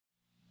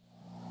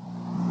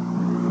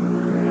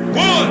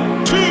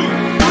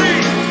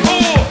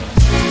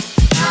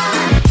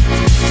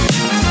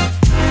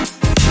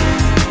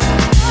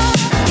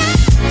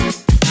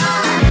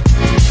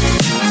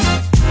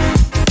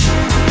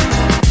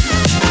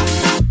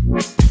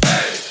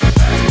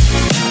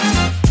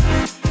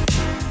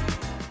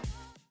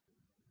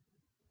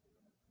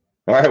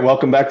right,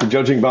 welcome back to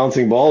Judging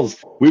Bouncing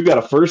Balls. We've got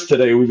a first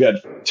today. We've got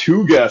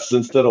two guests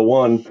instead of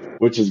one,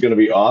 which is going to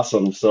be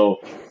awesome. So,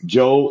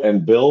 Joe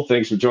and Bill,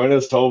 thanks for joining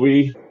us.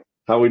 Toby,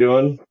 how we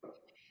doing?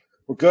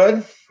 We're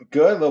good. We're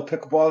good. A little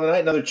pickleball tonight.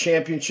 Another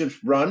championships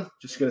run.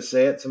 Just going to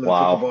say it. Some of the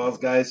Wow.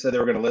 pickleballs guys said they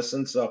were going to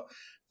listen. So,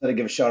 I to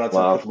give a shout out to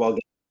Wow. the pickleball game.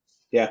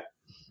 Yeah,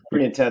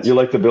 pretty intense. You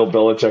like the Bill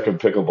Belichick of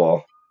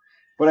pickleball.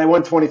 But I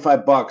won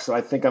 $25, so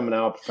I think I'm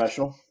now a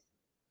professional.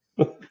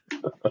 I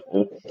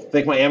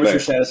think my amateur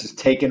status is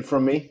taken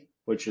from me,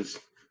 which is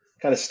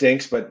kind of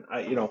stinks, but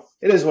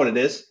it is what it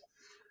is.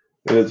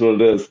 It is what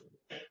it is.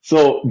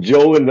 So,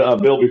 Joe and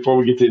Bill, before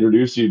we get to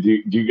introduce you,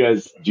 do you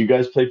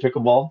guys play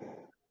pickleball?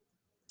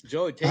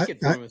 Joe, take it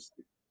from us.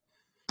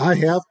 I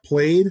have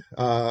played.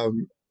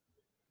 I'm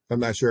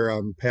not sure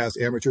I'm past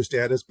amateur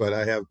status, but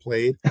I have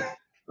played.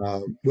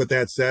 With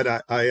that said,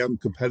 I am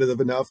competitive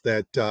enough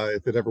that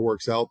if it ever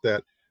works out,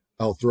 that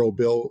I'll throw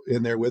Bill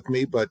in there with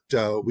me. But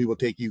we will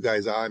take you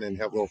guys on and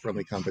have a little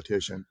friendly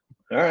competition.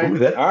 All right. Ooh,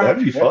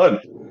 that'd be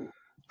fun.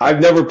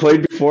 I've never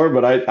played before,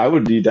 but I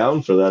would be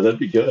down for that. That'd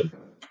be good.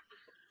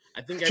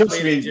 I think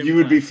Trust me, you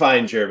would be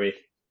fine, Jeremy.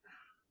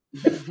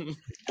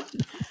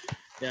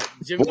 Yeah,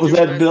 what was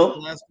that,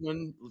 Bill?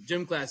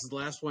 Gym class is the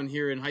last one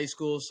here in high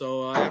school.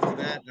 So after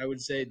that, I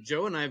would say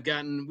Joe and I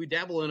we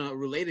dabble in a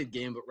related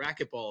game, but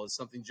racquetball is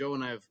something Joe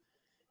and I have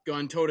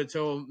gone toe to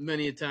toe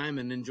many a time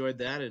and enjoyed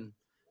that. And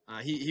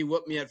he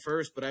whooped me at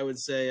first, but I would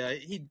say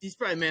he's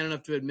probably man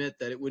enough to admit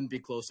that it wouldn't be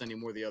close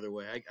anymore the other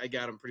way. I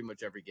got him pretty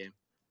much every game.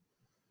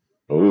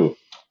 Ooh,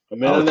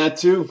 I'm in on that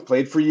too.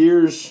 Played for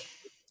years.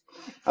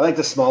 I like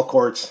the small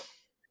courts.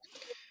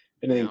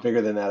 Anything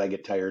bigger than that, I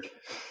get tired.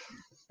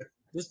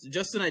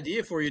 Just an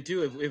idea for you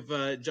too.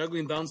 If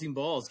juggling bouncing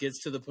balls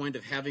gets to the point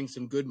of having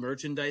some good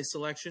merchandise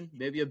selection,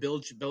 maybe a Bill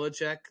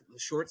Belichick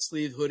short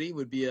sleeve hoodie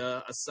would be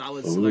a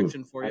solid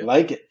selection for you. I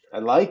like it. I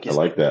like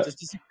that.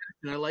 Just a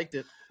suggestion. I liked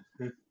it.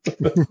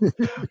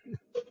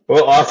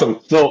 Well,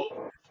 awesome.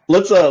 So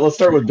let's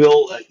start with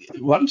Bill.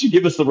 Why don't you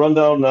give us the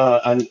rundown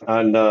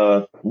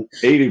on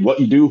what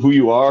you do, who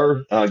you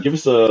are? Give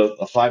us a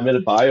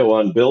 5-minute bio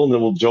on Bill, and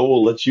then Joe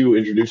will let you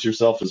introduce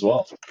yourself as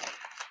well.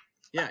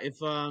 Yeah,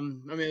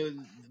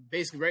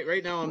 basically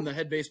right now I'm the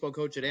head baseball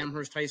coach at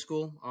Amherst High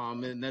School,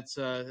 and that's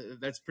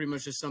pretty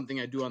much just something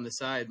I do on the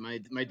side.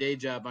 My day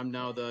job, I'm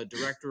now the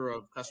director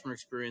of customer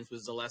experience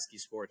with Zaleski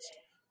Sports.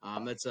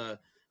 That's a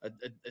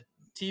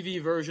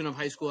TV version of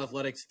high school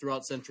athletics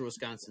throughout central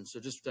Wisconsin. So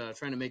just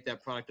trying to make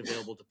that product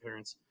available to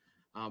parents.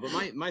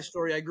 But my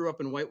story, I grew up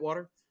in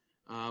Whitewater.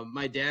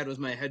 My dad was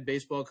my head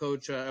baseball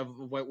coach of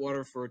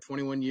Whitewater for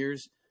 21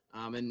 years.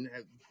 And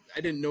I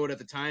didn't know it at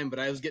the time, but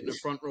I was getting a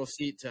front row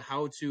seat to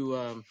how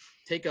to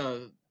take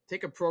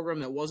a program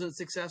that wasn't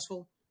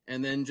successful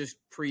and then just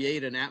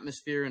create an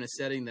atmosphere and a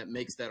setting that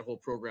makes that whole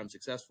program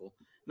successful.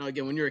 Now,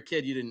 again, when you're a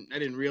kid, I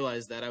didn't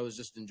realize that. I was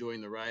just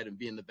enjoying the ride and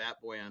being the bat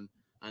boy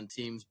on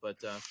teams. But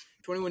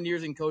 21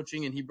 years in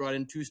coaching, and he brought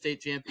in 2 state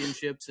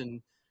championships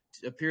and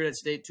appeared at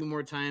state 2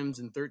 more times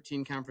and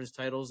 13 conference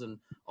titles. And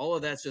all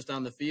of that's just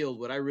on the field.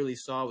 What I really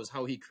saw was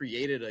how he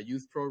created a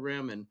youth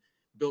program and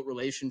built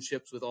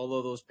relationships with all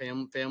of those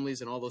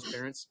families and all those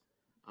parents.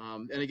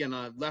 And again,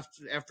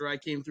 left after I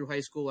came through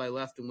high school. I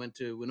left and went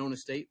to Winona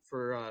State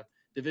for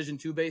Division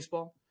II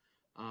baseball.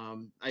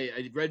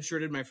 I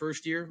redshirted my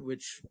first year,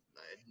 which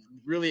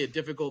really a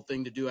difficult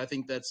thing to do. I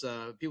think that's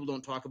people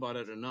don't talk about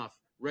it enough.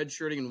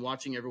 Redshirting and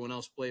watching everyone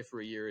else play for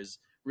a year is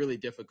really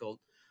difficult.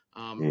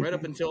 Right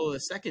up until the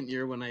second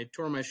year when I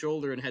tore my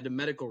shoulder and had to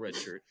medical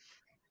redshirt.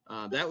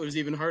 That was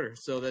even harder.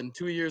 So then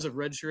 2 years of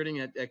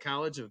redshirting at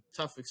college, a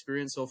tough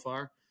experience so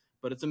far.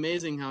 But it's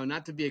amazing how,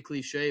 not to be a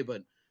cliche,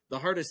 but the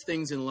hardest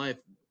things in life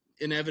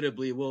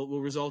inevitably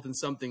will result in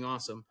something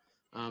awesome.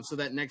 So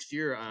that next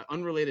year,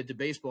 unrelated to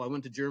baseball, I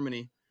went to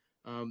Germany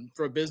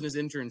for a business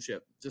internship.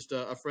 Just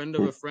a friend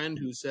of a friend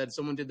who said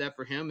someone did that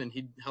for him and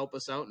he'd help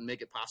us out and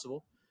make it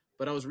possible.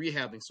 But I was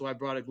rehabbing, so I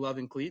brought a glove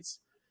and cleats.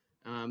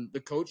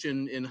 The coach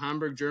in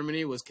Hamburg,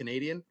 Germany was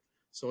Canadian,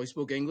 so he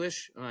spoke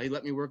English. He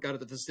let me work out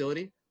at the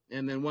facility.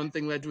 And then one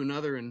thing led to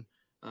another, and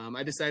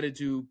I decided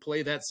to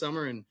play that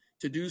summer. And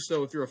to do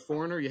so, if you're a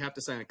foreigner, you have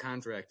to sign a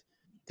contract.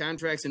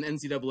 Contracts and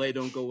NCAA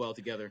don't go well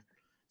together.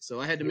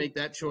 So I had to make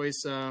that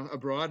choice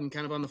abroad and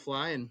kind of on the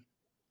fly. And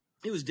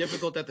it was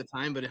difficult at the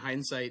time, but in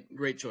hindsight,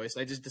 great choice.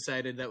 I just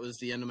decided that was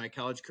the end of my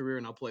college career,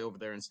 and I'll play over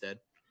there instead.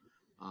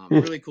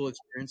 Really cool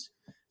experience.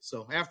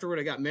 So afterward,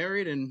 I got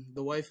married, and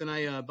the wife and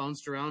I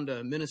bounced around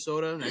to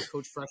Minnesota, and I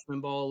coached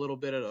freshman ball a little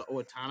bit at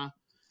Owatonna.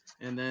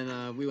 And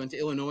then we went to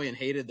Illinois and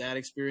hated that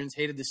experience,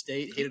 hated the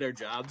state, hated our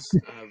jobs.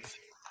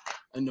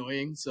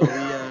 Annoying. So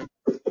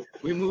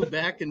we moved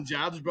back, and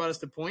jobs brought us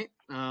to Point.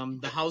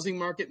 The housing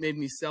market made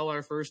me sell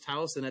our first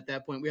house, and at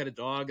that point we had a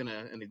dog and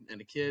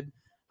a kid.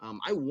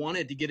 I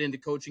wanted to get into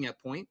coaching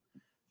at Point,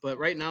 but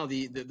right now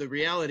the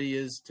reality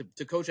is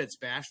to coach at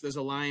Spash, there's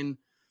a line,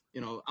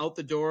 out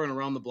the door and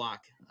around the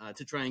block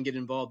to try and get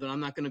involved. And I'm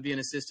not going to be an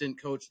assistant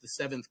coach, the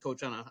 7th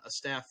coach on a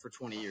staff for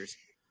 20 years.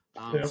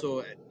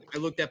 So I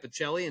looked at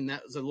Pacelli, and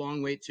that was a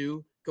long wait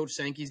too. Coach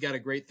Sankey's got a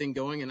great thing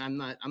going, and I'm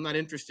not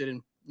interested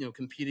in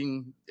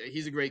competing.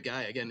 He's a great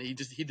guy. Again,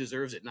 he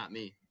deserves it, not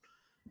me.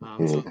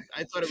 So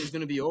I thought it was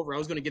going to be over. I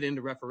was going to get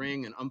into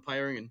refereeing and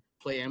umpiring and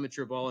play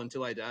amateur ball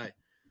until I die.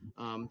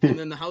 And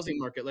then the housing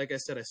market, like I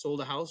said, I sold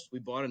a house. We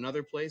bought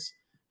another place.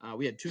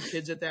 We had 2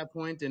 kids at that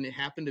point, and it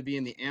happened to be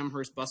in the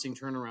Amherst busing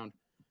turnaround.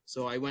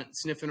 So I went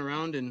sniffing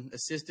around and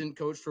assistant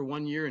coach for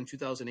 1 year in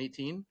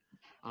 2018.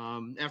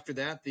 After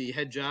that, the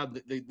head job,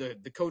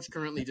 the coach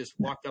currently just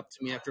walked up to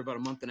me after about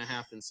a month and a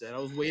half and said, I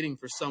was waiting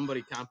for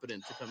somebody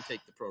competent to come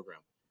take the program.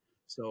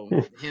 So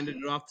handed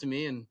it off to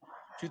me in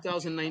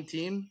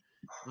 2019.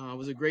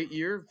 Was a great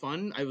year,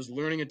 fun. I was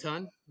learning a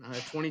ton.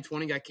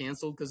 2020 got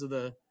canceled because of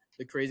the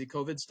crazy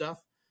COVID stuff.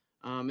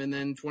 And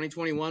then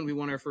 2021, we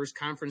won our first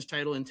conference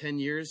title in 10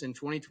 years. In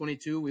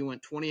 2022, we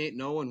went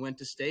 28-0 and went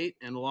to state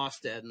and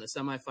lost in the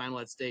semifinal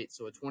at state.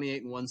 So a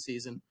 28-1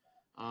 season.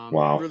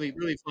 Wow. Really,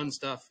 really fun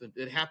stuff.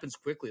 It happens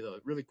quickly, though,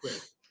 really quick.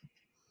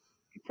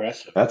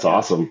 Impressive. That's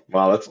awesome.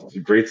 Wow, that's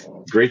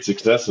great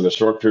success in a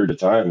short period of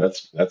time.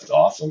 That's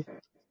awesome.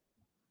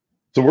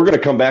 So we're going to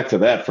come back to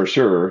that for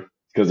sure,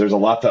 because there's a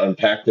lot to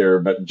unpack there.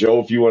 But Joe,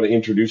 if you want to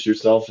introduce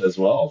yourself as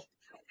well.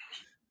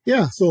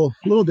 Yeah, so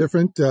a little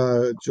different.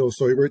 Joe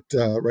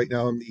Soybert. Right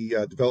now I'm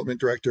the development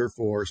director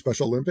for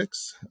Special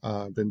Olympics.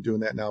 I've been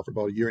doing that now for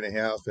about a year and a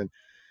half. And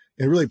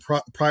really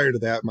prior to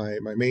that, my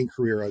main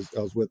career, I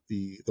was with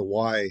the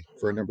Y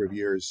for a number of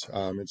years.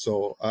 And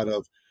so out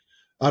of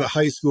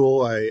high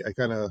school, I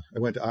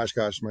went to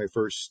Oshkosh my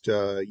first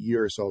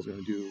year or so. I was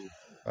going to do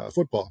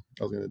football.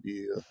 I was going to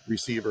be a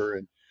receiver,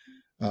 and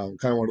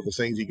kind of one of those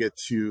things you get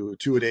to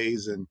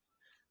 2-a-days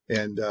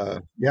and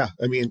yeah,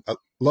 I mean, I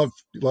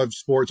loved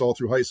sports all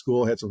through high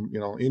school. Had some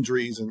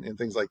injuries and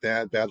things like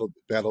that.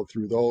 Battled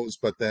through those,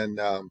 but then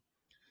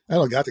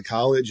I got to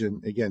college,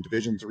 and again,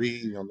 Division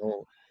III.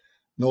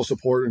 No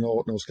support or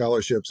no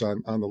scholarships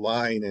on the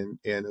line, and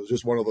it was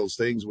just one of those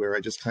things where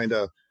I just kind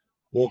of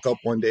woke up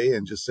one day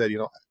and just said,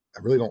 I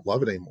really don't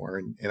love it anymore,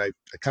 and I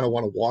kind of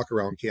want to walk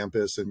around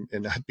campus and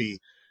not be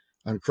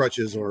on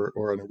crutches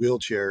or in a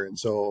wheelchair, and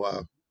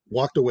so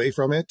walked away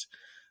from it.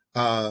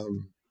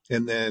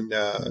 And then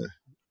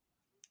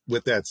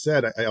with that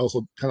said, I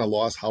also kind of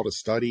lost how to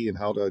study and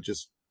how to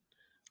just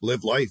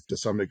live life to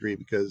some degree,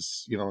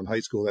 because, in high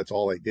school, that's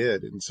all I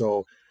did. And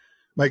so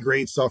my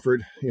grades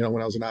suffered,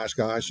 when I was in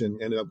Oshkosh,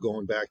 and ended up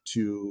going back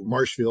to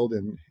Marshfield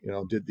and,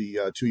 did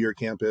the 2-year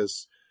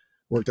campus,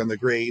 worked on the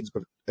grades.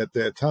 But at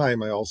that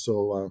time, I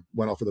also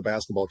went out for the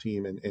basketball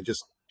team and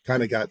just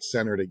kind of got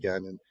centered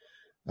again,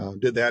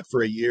 and did that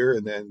for a year,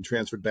 and then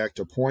transferred back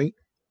to Point,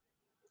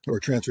 or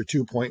transferred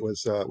to Point with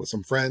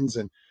some friends,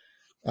 and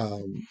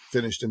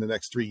finished in the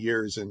next 3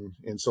 years. And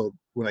so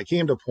when I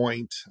came to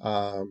Point,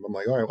 I'm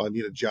like, all right, well, I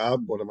need a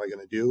job. What am I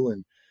going to do?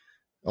 And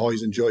I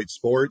always enjoyed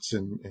sports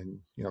and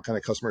kind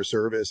of customer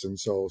service. And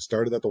so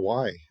started at the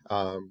Y,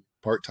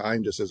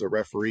 part-time, just as a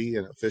referee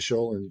and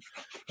official and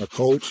a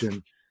coach.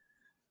 And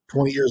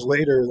 20 years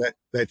later,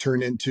 that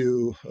turned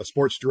into a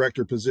sports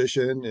director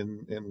position,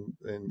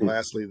 and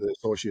lastly, the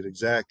associate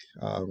exec,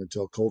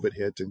 until COVID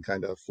hit and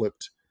kind of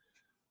flipped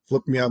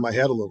me on my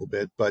head a little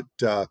bit. But,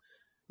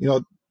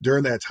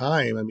 during that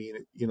time, I mean,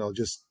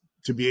 just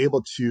to be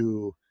able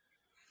to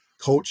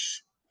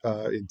coach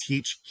and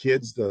teach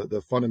kids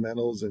the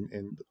fundamentals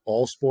and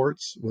all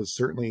sports was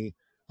certainly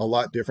a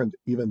lot different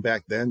even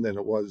back then than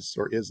it was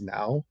or is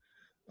now.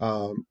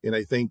 And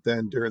I think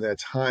then during that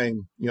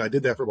time, I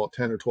did that for about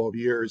 10 or 12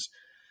 years,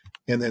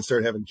 and then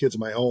started having kids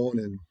of my own.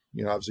 And,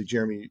 obviously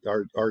Jeremy,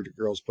 our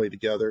girls played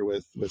together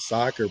with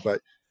soccer, but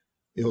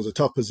it was a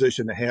tough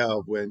position to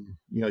have when,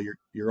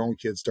 your own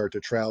kids start to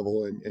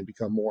travel and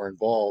become more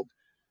involved.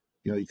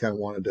 You kind of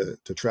wanted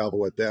to travel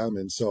with them.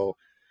 And so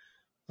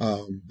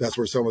that's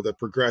where some of the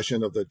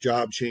progression of the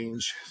job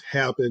change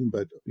happened.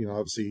 But,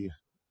 obviously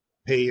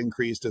pay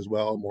increased as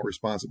well, more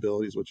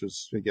responsibilities, which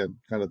was, again,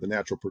 kind of the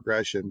natural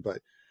progression.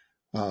 But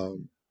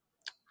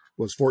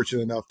was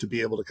fortunate enough to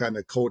be able to kind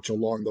of coach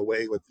along the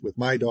way with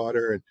my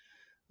daughter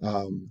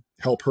and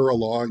help her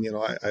along.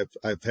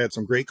 I've had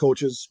some great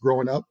coaches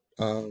growing up,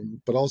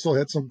 but also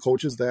had some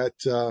coaches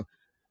that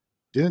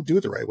didn't do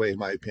it the right way, in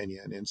my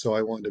opinion. And so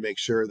I wanted to make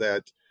sure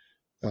that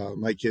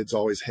my kids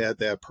always had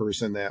that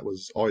person that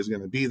was always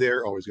going to be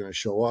there, always going to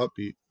show up,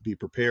 be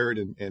prepared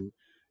and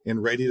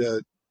ready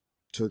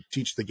to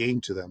teach the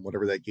game to them,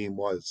 whatever that game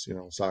was,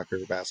 soccer,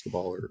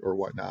 basketball, or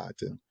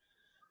whatnot. And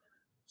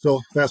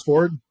so fast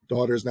forward,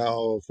 daughter's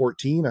now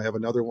 14. I have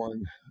another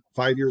one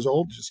 5 years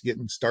old, just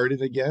getting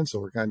started again. So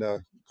we're kind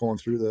of going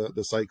through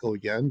the cycle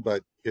again,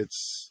 but I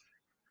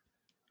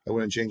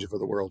wouldn't change it for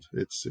the world.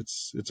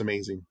 It's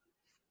amazing.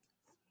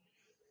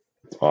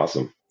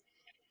 Awesome.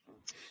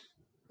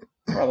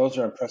 Wow, those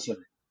are impressive.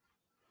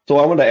 So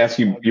I wanted to ask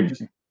you,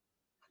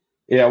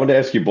 I wanted to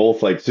ask you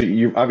both, like, so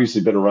you've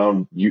obviously been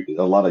around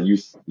a lot of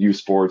youth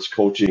sports,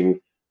 coaching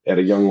at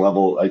a young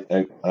level.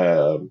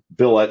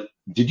 Bill,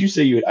 did you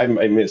say I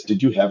missed,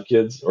 did you have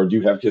kids, or do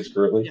you have kids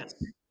currently? Yes.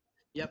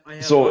 Yep. I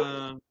have, So,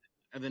 I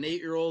have an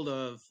 8-year-old,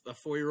 a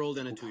 4-year-old,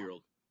 and a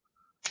 2-year-old.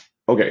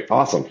 Okay,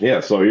 awesome. Yeah,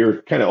 so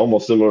you're kind of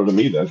almost similar to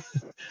me then.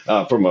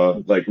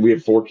 From like we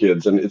have four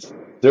kids, and it's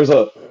there's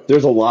a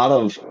lot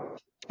of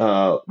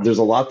there's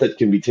a lot that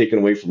can be taken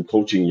away from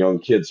coaching young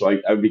kids. So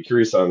I'd be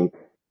curious on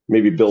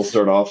maybe Bill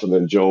start off and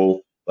then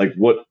Joe, like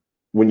what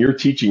when you're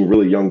teaching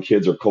really young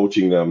kids or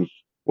coaching them,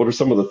 what are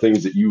some of the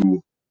things that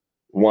you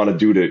want to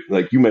do to,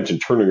 like you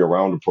mentioned turning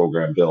around a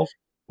program, Bill?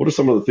 What are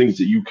some of the things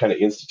that you kind of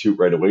institute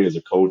right away as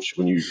a coach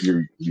when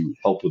you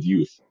help with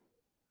youth?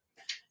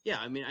 Yeah,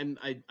 I mean,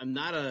 I'm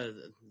not a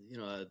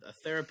a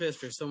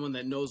therapist or someone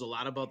that knows a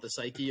lot about the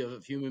psyche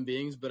of human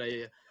beings, but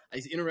I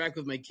interact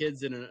with my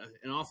kids in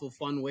an awful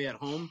fun way at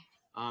home.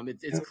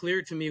 It's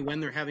clear to me when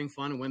they're having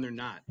fun and when they're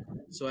not.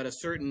 So at a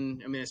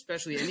certain, I mean,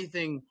 especially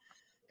anything,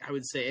 I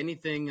would say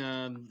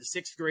anything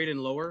sixth grade and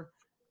lower,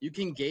 you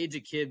can gauge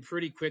a kid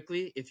pretty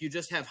quickly if you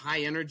just have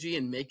high energy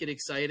and make it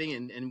exciting,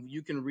 and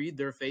you can read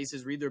their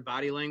faces, read their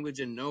body language,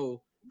 and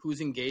know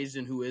who's engaged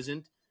and who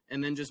isn't,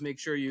 and then just make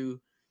sure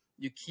you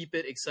keep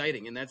it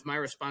exciting. And that's my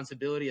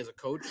responsibility as a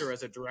coach or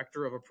as a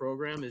director of a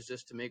program, is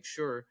just to make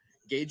sure,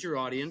 gauge your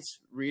audience,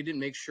 read and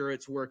make sure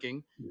it's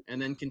working,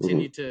 and then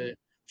continue to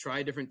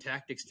try different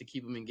tactics to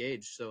keep them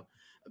engaged. So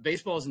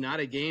baseball is not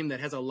a game that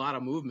has a lot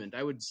of movement.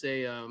 I would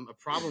say a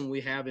problem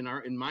we have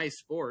in my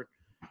sport,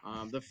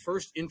 the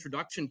first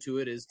introduction to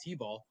it is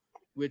t-ball,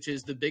 which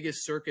is the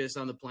biggest circus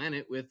on the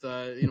planet with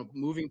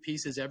moving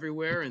pieces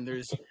everywhere, and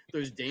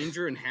there's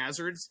danger and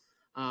hazards.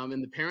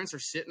 And the parents are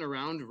sitting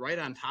around right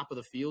on top of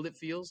the field, it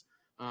feels.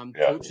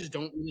 Coaches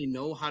don't really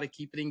know how to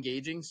keep it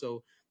engaging.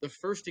 So the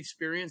first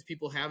experience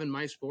people have in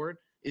my sport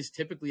is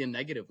typically a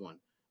negative one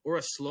or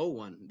a slow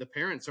one. The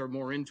parents are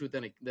more into it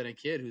than a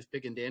kid who's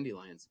picking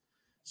dandelions.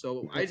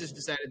 So I just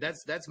decided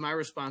that's my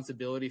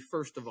responsibility,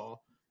 first of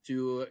all,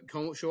 to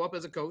show up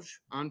as a coach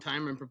on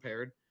time and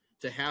prepared,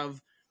 to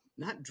have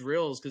not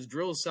drills, because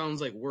drills sounds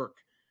like work.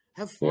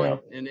 Have fun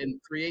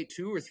and create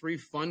 2 or 3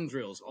 fun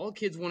drills. All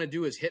kids want to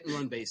do is hit and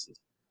run bases.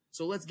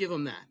 So let's give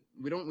them that.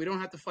 We don't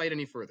have to fight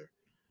any further.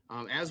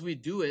 As we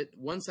do it,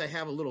 once I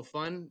have a little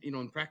fun,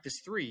 in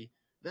practice 3,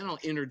 then I'll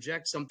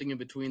interject something in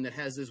between that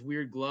has this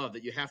weird glove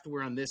that you have to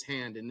wear on this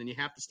hand, and then you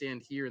have to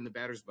stand here in the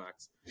batter's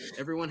box.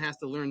 Everyone has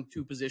to learn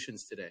 2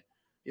 positions today.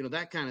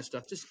 That kind of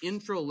stuff, just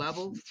intro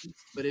level.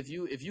 But if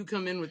you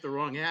come in with the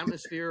wrong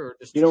atmosphere or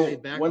just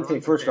laid back, one thing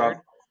first off,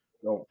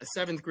 a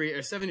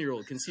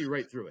 7-year-old can see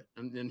right through it,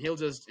 and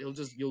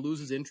you'll lose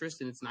his interest,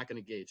 and it's not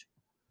going to gauge.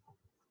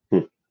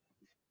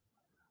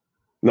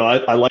 No,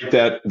 I like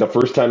that. The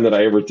first time that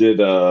I ever did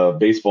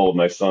baseball with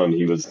my son,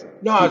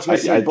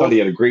 I thought he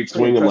had a great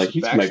swing. I'm like, he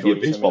might be a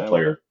baseball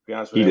player.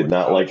 He did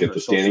not like it. The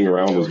standing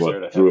around was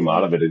what threw him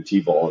out of it in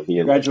t-ball. And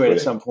he graduated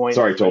at some point.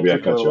 Sorry, Toby, I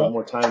cut you off.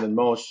 More time than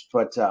most,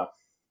 but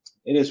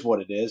it is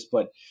what it is.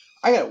 But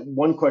I got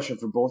one question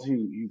for both of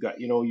you.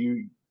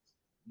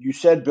 You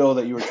said, Bill,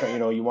 that you were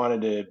trying, you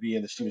wanted to be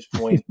in the Stevens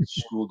Point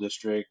school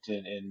district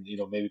and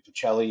maybe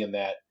Pacelli and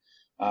that.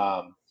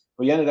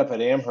 But you ended up at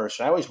Amherst.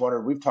 And I always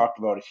wondered, we've talked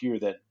about it here,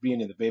 that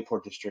being in the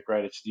Bayport district,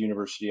 right, it's the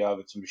University of,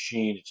 it's a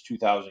machine, it's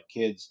 2,000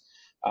 kids,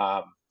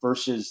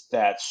 versus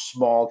that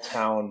small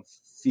town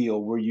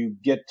feel where you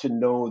get to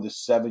know the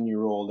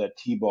 7-year-old at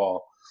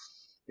T-ball,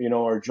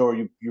 or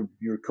Joe,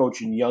 you're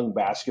coaching young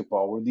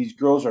basketball where these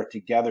girls are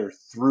together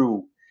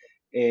through.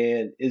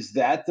 And is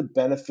that the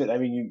benefit? I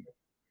mean,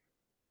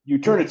 you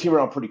turn a team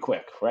around pretty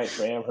quick, right?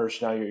 For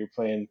Amherst now, you're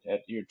playing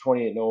you're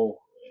 28-0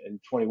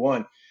 and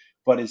 21,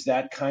 but is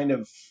that kind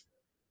of,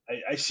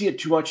 I see it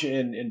too much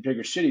in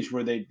bigger cities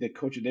where the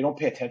coach, they don't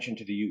pay attention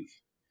to the youth,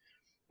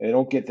 and they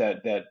don't get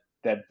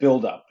that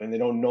build up, and they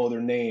don't know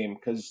their name,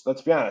 because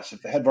let's be honest,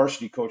 if the head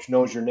varsity coach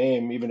knows your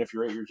name, even if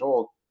you're 8 years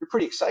old, you're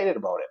pretty excited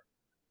about it.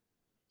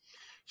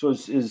 So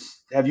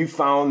have you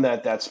found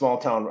that small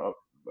town?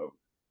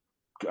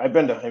 I've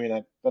been to a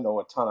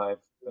ton. I've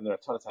been there a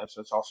ton of times,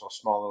 so it's also a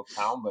small little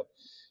town. But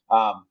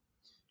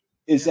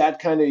is that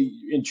kind of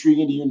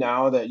intriguing to you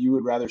now, that you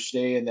would rather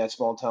stay in that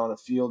small town and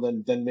feel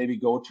than maybe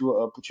go to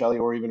a Pacelli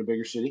or even a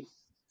bigger city?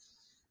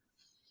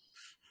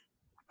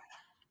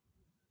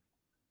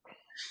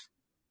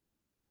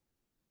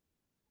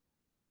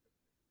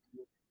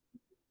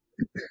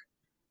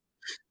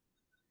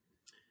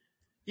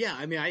 Yeah,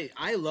 I mean,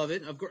 I love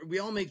it. Of course, we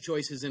all make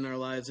choices in our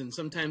lives, and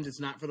sometimes it's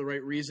not for the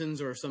right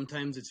reasons, or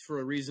sometimes it's for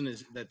a reason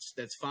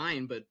that's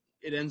fine, but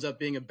it ends up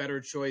being a better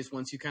choice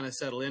once you kind of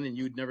settle in, and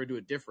you'd never do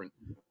it different.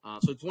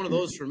 So it's one of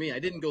those for me. I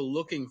didn't go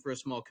looking for a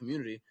small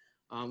community.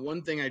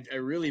 One thing I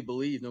really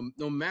believe,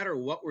 no matter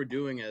what we're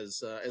doing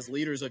as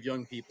leaders of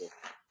young people,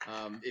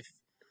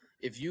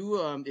 if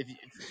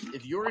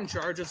you're in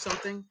charge of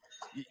something,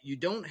 you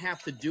don't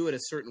have to do it a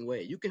certain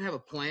way. You can have a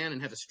plan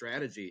and have a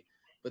strategy,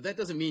 but that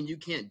doesn't mean you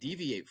can't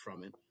deviate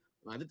from it.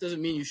 That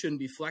doesn't mean you shouldn't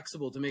be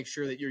flexible to make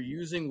sure that you're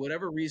using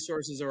whatever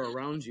resources are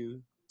around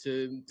you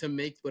to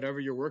make whatever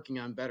you're working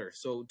on better.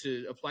 So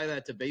to apply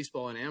that to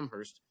baseball and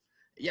Amherst,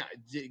 yeah,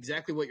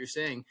 exactly what you're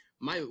saying.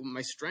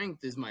 My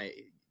strength is my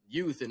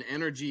youth and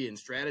energy and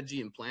strategy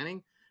and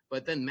planning,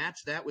 but then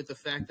match that with the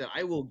fact that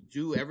I will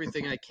do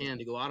everything I can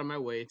to go out of my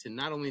way to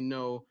not only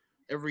know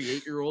every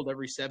 8-year-old,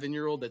 every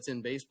 7-year-old that's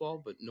in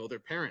baseball, but know their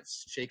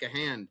parents, shake a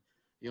hand,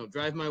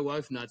 drive my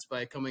wife nuts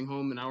by coming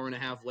home an hour and a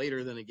half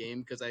later than a game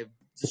because I've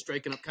just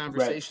striking up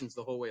conversations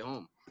the whole way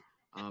home.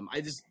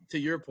 To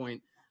your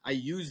point, I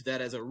use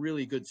that as a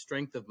really good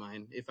strength of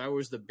mine. If I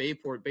was the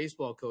Bayport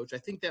baseball coach, I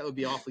think that would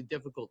be awfully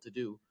difficult to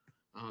do.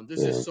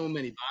 There's just so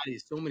many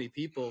bodies, so many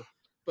people,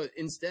 but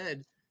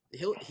instead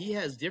he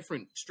has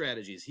different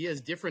strategies. He has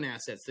different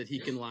assets that he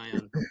can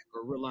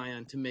rely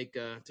on to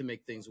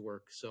make things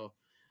work. So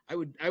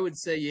I would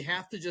say you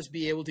have to just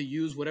be able to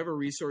use whatever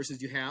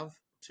resources you have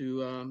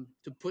to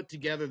put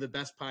together the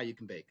best pie you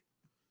can bake.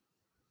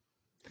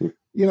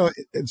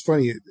 It's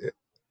funny.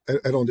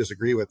 I don't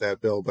disagree with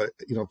that, Bill, but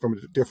from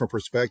a different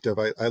perspective,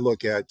 I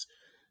look at,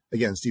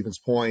 again, Stevens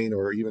Point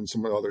or even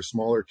some other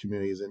smaller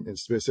communities, and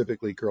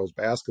specifically girls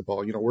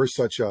basketball. We're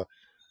such a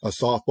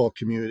softball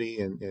community,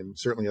 and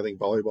certainly I think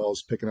volleyball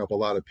is picking up a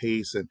lot of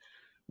pace, and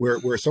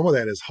where some of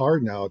that is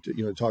hard now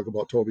to talk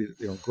about, Toby,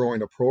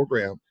 growing a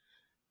program.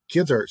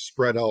 Kids are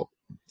spread out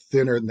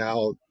thinner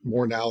now,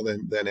 more now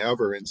than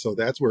ever, and so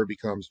that's where it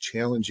becomes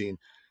challenging.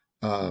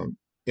 And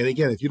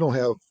again, if you don't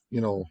have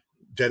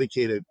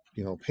dedicated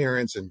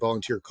parents and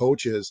volunteer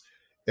coaches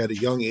at a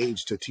young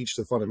age to teach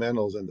the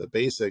fundamentals and the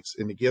basics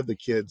and to give the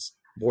kids,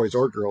 boys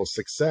or girls,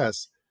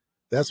 success,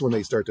 that's when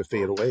they start to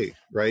fade away,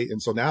 right?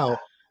 And so now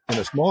in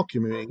a small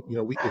community,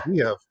 if we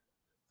have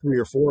 3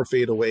 or 4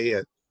 fade away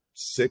at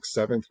 6th,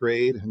 7th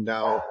grade, and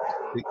now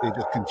it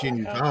just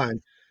continues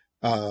on.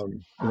 By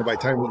the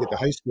time we get to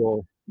high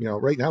school,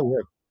 right now we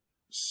have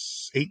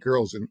 8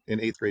 girls in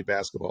 8th grade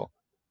basketball.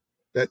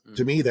 That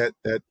to me, that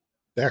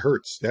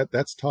hurts.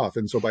 That's tough.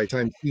 And so by the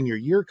time senior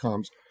year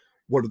comes,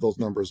 what do those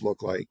numbers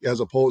look like? As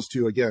opposed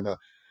to, again,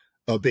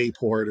 a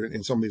Bayport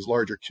and some of these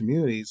larger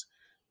communities,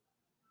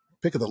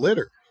 pick of the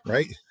litter,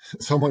 right?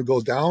 Someone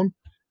goes down,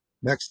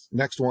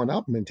 next one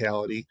up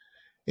mentality.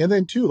 And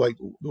then too, like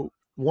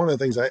one of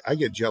the things I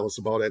get jealous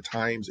about at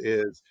times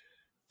is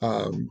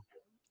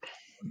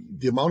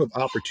the amount of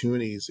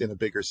opportunities in a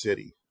bigger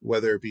city,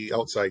 whether it be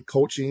outside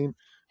coaching,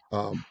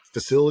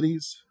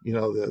 facilities,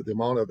 the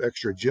amount of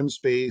extra gym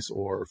space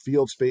or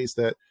field space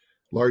that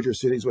larger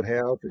cities would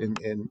have.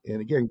 And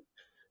again,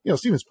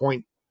 Stevens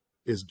Point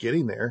is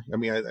getting there. I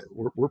mean,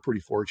 we're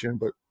pretty fortunate,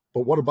 but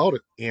what about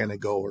an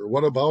Anago, or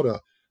what about a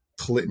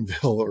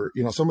Clintonville, or,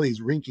 some of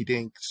these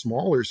rinky-dink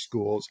smaller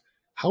schools?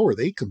 How are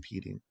they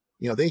competing?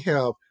 They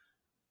have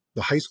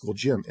the high school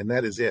gym, and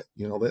that is it.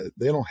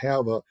 They don't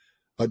have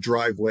a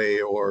driveway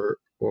or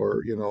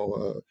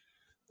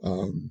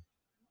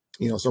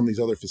some of these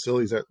other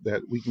facilities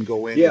that we can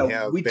go in and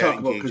have we talk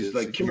about, because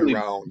like Kimberly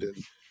around and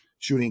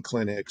shooting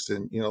clinics,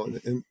 and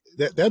and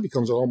that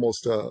becomes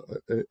almost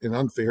an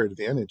unfair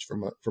advantage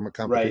from a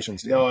competition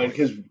standpoint. No, and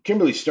because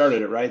Kimberly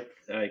started it, right?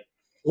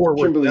 Or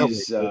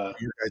Kimberly's your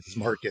guys'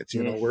 markets,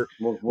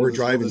 we're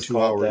driving 2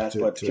 hours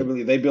but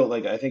Kimberly, they built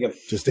like I think a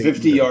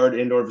 50-yard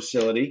indoor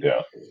facility.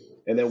 Yeah.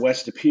 And then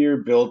West De Pere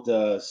built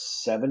a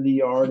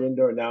 70-yard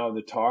indoor. Now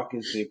the talk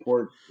is they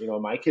poured,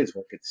 my kids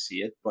won't get to see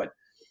it, but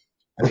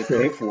they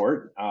pay for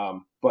it.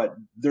 But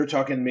they're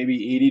talking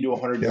maybe 80 to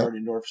 100-yard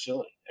indoor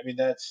facility. I mean,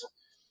 that's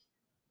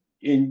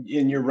and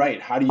you're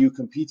right. How do you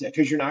compete that?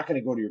 Because you're not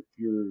going to go to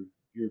your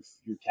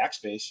tax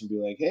base and be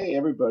like, hey,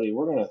 everybody,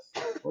 we're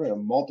gonna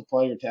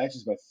multiply your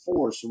taxes by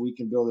 4 so we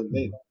can build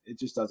it. It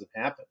just doesn't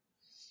happen.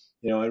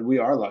 And we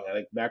are lucky.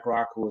 Like Mac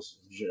Rock, who was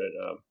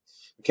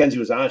Mackenzie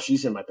was on.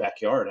 She's in my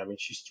backyard. I mean,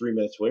 she's 3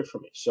 minutes away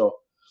from me. So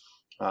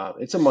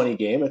it's a money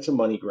game. It's a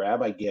money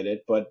grab. I get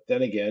it. But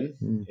then again,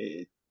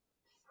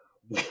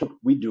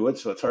 we do it,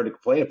 so it's hard to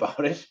complain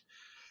about it.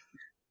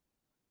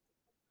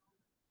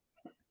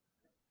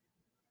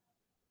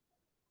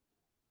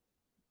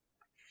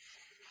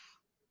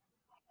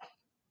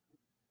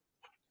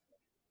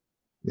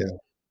 Yeah.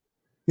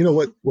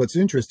 What's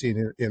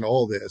interesting in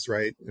all this,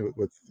 right,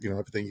 with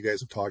everything you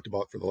guys have talked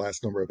about for the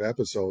last number of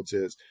episodes,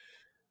 is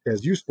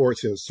as youth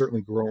sports has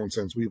certainly grown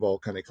since we've all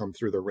kind of come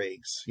through the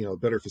ranks,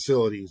 better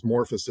facilities,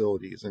 more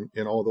facilities,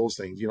 and all those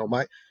things.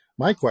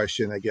 My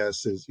question, I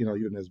guess, is,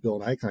 even as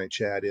Bill and I kind of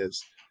chat,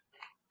 is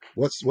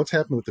what's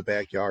happened with the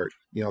backyard?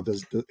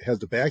 Has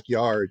the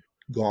backyard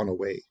gone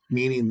away?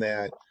 Meaning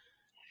that,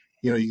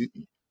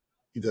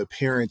 the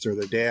parents or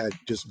the dad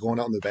just going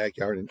out in the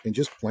backyard and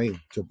just playing,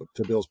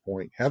 to Bill's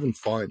point, having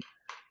fun.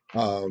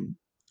 I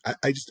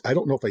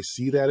don't know if I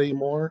see that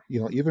anymore,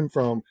 even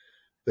from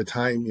the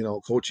time,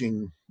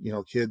 coaching,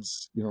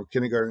 kids,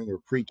 kindergarten or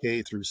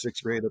pre-K through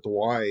 6th grade at the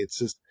Y. It's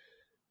just,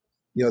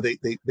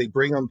 they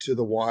bring them to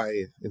the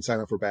Y and sign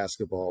up for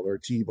basketball or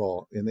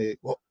T-ball, and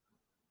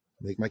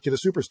make my kid a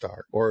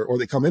superstar, or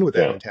they come in with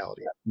that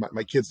mentality.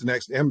 My kid's the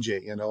next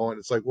MJ, and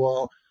it's like,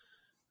 well,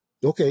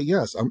 okay,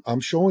 yes, I'm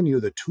showing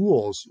you the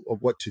tools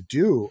of what to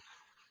do.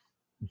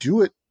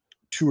 Do it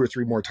 2 or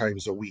 3 more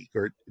times a week,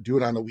 or do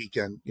it on the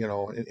weekend,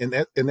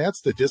 and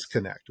that's the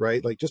disconnect,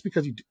 right? Like, just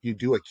because you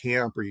do a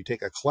camp or you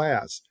take a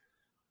class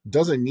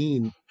doesn't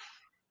mean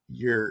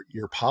you're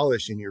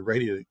polished and you're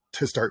ready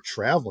to start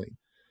traveling,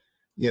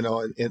 and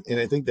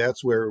I think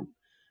that's where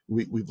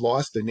we've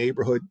lost the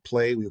neighborhood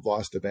play, we've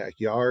lost the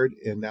backyard,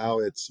 and now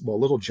it's, well,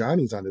 little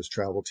Johnny's on this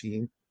travel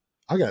team.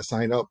 I got to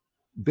sign up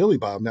Billy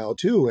Bob now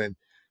too, and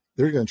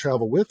they're going to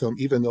travel with them,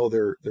 even though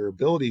their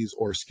abilities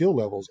or skill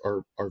levels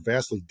are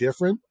vastly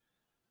different.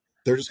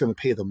 They're just going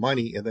to pay the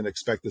money and then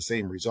expect the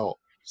same result,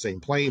 same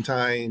playing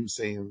time,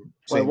 same.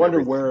 Well, I wonder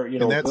everything. where, you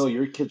know, Bill,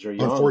 your kids are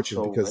young.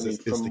 Unfortunate, So, because I mean,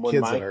 it's the from when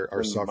kids my, that are when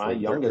my suffering.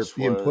 They're youngest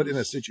being put in a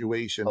was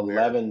situation where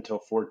 11 till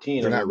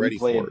 14, they're I mean, not we ready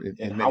played for it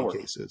in in many Howard.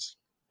 cases.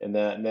 And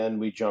then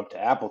we jumped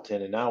to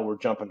Appleton, and now we're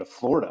jumping to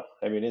Florida.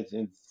 I mean, it's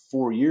in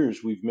 4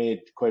 years we've made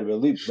quite a bit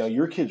of leaps. Now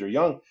your kids are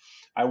young.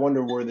 I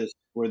wonder where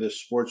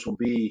this sports will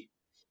be,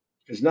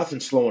 because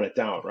nothing's slowing it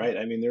down, right?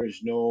 I mean, there's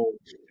no,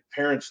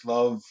 parents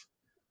love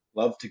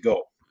to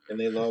go, and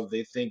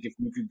they think if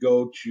we could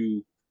go to,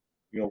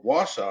 you know,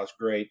 Wausau is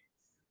great,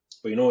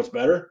 but you know what's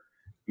better?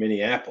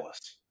 Minneapolis,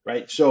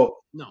 right? So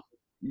No.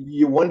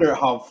 you wonder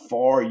how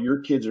far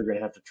your kids are going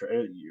to have to try,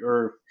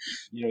 or,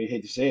 you know, you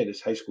hate to say it,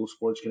 is high school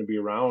sports going to be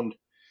around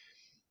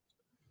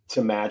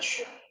to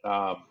match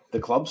the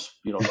clubs,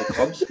 you know, the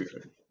club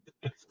spirit?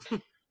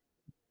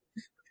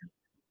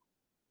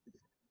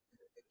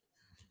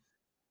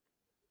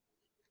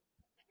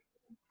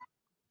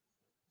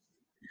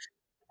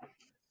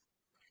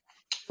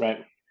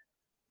 Right.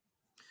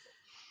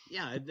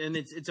 Yeah, and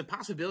it's a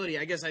possibility.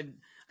 I guess I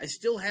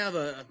still have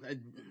I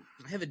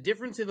have a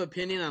difference of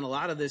opinion on a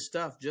lot of this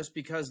stuff, just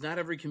because not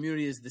every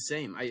community is the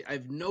same.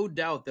 I've no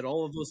doubt that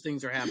all of those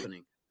things are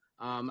happening.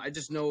 I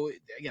just know,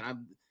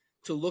 again,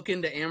 to look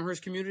into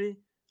Amherst community,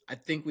 I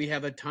think we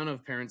have a ton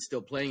of parents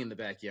still playing in the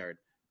backyard.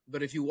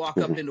 But if you walk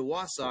up into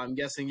Wausau, I'm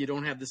guessing you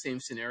don't have the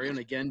same scenario. And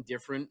again,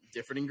 different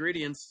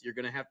ingredients. You're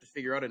going to have to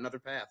figure out another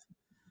path.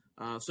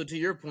 So to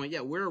your point,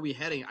 yeah, where are we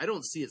heading? I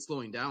don't see it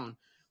slowing down.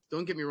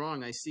 Don't get me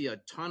wrong. I see a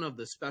ton of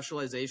the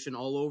specialization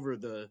all over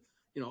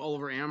all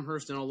over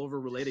Amherst and all over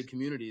related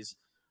communities.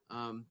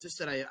 Just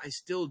that I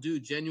still do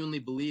genuinely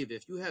believe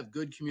if you have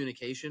good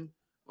communication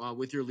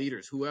with your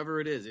leaders, whoever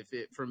it is,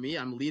 for me,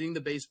 I'm leading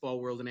the baseball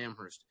world in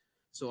Amherst.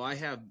 So I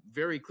have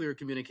very clear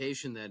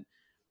communication that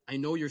I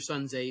know your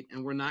son's 8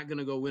 and we're not going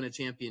to go win a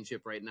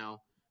championship right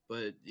now.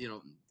 But, you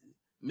know,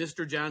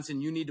 Mr.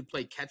 Johnson, you need to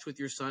play catch with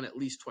your son at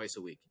least twice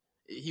a week.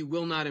 He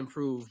will not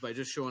improve by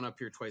just showing up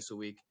here twice a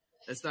week.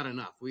 That's not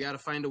enough. We got to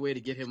find a way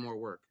to get him more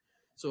work.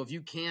 So if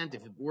you can't,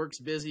 if work's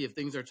busy, if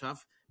things are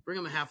tough, bring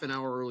him a half an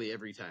hour early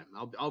every time.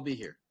 I'll be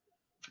here.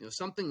 You know,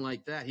 something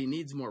like that. He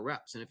needs more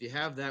reps. And if you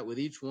have that with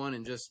each one,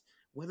 and just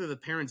whether the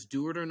parents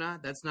do it or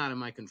not, that's not in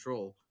my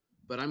control.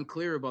 But I'm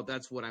clear about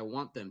that's what I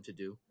want them to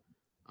do.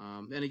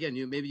 And again,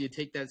 maybe you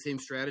take that same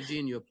strategy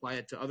and you apply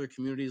it to other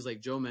communities,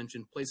 like Joe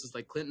mentioned, places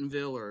like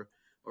Clintonville or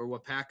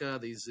Wapaka,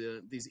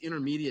 these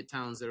intermediate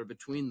towns that are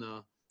between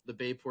the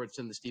Bayports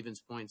and the Stevens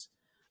Points.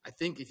 I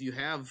think if you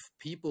have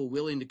people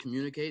willing to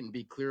communicate and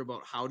be clear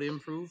about how to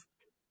improve,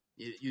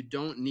 you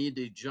don't need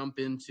to jump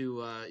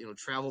into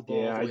travel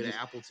ball all the way to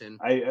Appleton.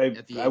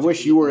 I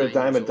wish you were a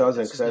dime a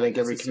dozen, because I think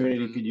every necessary.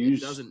 community could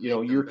use, Doesn't you know,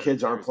 make them your better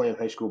kids aren't players.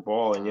 playing high school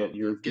ball, and yet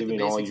you're Get the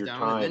giving all basics your down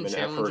time and and then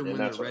challenge effort, them when and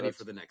they're that's ready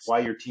for the next why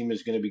step. your team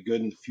is going to be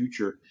good in the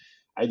future.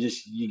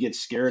 You get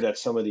scared at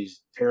some of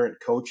these parent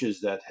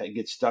coaches that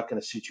get stuck in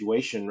a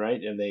situation,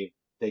 right? And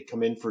they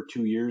come in for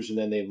 2 years and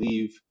then they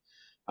leave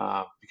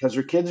because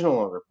their kids no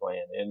longer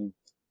playing. And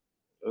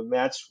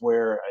that's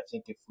where I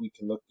think if we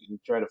can look and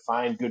try to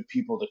find good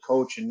people to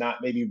coach and not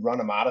maybe run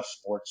them out of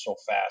sports so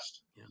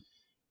fast. Yeah.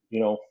 You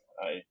know,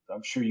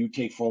 I'm sure you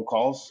take phone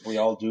calls. We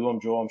all do.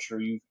 Joe, I'm sure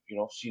you've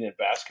seen it in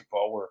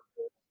basketball where,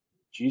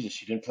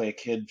 Jesus, you didn't play a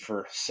kid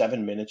for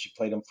 7 minutes, you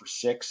played them for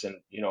 6, and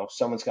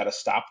someone's got to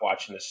stop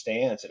watching the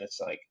stands, and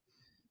it's like,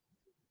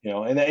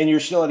 and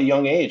you're still at a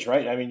young age,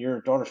 right? I mean,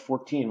 your daughter's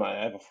 14.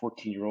 I have a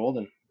 14-year-old,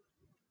 and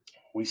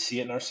we see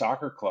it in our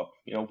soccer club.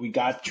 We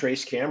got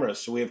trace cameras,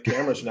 so we have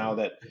cameras now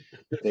that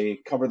they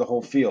cover the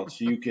whole field.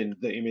 So you can,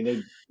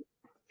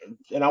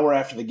 an hour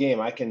after the game,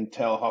 I can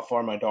tell how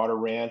far my daughter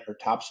ran, her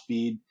top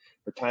speed,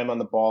 her time on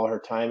the ball, her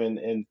time.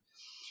 And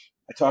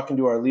I talking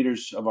to our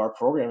leaders of our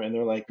program, and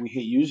they're like, we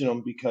hate using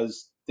them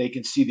because they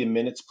can see the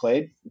minutes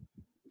played.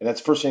 And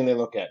that's the first thing they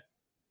look at.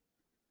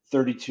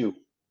 32.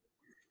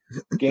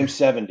 Game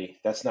 70.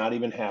 That's not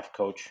even half,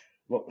 coach.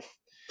 Well,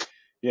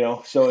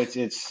 so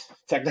it's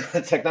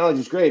technology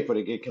is great, but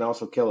it can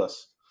also kill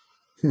us.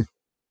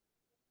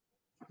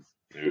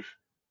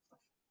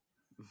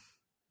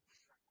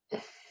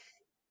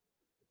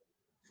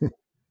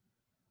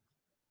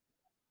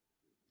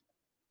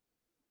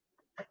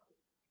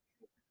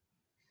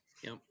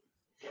 Yep.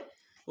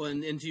 Well,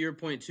 and to your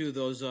point too,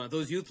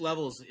 those youth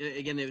levels,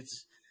 again,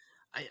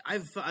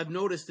 I've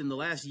noticed in the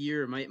last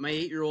year, my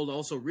 8-year-old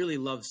also really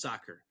loves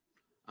soccer.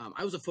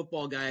 I was a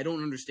football guy. I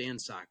don't understand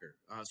soccer.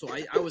 So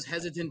I was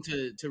hesitant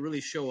to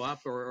really show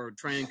up or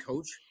try and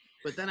coach.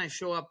 But then I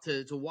show up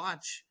to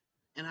watch,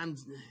 and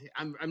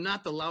I'm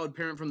not the loud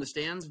parent from the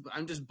stands, but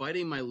I'm just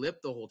biting my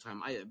lip the whole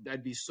time.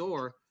 I'd be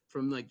sore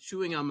from like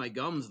chewing on my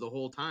gums the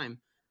whole time.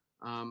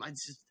 I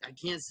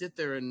can't sit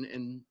there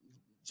and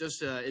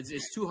just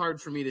it's too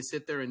hard for me to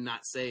sit there and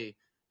not say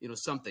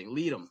something.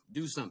 Lead them,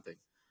 do something.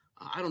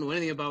 I don't know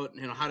anything about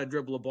how to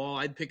dribble a ball.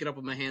 I'd pick it up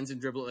with my hands and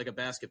dribble it like a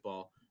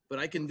basketball. But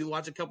I can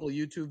watch a couple of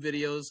YouTube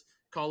videos,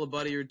 call a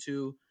buddy or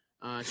two,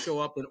 show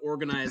up and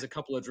organize a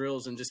couple of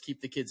drills and just keep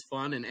the kids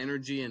fun and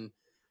energy and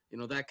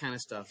that kind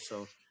of stuff.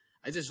 So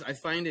I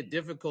find it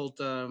difficult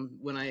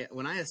when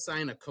I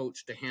assign a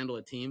coach to handle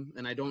a team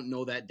and I don't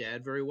know that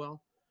dad very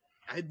well.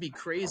 I'd be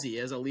crazy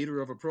as a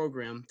leader of a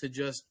program to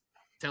just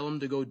tell him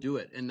to go do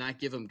it and not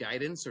give him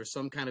guidance or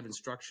some kind of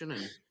instruction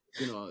and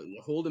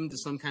hold him to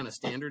some kind of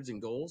standards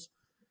and goals.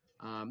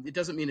 It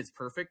doesn't mean it's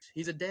perfect.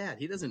 He's a dad.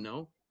 He doesn't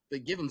know,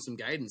 but give him some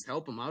guidance,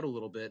 help him out a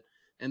little bit,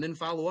 and then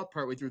follow up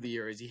partway through the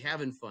year. Is he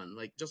having fun?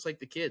 Just like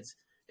the kids,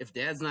 if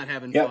dad's not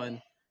having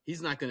fun,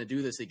 he's not going to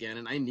do this again.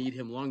 And I need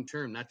him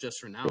long-term, not just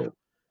for now. Yeah.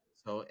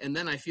 So, and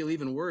then I feel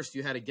even worse.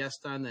 You had a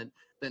guest on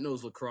that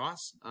knows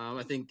lacrosse.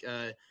 I think,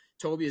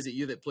 Toby, is it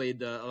you that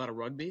played a lot of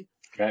rugby?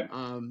 Okay.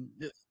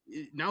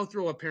 Now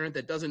throw a parent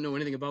that doesn't know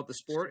anything about the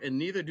sport, and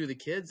neither do the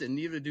kids, and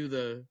neither do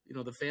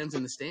the fans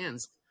in the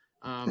stands.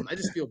 I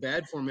just feel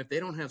bad for them if they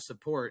don't have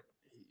support.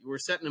 We're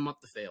setting them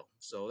up to fail.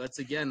 So that's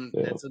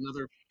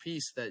another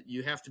piece that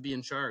you have to be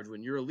in charge.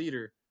 When you're a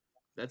leader,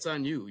 that's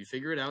on you. You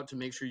figure it out to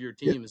make sure your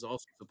team is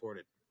also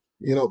supported.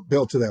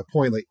 Bill, to that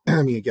point, again,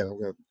 I'm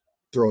going to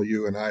throw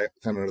you and I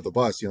kind of under the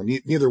bus.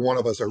 Neither one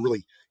of us are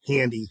really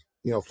handy,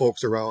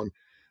 folks around,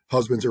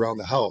 husbands around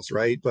the house,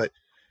 right? But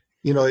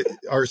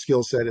our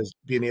skill set is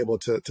being able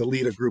to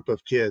lead a group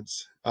of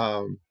kids.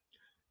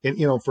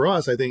 And for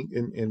us, I think,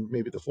 and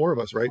maybe the four of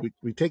us, right,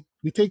 we take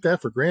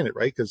that for granted,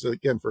 right? Because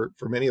again, for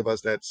many of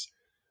us,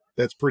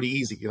 that's pretty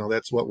easy.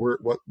 That's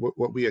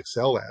what we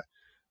excel at.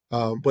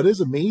 But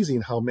it's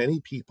amazing how many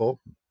people,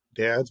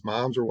 dads,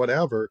 moms, or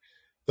whatever,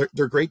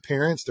 they're great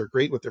parents. They're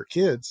great with their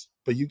kids,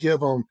 but you give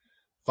them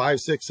 5,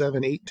 6,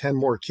 7, 8, 10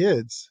 more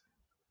kids,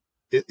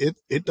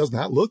 it does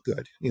not look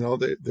good.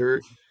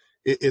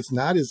 It's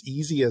not as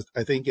easy as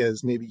I think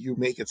as maybe you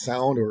make it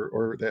sound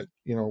or that,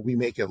 we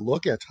make it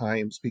look at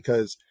times,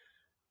 because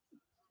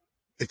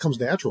it comes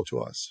natural to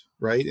us.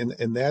 Right.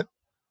 And that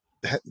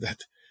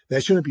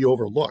shouldn't be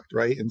overlooked.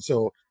 Right. And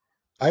so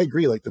I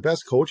agree. The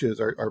best coaches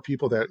are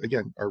people that,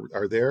 again,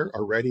 are there,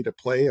 are ready to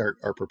play,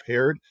 are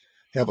prepared,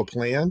 have a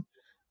plan,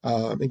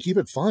 and keep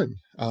it fun.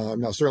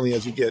 Now, certainly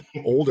as you get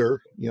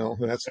older,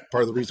 and that's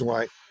part of the reason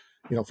why,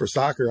 for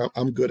soccer,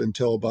 I'm good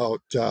until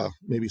about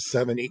maybe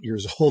 7, 8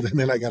 years old. And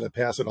then I got to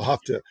pass it off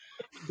to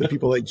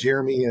people like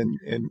Jeremy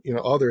and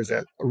others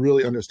that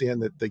really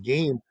understand the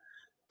game.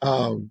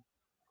 Because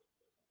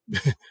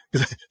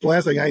the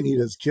last thing I need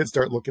is kids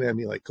start looking at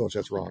me like, Coach,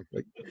 that's wrong.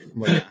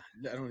 I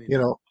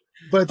don't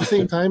but at the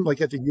same time,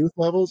 at the youth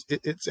levels,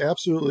 it's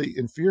absolutely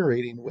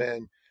infuriating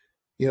when,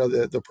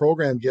 the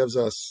program gives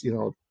us,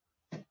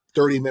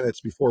 30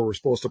 minutes before we're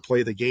supposed to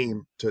play the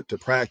game to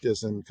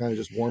practice and kind of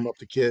just warm up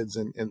the kids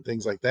and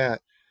things like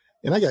that.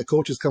 And I got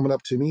coaches coming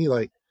up to me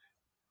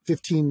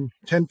 10,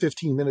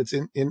 15 minutes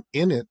in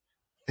it.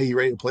 Hey, you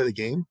ready to play the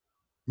game?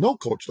 No,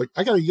 coach.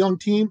 I got a young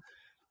team.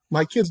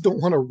 My kids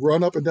don't want to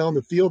run up and down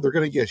the field. They're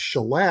going to get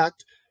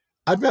shellacked.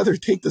 I'd rather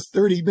take this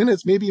 30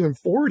 minutes, maybe even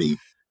 40,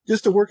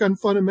 just to work on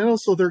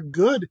fundamentals so they're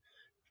good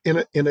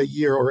in a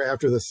year or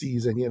after the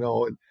season,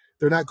 and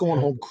they're not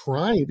going home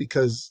crying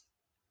because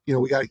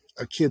we got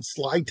a kid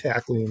slide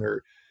tackling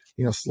or,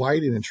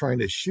 sliding and trying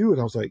to shoot. And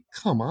I was like,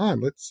 come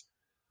on, let's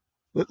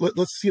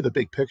see the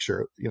big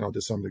picture,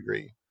 to some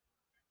degree.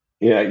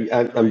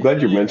 Yeah, I'm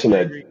glad you mentioned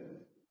that,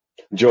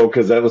 Joe,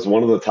 because that was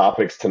one of the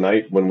topics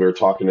tonight when we were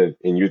talking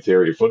in youth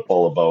area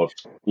football about,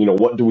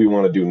 what do we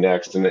want to do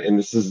next? And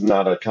this is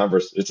not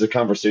it's a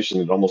conversation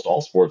that almost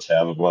all sports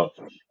have about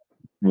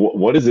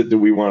what is it that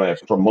we want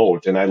to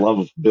promote. And I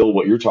love, Bill,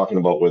 what you're talking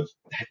about with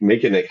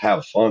making it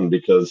have fun,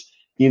 because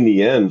in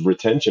the end,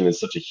 retention is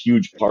such a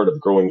huge part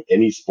of growing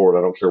any sport.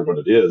 I don't care what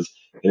it is.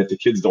 And if the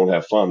kids don't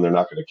have fun, they're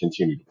not going to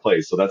continue to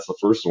play. So that's the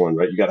first one,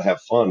 right? You got to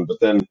have fun, but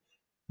then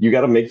you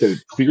got to make the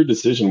clear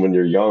decision when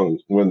you're young,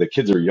 when the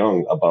kids are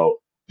young, about,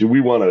 do we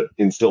want to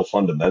instill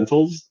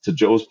fundamentals, to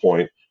Joe's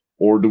point,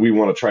 or do we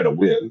want to try to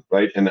win,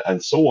 right?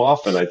 And so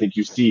often I think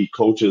you see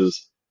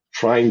coaches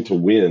trying to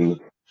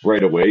win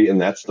right away, and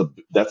that's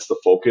the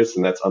focus,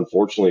 and that's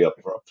unfortunately a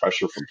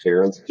pressure from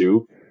parents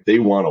too. They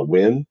want to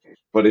win.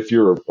 But if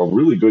you're a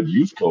really good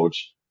youth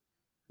coach,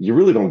 you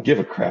really don't give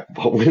a crap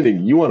about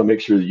winning. You want to make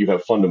sure that you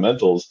have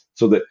fundamentals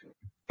so that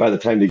by the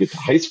time they get to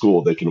high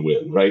school, they can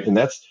win, right? And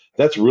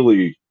that's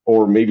really,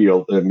 or maybe a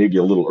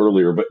little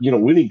earlier, but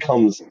winning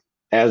comes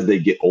as they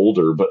get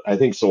older. But I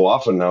think so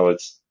often now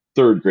it's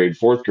 3rd grade,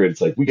 4th grade.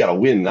 It's we got to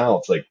win now.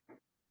 It's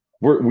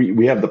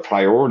we have the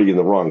priority and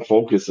the wrong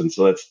focus, and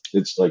so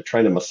it's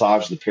trying to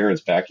massage the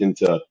parents back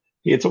into,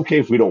 hey, it's okay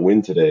if we don't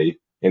win today.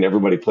 And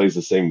everybody plays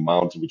the same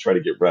amount, and we try to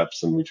get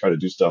reps and we try to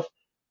do stuff,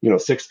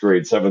 6th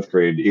grade, 7th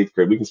grade, 8th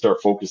grade, we can start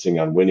focusing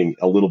on winning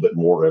a little bit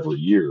more every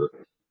year.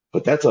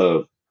 But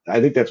I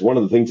think that's one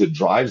of the things that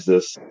drives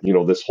this,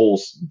 this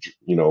whole,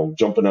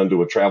 jumping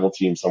onto a travel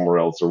team somewhere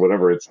else or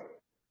whatever. It's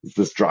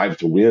this drive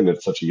to win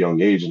at such a young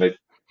age. And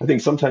I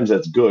think sometimes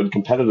that's good.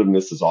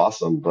 Competitiveness is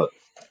awesome, but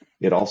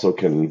it also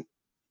can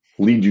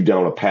lead you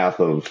down a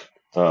path of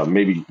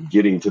maybe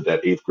getting to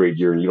that 8th grade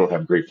year and you don't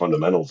have great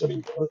fundamentals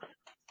anymore.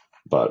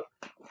 But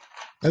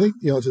I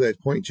think, to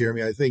that point,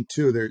 Jeremy, I think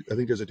too, I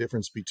think there's a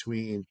difference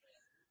between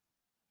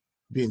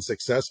being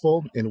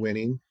successful and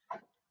winning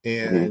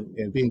mhm,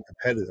 and being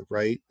competitive,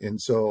 right?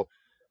 And so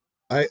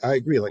I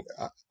agree. Like,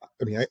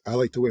 I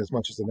like to win as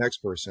much as the next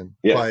person,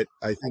 yeah, but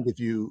I think if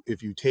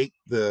you take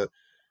the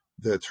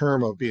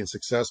term of being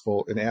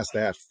successful and ask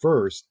that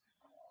first,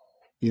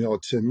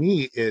 to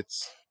me,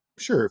 it's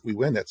sure if we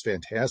win, that's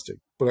fantastic,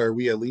 but are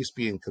we at least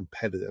being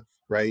competitive,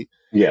 right?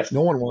 yes,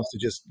 No one wants to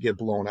just get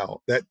blown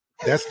out.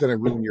 That's going to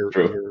ruin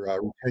true,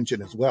 your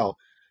retention as well,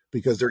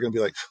 because they're going to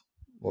be like,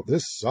 well,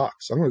 this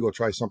sucks. I'm going to go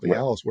try something right,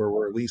 else where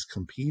we're at least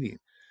competing.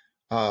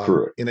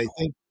 correct, And I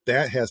think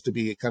that has to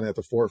be kind of at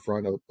the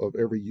forefront of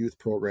every youth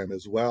program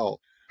as well.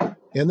 yeah,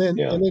 And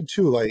then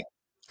too, like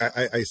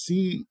I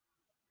see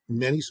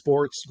many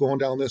sports going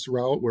down this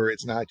route where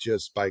it's not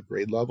just by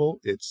grade level,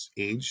 it's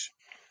age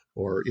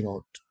or,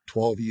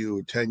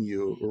 12U,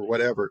 10U or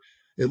whatever.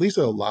 At least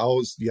it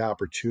allows the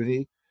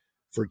opportunity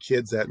for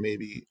kids that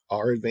maybe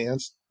are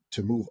advanced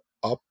to move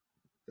up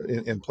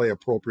and play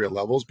appropriate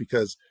levels.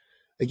 Because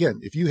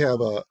again, if you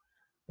have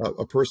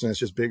a person that's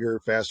just bigger,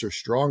 faster,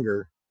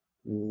 stronger,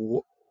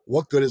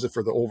 what good is it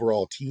for the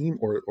overall team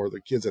or the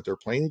kids that they're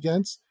playing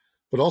against?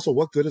 But also,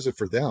 what good is it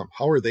for them?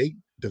 How are they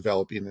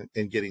developing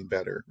and getting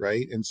better,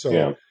 right? And so,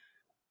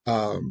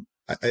 yeah,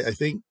 I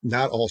think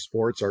not all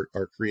sports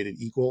are created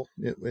equal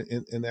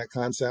in that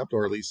concept,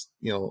 or at least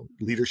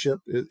leadership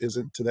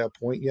isn't to that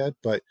point yet.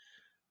 But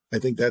I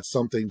think that's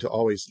something to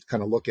always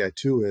kind of look at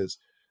too, is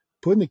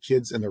putting the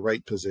kids in the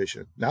right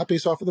position, not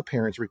based off of the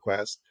parents'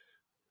 request,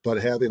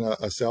 but having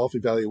a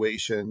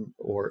self-evaluation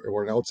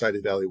or an outside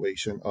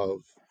evaluation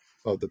of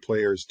the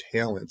player's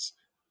talents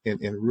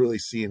and really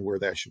seeing where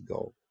that should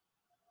go.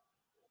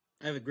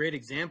 I have a great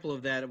example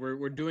of that.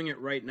 We're doing it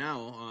right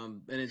now,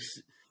 and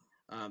it's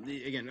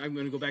again. I'm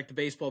going to go back to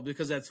baseball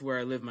because that's where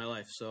I live my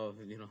life. So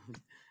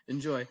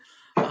enjoy.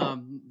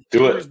 do it.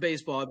 Amherst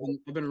baseball.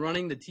 I've been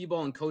running the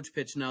T-ball and coach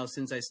pitch now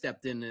since I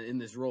stepped in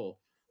this role,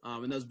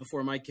 and that was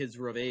before my kids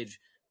were of age.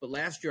 But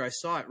last year I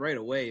saw it right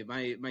away.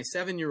 My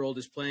 7-year-old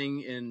is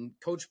playing in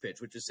coach pitch,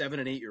 which is 7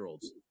 and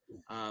 8-year-olds.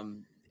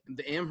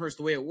 The Amherst,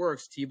 the way it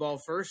works, T-ball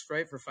first,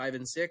 right, for 5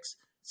 and 6.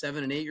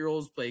 7 and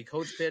 8-year-olds play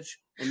coach pitch,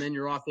 and then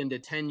you're off into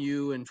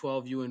 10U and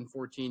 12U and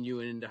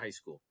 14U and into high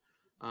school.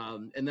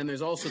 And then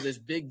there's also this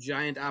big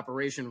giant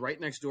operation right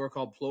next door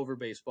called Plover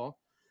Baseball,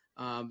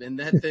 and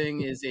that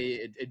thing is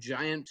a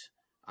giant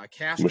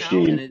cash cow,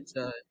 and Machine.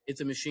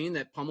 it's a machine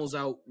that pummels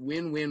out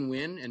win, win,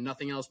 win, and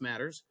nothing else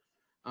matters.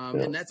 Yeah,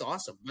 And that's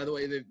awesome. By the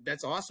way,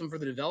 that's awesome for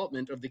the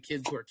development of the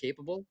kids who are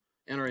capable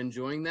and are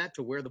enjoying that,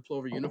 to wear the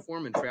Plover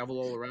uniform and travel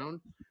all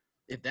around.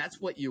 If that's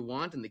what you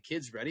want and the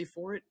kid's ready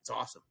for it, it's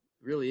awesome.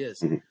 It really is.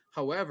 mhm,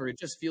 However, it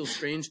just feels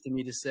strange to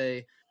me to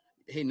say,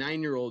 hey,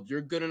 9-year-old,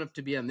 you're good enough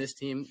to be on this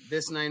team.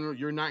 This 9-year-old,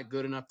 you're not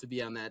good enough to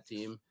be on that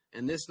team.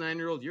 And this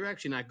 9-year-old, you're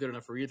actually not good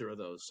enough for either of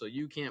those. So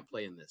you can't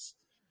play in this.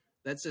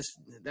 That's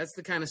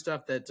the kind of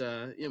stuff that,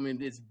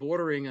 it's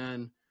bordering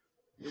on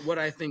what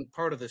I think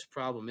part of this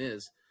problem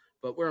is.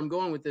 But where I'm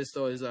going with this,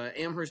 though, is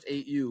Amherst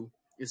 8U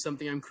is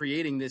something I'm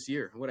creating this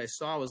year. What I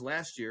saw was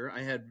last year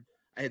I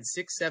had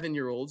 6,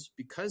 7-year-olds,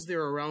 because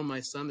they're around my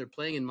son, they're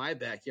playing in my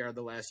backyard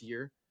the last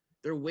year.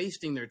 They're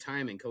wasting their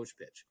time in coach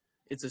pitch.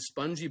 It's a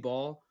spongy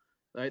ball,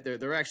 right?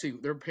 They're actually,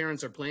 their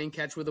parents are playing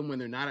catch with them when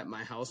they're not at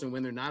my house and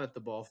when they're not at the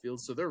ball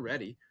field, so they're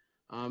ready.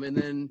 And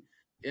then,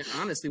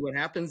 honestly, what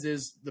happens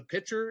is the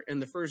pitcher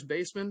and the first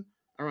baseman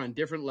are on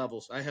different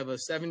levels. I have a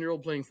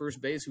 7-year-old playing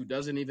first base who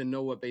doesn't even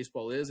know what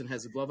baseball is and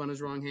has a glove on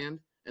his wrong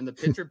hand, and the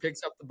pitcher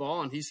picks up the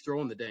ball and he's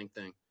throwing the dang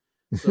thing.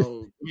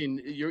 So,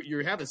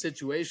 you have a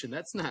situation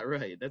that's not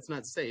right. That's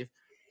not safe.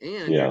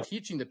 And you're yeah,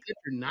 teaching the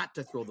pitcher not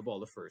to throw the ball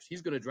to first.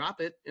 He's going to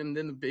drop it, and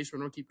then the base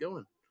runner will keep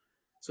going.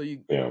 So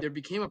yeah, there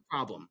became a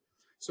problem.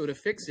 So to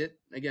fix it,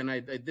 again,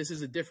 this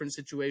is a different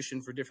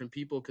situation for different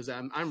people because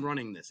I'm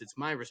running this. It's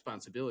my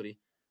responsibility.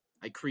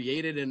 I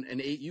created an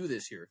 8U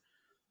this year.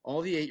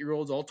 All the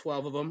 8-year-olds, all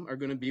 12 of them, are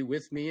going to be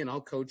with me, and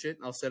I'll coach it.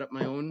 I'll set up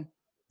my own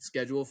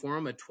schedule for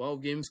them, a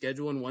 12-game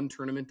schedule and one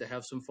tournament to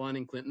have some fun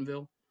in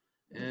Clintonville.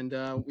 And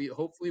we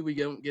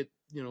don't get,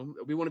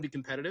 we want to be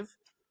competitive,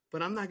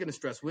 but I'm not going to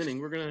stress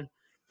winning.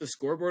 The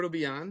scoreboard will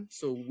be on,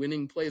 so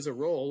winning plays a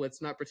role.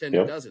 Let's not pretend it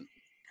yep, doesn't.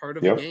 Part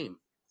of the yep, game.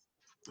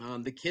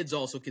 The kids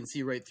also can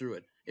see right through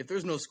it. If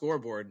there's no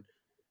scoreboard,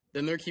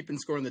 then they're keeping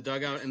score in the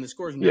dugout, and the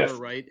score's never yes,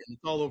 right, and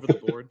it's all over the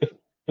board.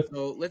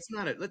 So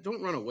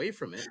don't run away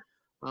from it,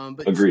 but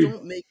just agreed.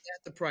 don't make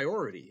that the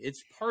priority.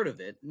 It's part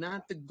of it,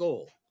 not the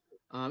goal.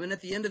 And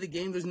at the end of the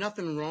game, there's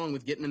nothing wrong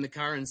with getting in the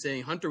car and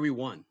saying, Hunter, we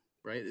won,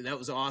 right? That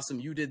was awesome.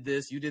 You did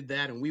this, you did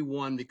that, and we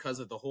won because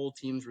of the whole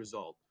team's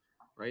result,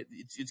 right?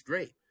 It's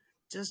great.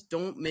 Just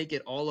don't make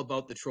it all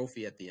about the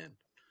trophy at the end.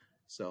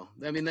 So,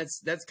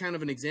 that's kind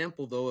of an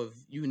example, though, of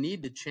you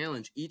need to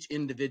challenge each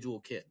individual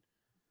kid.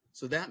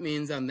 So that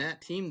means on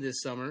that team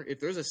this summer, if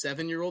there's a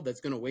 7-year-old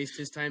that's going to waste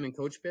his time in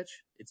coach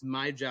pitch, it's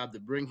my job to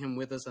bring him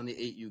with us on the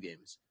 8U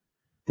games.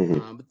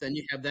 But then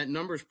you have that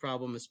numbers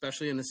problem,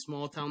 especially in a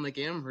small town like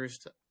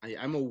Amherst.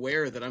 I'm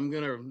aware that I'm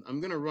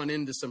gonna run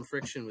into some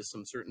friction with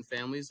some certain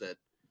families that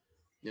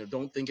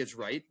don't think it's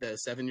right that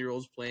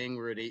 7-year-olds playing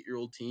where an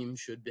 8-year-old team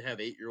should have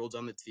 8-year-olds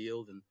on the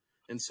field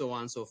and so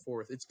on and so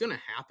forth. It's gonna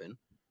happen.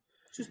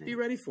 Just be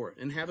ready for it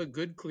and have a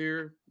good,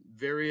 clear,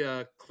 very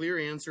clear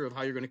answer of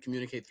how you're going to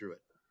communicate through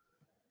it.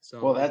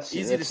 So Well, that's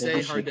easy to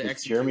say, hard to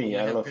execute. Jeremy,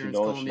 I don't know if you Parents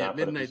know call this or me at not,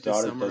 but if his midnight this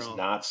daughter summer, does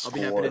not I'll be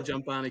happy to score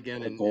jump on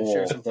again a and goal,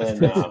 share some then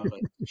frustration. But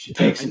she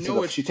takes I it know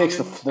to it's she takes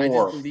the coming. I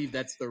floor. just believe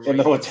that's the And right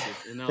though answer,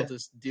 and I'll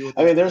just deal with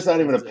I mean, there's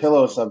not even a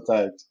pillow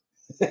sometimes.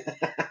 I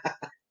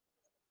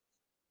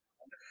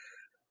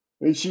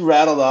mean, she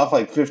rattled off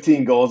like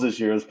 15 goals this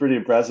year. It was pretty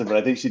impressive, but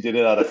I think she did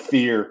it out of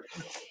fear.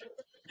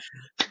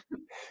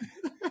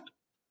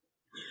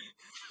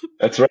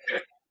 That's right.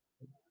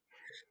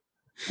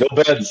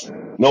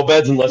 No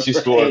beds unless you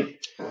score. Right.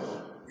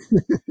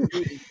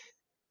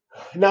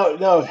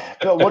 No,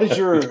 Bill, what is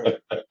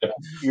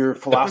your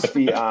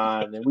philosophy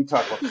on? And we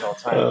talk about this all the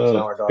time. Because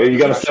now our daughter, Hey, you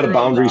got to set a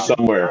boundary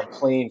somewhere.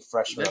 Playing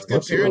freshmen. That's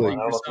good parenting. I don't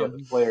know if you have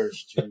the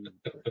players to. Do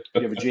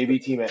you have a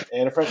JV team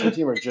and a freshman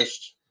team, or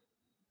just?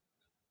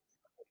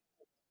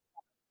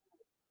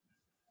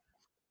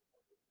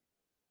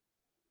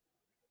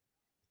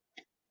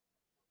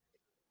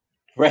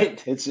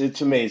 Right,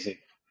 it's amazing.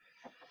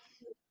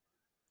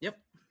 Yep.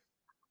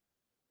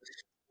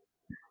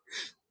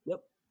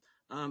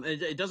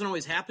 It doesn't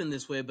always happen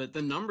this way, but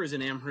the numbers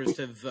in Amherst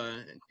have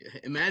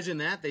imagine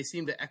that they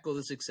seem to echo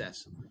the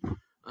success.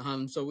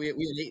 So we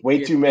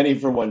had too many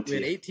for one team.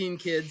 We had 18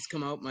 kids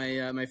come out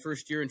my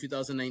first year in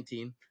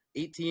 2019.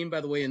 18,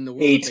 by the way, in the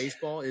world of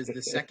baseball is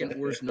the second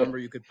worst number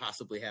you could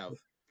possibly have.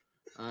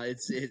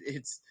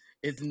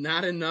 It's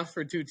not enough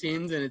for two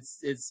teams, and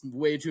it's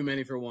way too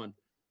many for one.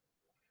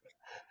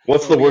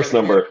 What's the worst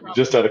number?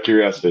 Just out of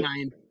curiosity.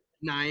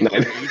 9.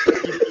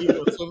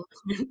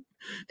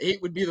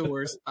 8 would be the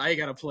worst. I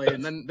gotta play,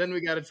 and then we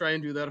gotta try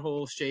and do that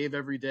whole shave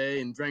every day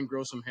and try and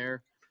grow some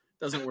hair.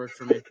 Doesn't work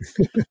for me.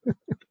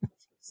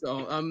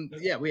 So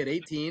we had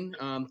 18.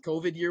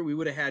 COVID year we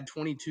would have had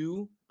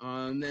 22,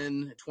 and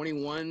then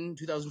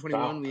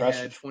 2021 we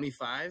had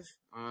 25,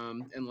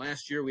 and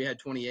last year we had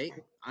 28.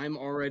 I'm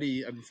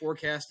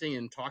forecasting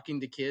and talking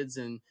to kids,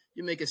 and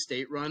you make a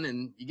state run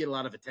and you get a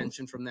lot of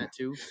attention from that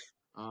too.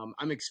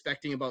 I'm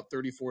expecting about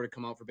 34 to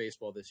come out for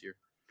baseball this year.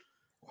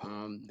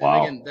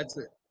 Wow. And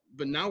again,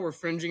 but now we're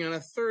fringing on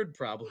a third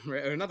problem,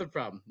 right? Or another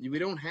problem. We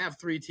don't have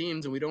 3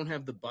 teams, and we don't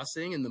have the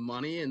busing and the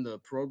money, and the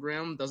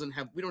program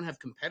we don't have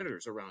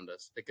competitors around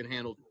us that can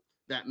handle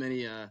that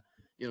many,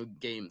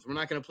 games. We're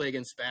not going to play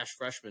against Spash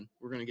freshmen.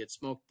 We're going to get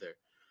smoked there.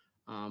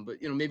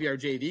 But maybe our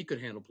JV could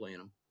handle playing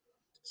them.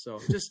 So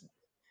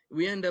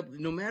we end up,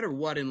 no matter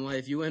what in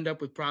life, you end up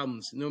with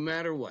problems, no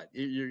matter what.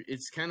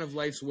 It's kind of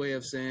life's way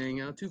of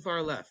saying, too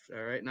far left,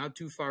 all right? Now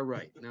too far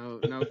right. Now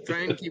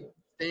try and keep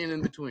staying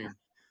in between.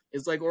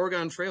 It's like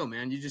Oregon Trail,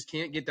 man. You just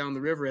can't get down the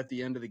river at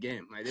the end of the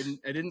game. I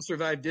didn't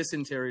survive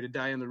dysentery to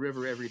die in the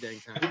river every dang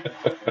time.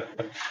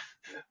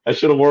 I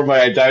should have worn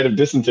my I died of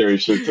dysentery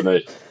shirt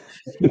tonight.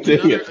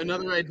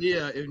 Another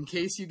idea, in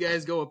case you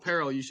guys go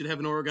apparel, you should have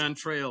an Oregon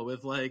Trail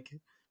with like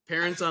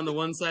parents on the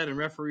one side and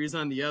referees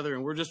on the other,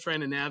 and we're just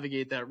trying to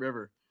navigate that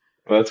river.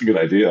 Well, that's a good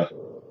idea.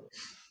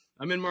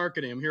 I'm in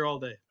marketing. I'm here all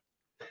day.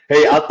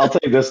 Hey, I'll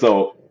tell you this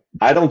though.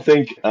 I don't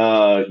think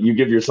you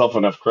give yourself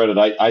enough credit.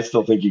 I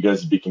still think you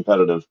guys would be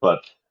competitive,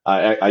 but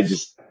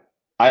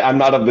I'm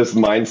not of this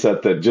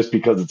mindset that just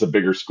because it's a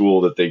bigger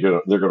school that they're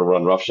gonna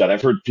run roughshod.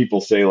 I've heard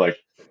people say like,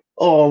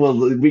 "Oh,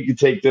 well, we could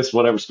take this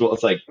whatever school."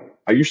 It's like,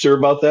 are you sure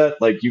about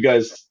that? Like, you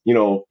guys,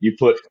 you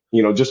put,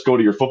 just go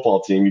to your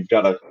football team. You've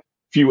got a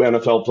few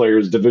NFL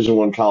players, Division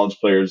I college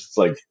players. It's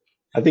like,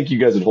 I think you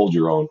guys would hold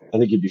your own. I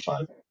think you'd be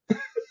fine.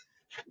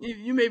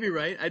 You may be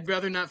right. I'd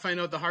rather not find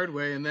out the hard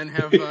way and then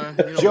have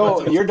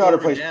Joe, your daughter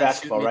plays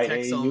basketball,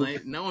 right? All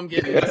night. Now I'm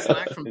getting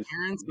slack from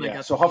parents, and I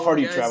got so how far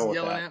do you travel with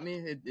yelling that? At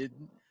me.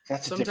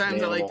 That's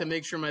sometimes I like to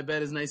make sure my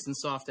bed is nice and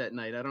soft at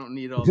night. I don't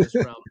need all this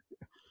problem.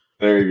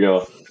 There you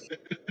go.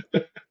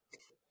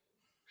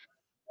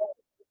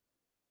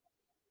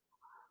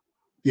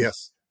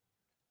 Yes.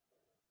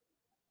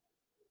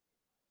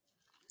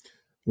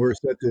 We're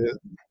set to,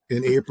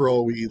 in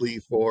April, we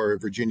leave for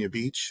Virginia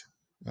Beach.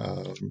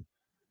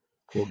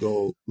 We'll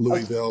go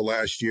Louisville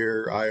last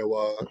year,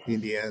 Iowa,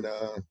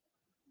 Indiana,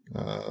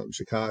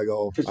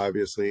 Chicago,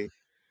 obviously.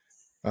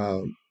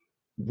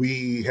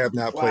 We have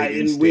not played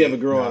in state. We have a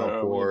girl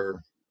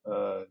on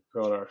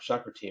our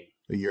soccer team.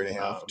 A year and a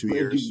half, 2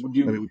 years.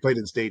 We played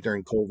in state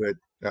during COVID.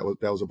 That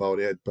was about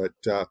it. But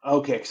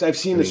okay, because I've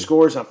seen the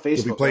scores on Facebook.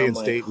 If we play in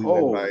state, we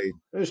win by it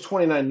was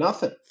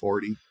 29-0.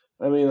 40.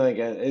 I mean, like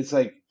it's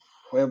like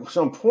at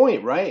some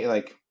point, right?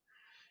 Like,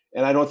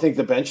 and I don't think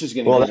the bench is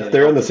going to. Well,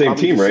 they're on the same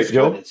team, right,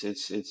 Joe?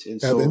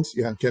 It's Evans,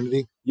 yeah,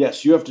 Kennedy.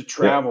 Yes, you have to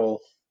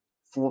travel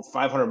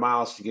 500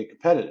 miles to get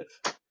competitive.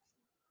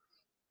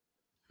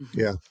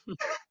 Yeah.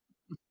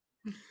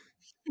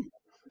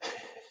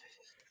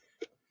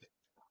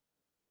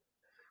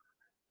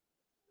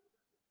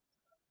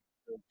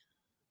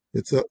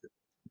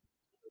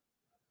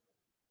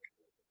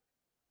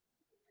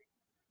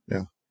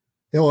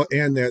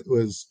 And that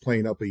was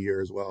playing up a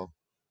year as well.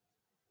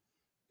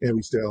 And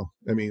we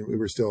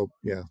were still,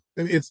 yeah.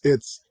 And it,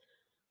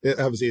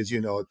 obviously, as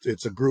you know,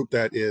 it's a group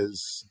that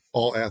is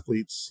all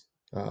athletes.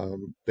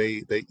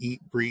 They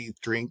eat, breathe,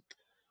 drink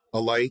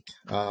alike.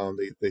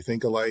 They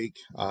think alike.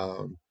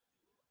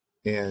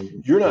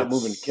 And you're not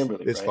moving to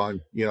Kimberly, it's right?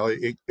 fun.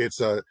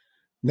 It's a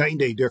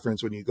 9-day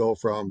difference when you go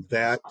from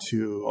that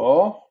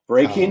to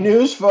breaking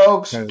news,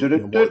 folks. kind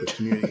of more of the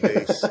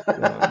community-based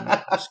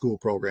school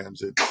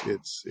programs.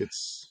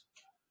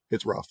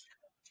 It's rough.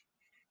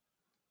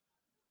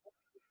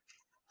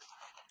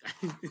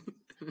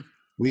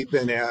 We've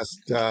been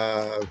asked.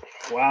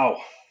 Wow.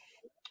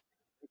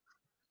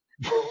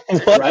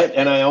 Right,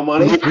 NIL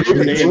money.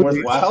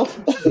 Wild.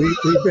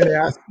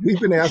 We've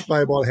been asked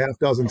by about half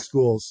dozen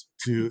schools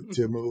to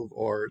move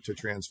or to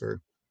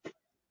transfer.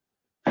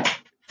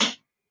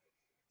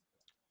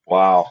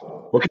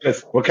 Wow.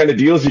 What kind of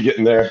deals you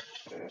getting there?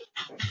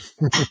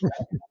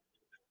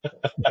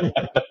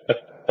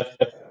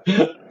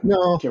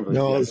 No.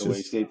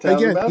 It's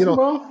again,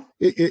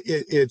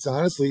 it's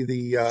honestly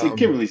the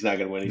Kimberly's not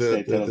going to win.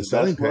 The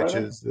selling pitch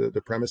is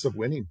the premise of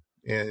winning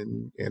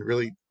and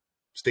really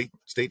state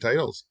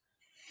titles.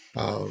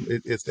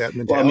 It's that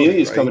mentality. Well,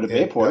 Amelia's coming to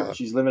Bayport.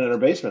 She's living in her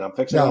basement. I'm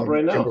fixing it up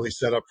right now. Kimberly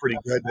set up pretty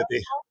good.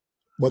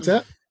 What's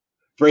that?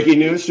 Breaking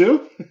news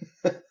too.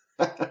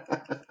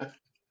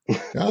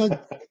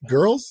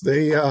 Girls,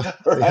 they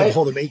have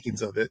all the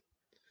makings of it.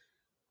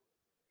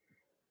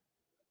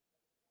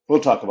 We'll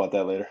talk about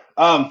that later.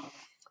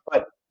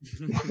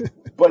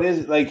 But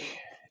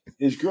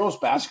is girls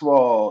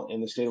basketball in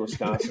the state of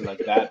Wisconsin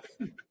like that?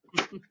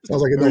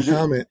 Sounds like a no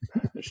comment.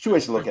 There's two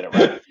ways to look at it,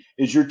 right?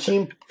 Is your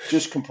team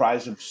just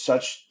comprised of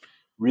such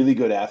really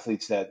good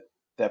athletes that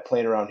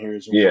playing around here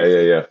is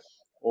yeah.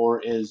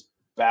 Or is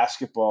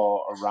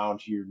basketball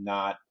around here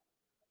not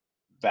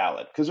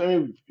valid? Because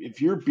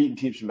if you're beating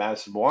teams from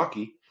Madison,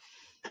 Milwaukee,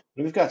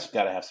 we've got to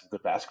have some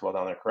good basketball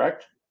down there,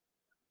 correct?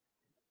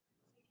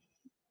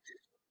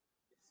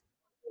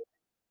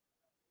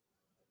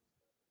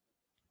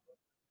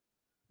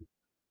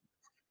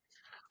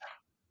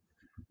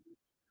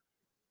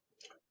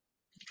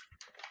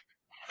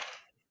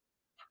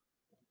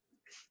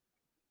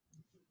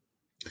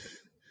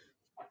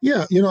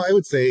 Yeah, I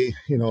would say,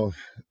 as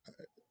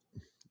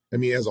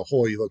a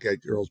whole, you look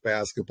at girls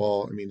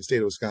basketball. The state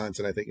of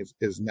Wisconsin, I think,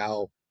 is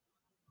now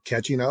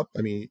catching up.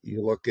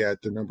 You look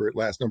at the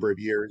last number of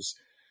years,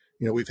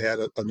 we've had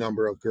a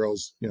number of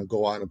girls,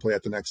 go on and play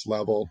at the next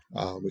level,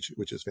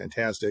 which is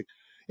fantastic.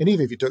 And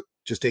even if you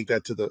just take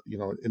that to the,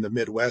 in the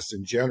Midwest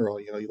in general,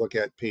 you look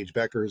at Paige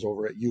Beckers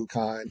over at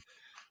UConn.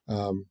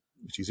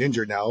 She's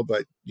injured now,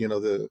 but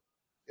the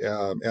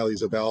Allie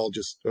Zabel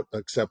just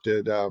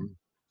accepted a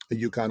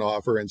UConn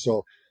offer. And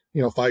so,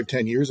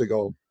 5-10 years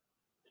ago,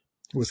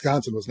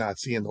 Wisconsin was not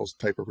seeing those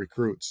type of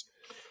recruits.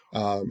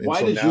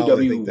 Why does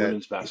UW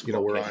women's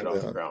basketball we're on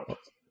the ground?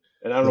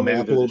 And I don't know, maybe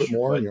a little bit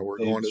more. We're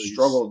going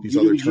to these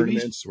other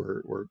tournaments.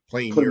 We're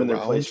playing year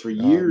round. Place for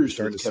years.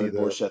 Starting to see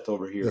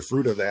the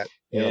fruit of that.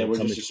 And we're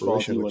just a small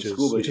team in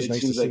school, but it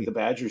nice seems like the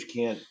Badgers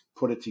can't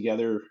put it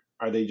together.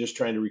 Are they just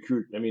trying to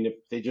recruit? If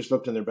they just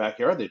looked in their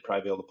backyard, they'd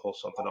probably be able to pull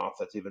something off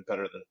that's even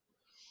better than.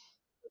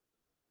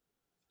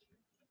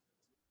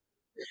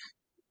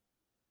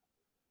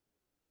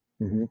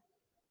 Mm-hmm.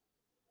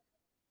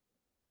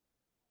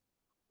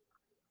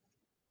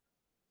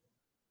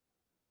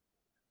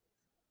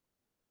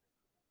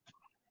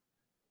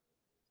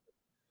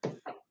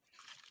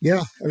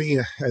 Yeah, I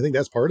think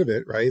that's part of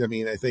it, right? I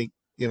think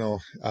you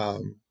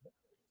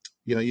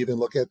even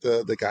look at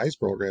the guys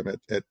program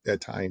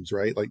at times,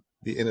 right? Like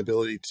the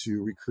inability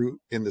to recruit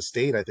in the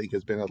state, I think,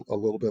 has been a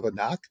little bit of a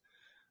knock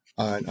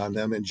on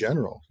them in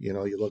general.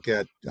 You look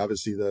at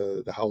obviously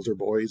the Hauser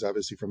boys,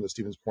 obviously from the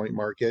Stevens Point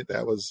market,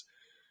 that was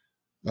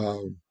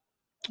kind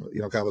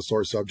of a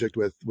sore subject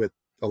with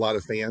a lot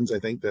of fans. I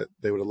think that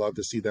they would have loved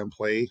to see them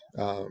play.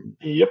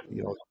 Yep.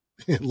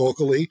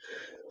 Locally.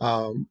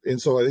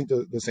 And so I think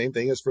the same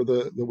thing is for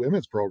the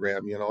women's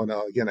program, and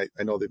again, I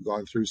know they've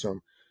gone through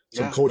some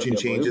coaching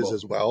changes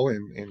as well.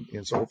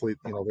 And so hopefully,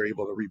 they're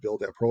able to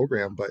rebuild that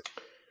program, but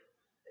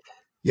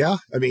yeah,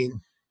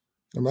 I'm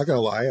not going to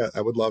lie.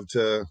 I would love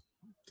to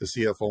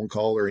see a phone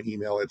call or an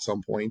email at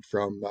some point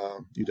from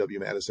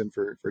UW-Madison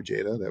for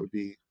Jada. That would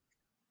be,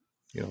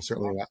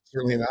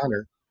 certainly an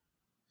honor.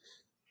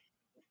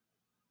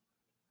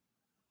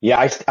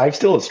 Yeah, I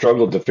still have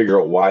struggled to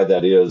figure out why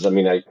that is.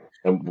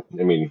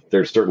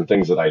 There's certain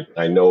things that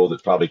I know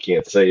that probably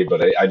can't say,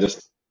 but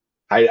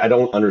I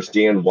don't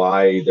understand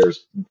why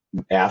there's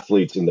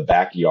athletes in the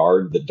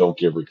backyard that don't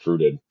get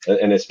recruited,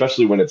 and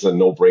especially when it's a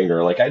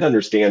no-brainer. Like, I'd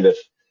understand if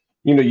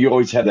you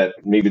always have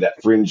maybe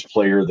that fringe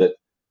player that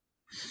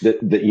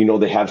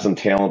they have some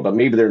talent, but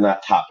maybe they're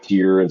not top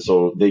tier, and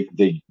so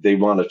they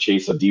want to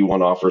chase a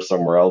D1 offer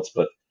somewhere else.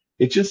 But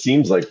it just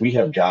seems like we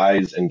have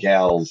guys and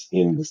gals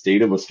in the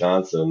state of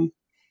Wisconsin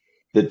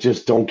that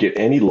just don't get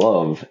any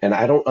love, and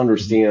I don't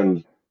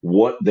understand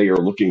what they are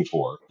looking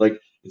for. Like,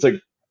 it's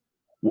like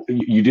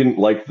you didn't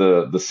like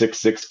the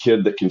 6'6"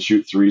 kid that can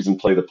shoot threes and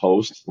play the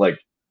post. Like,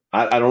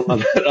 I don't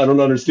I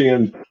don't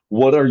understand.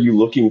 What are you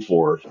looking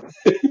for?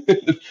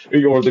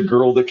 Or the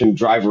girl that can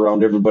drive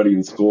around everybody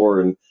and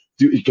score and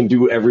you can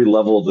do every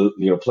level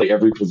of play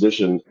every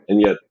position, and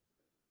yet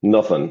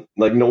nothing,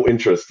 like no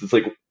interest. It's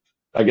like,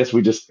 I guess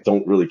we just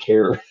don't really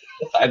care.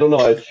 I don't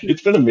know.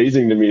 It's been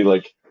amazing to me,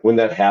 like when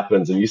that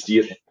happens, and you see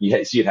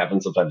it happen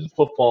sometimes in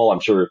football.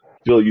 I'm sure,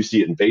 Bill, you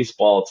see it in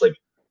baseball. It's like,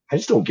 I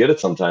just don't get it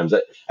sometimes.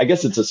 I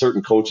guess it's a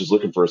certain coach is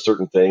looking for a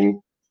certain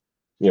thing.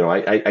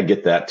 I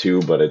get that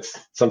too, but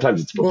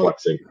sometimes it's Well,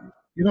 perplexing.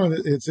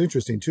 it's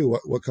interesting too.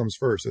 What comes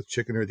first, the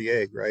chicken or the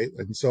egg, right?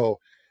 And so,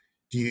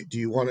 do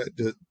you want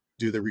to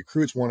do the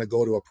recruits want to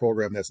go to a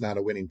program that's not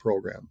a winning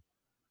program?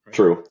 Right?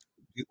 True.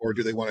 Or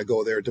do they want to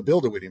go there to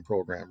build a winning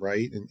program,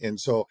 right? And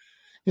so,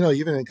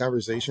 even in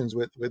conversations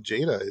with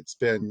Jada, it's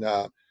been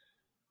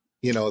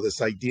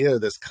this idea,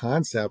 this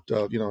concept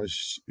of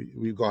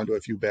we've gone to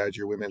a few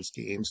Badger women's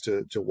games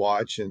to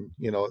watch, and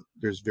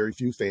there's very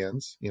few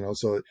fans,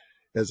 so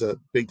as a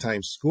big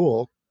time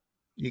school,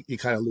 you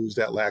kind of lose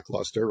that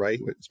lackluster,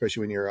 right?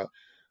 Especially when you're a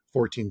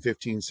 14,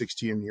 15,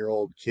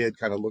 16-year-old kid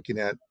kind of looking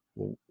at,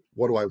 well,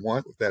 what do I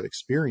want with that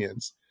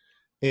experience?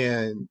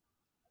 And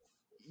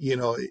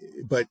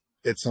but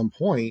at some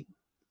point,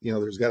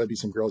 there's got to be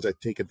some girls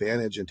that take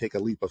advantage and take a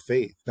leap of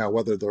faith. Now,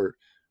 whether their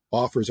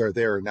offers are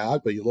there or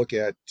not, but you look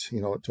at,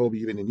 Toby,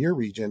 even in your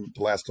region,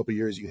 the last couple of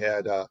years, you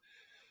had,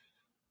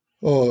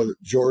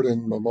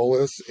 Jordan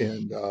Mamolis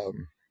and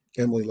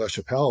Emily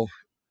LaChapelle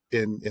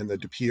in the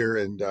De Pere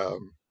and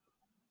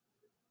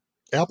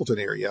Appleton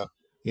area.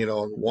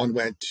 One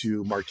went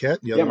to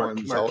Marquette. The other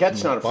one's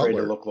Marquette's not afraid to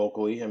Butler. look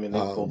locally. I mean,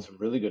 they've built some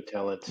really good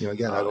talent.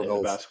 Again, I don't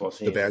know if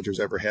the Badgers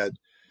ever had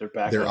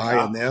their eye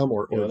on them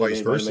or vice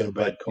versa,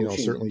 but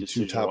certainly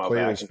two top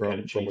players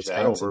from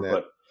Wisconsin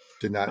that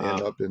did not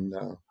end up in.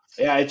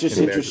 It's just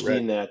in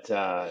interesting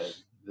that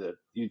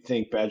you'd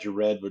think Badger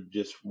Red would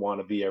just want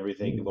to be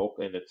everything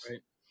local, and it's. Right.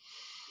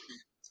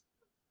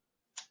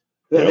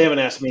 They haven't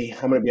asked me.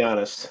 I'm going to be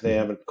honest. They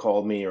haven't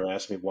called me or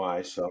asked me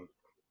why. So.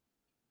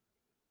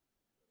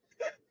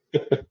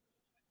 Yeah.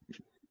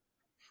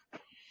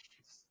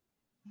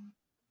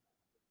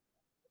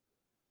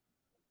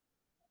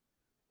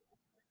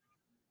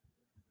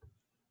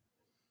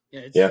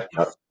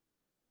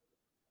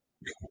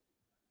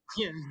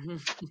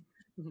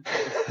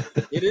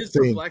 It is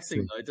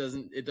perplexing though.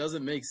 It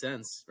doesn't make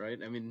sense, right?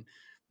 I mean,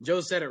 Joe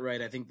said it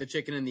right. I think the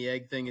chicken and the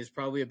egg thing is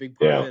probably a big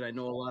part of it. I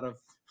know a lot of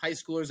high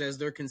schoolers, as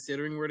they're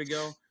considering where to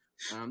go,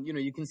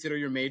 you consider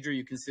your major,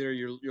 you consider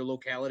your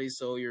locality,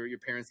 so your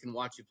parents can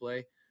watch you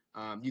play.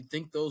 You'd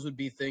think those would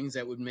be things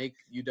that would make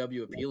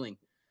UW appealing,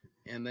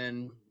 and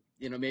then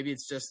maybe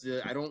it's just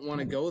I don't want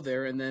to go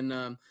there, and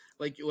then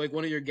like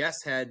one of your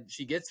guests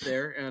she gets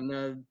there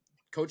and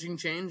coaching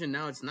change, and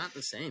now it's not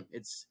the same.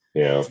 It's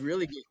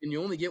really, and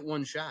you only get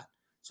one shot,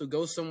 so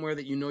go somewhere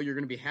that you're going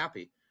to be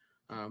happy.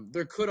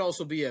 There could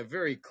also be a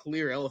very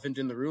clear elephant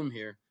in the room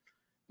here.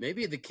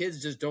 Maybe the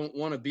kids just don't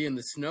want to be in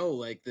the snow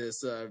like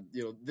this,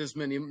 this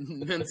many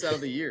months out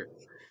of the year.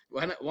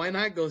 Why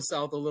not go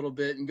south a little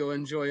bit and go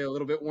enjoy a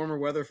little bit warmer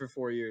weather for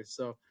 4 years?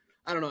 So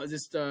I don't know.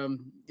 Just, a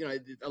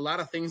lot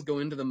of things go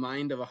into the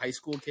mind of a high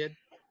school kid.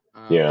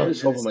 I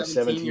was hoping my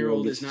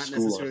 17-year-old is not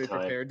necessarily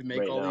prepared to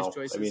make all these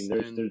choices. I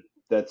mean,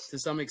 that's to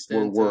some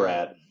extent where we're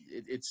at.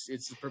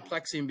 It's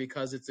perplexing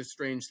because it's a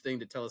strange thing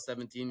to tell a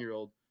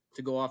 17-year-old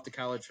to go off to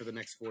college for the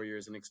next 4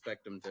 years and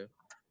expect them to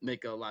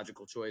make a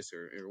logical choice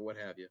or what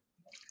have you.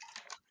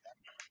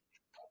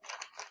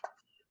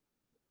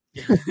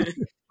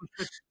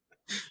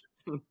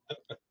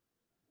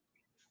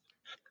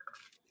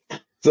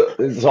 So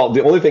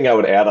the only thing I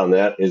would add on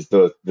that is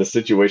the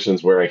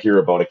situations where I hear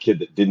about a kid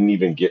that didn't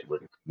even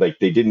they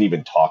didn't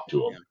even talk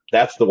to him.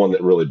 That's the one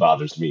that really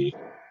bothers me.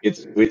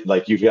 It's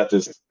like you've got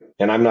this,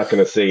 and I'm not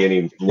going to say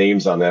any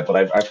names on that, but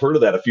I've heard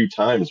of that a few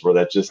times where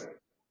that just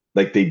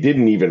like they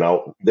didn't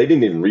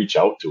even reach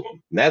out to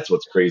him. And that's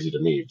what's crazy to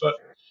me. But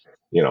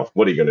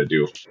what are you going to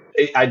do?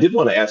 I did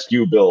want to ask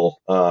you, Bill,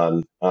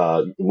 on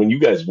when you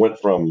guys went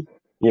from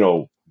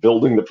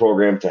building the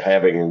program to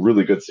having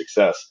really good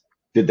success.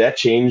 Did that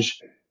change,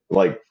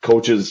 like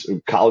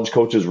college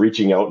coaches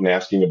reaching out and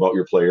asking about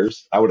your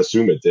players? I would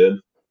assume it did.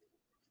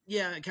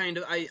 Yeah, kind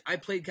of. I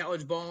played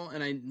college ball,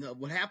 and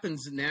what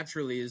happens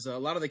naturally is a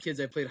lot of the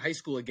kids I played high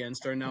school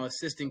against are now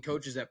assistant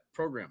coaches at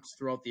programs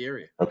throughout the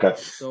area. Okay.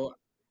 So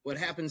what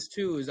happens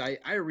too is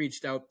I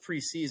reached out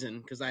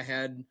preseason because I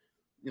had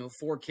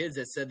 4 kids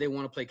that said they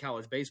want to play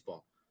college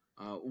baseball.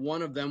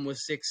 One of them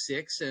was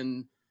 6'6"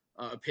 and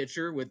a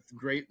pitcher with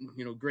great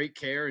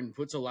care and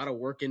puts a lot of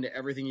work into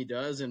everything he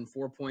does, and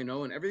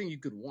 4.0 and everything you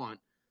could want.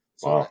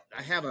 So wow.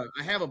 I have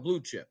a blue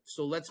chip.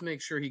 So let's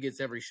make sure he gets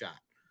every shot.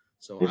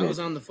 So I was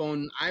on the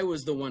phone. I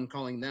was the one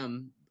calling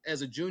them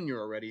as a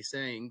junior already,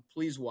 saying,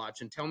 "Please watch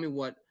and tell me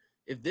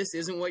if this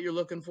isn't what you're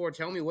looking for,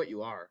 tell me what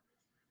you are."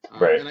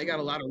 Right. And I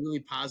got a lot of really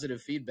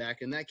positive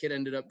feedback, and that kid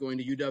ended up going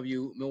to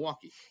UW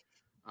Milwaukee.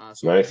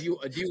 So Nice.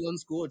 a D1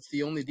 school, it's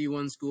the only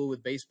D1 school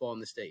with baseball in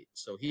the state.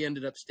 So he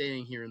ended up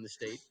staying here in the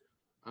state.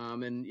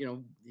 And,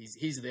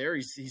 he's there.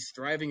 He's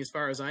thriving as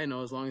far as I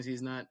know, as long as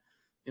he's not,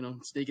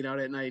 sneaking out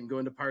at night and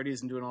going to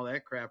parties and doing all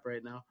that crap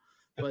right now.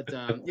 But,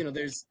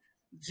 there's,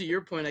 to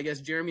your point, I guess,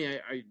 Jeremy,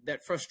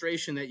 that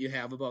frustration that you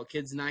have about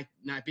kids not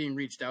being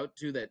reached out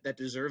to that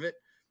deserve it.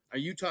 Are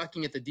you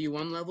talking at the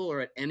D1 level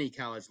or at any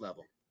college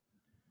level?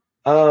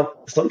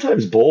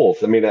 Sometimes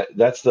both. I mean,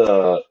 that's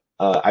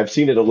I've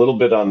seen it a little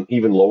bit on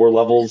even lower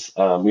levels.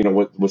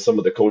 With some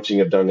of the coaching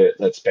I've done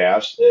at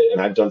Spash, and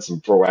I've done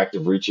some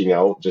proactive reaching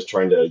out, just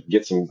trying to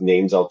get some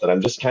names out that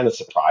I'm just kind of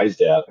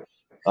surprised at.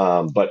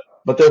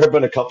 But there have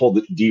been a couple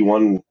that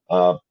D1,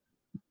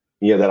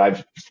 that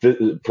I've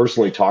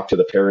personally talked to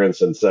the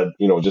parents and said,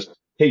 just,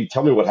 hey,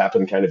 tell me what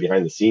happened kind of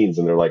behind the scenes,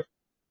 and they're like,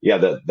 yeah,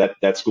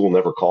 that school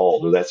never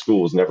called, or that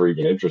school was never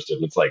even interested.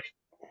 And it's like,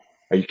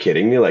 are you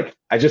kidding me? Like,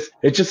 it's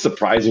just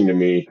surprising to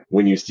me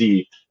when you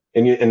see,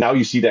 and now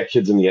you see that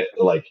kids in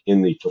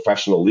the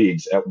professional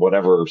leagues at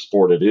whatever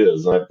sport it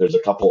is. And there's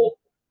a couple,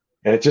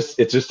 and it's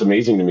just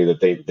amazing to me that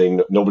they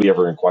nobody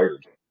ever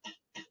inquired.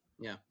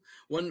 Yeah.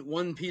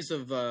 One piece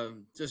of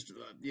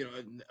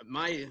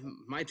my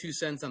 2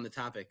 cents on the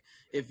topic.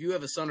 If you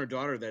have a son or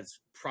daughter that's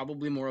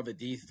probably more of a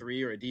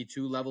D3 or a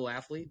D2 level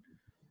athlete,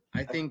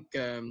 I think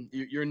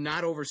you're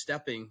not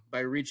overstepping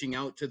by reaching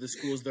out to the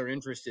schools they're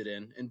interested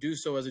in, and do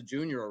so as a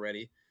junior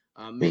already,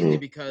 mainly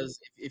because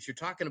if you're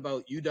talking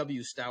about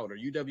UW Stout or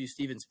UW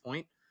Stevens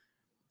Point,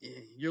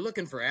 you're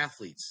looking for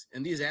athletes.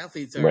 And these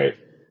athletes are Right.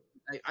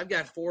 I've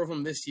got 4 of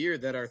them this year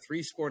that are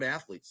 3-sport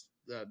athletes.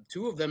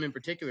 2 of them in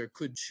particular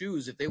could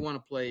choose if they want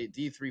to play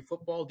D3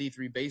 football,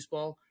 D3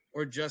 baseball,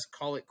 or just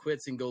call it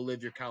quits and go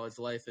live your college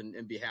life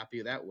and be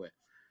happy that way.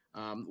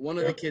 One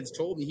of the kids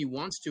told me he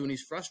wants to, and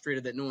he's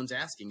frustrated that no one's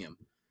asking him.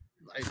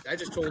 I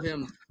just told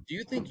him, do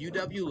you think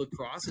UW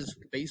lacrosse's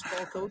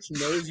baseball coach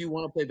knows you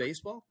want to play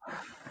baseball?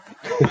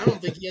 I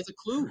don't think he has a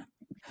clue.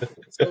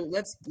 So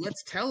let's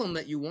tell him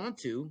that you want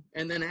to,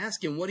 and then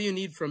ask him, what do you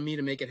need from me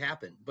to make it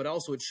happen? But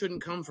also, it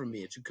shouldn't come from me.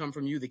 It should come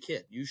from you, the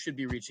kid. You should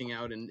be reaching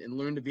out and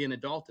learn to be an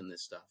adult in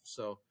this stuff.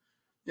 So,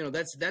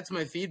 that's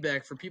my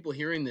feedback for people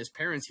hearing this,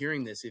 parents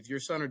hearing this. If your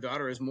son or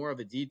daughter is more of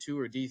a D2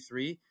 or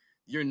D3,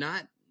 you're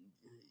not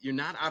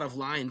out of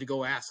line to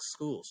go ask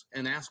schools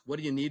and ask, what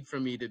do you need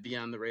from me to be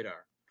on the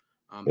radar?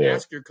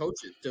 Ask your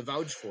coaches to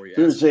vouch for you.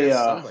 Ask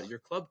somebody, your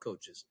club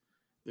coaches.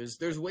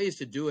 There's ways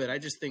to do it. I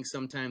just think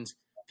sometimes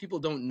people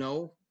don't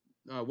know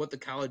what the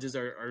colleges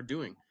are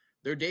doing.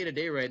 Their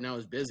day-to-day right now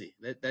is busy.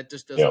 That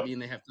just doesn't mean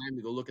they have time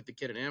to go look at the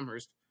kid at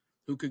Amherst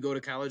who could go to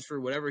college for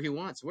whatever he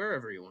wants,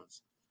 wherever he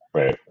wants.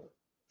 Right.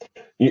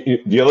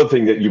 The other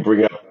thing that you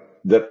bring up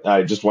that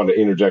I just want to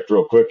interject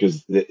real quick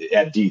is that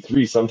at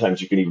D3,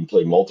 sometimes you can even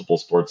play multiple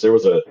sports. There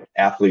was an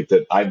athlete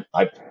that I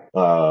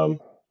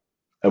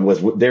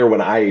was there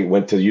when I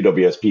went to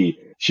UWSP.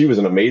 She was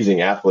an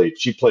amazing athlete.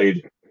 She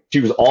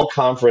was all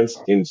conference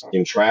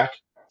in track,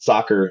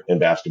 soccer, and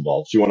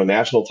basketball. She won a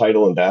national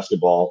title in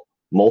basketball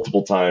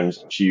multiple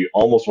times. She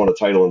almost won a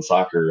title in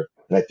soccer,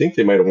 and I think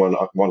they might have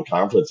won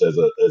conference as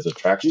a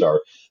track star.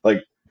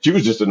 Like, she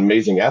was just an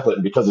amazing athlete,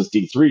 and because it's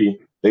D3,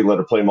 they let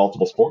her play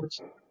multiple sports.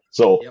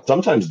 So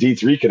sometimes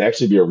D3 can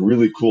actually be a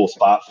really cool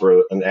spot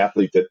for an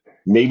athlete that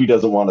maybe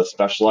doesn't want to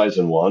specialize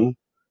in one,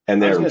 and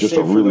they're just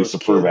a really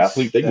superb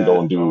athlete. They can go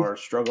and do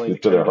struggling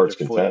to their heart's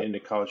content. Into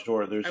college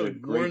door. There's I a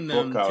would great warn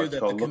them book too out that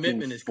called the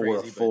commitment Looking is for a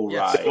crazy. Full But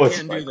yes, Ride you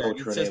can by do that. Coach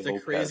It's Rene just a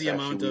Lopez. crazy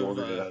amount Actually, we of.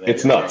 ordered it on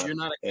It's Amazon. nuts. You're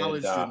not a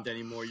college student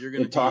anymore. You're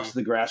going to It talks to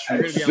the You're grassroots.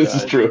 gonna be on This the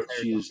is true.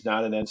 She's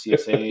not an This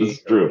NCSA is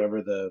or true.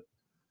 whatever the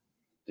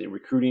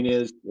recruiting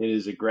is. It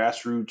is a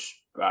grassroots.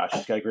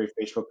 She's got a great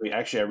Facebook page.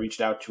 Actually, I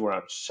reached out to her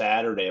on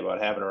Saturday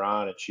about having her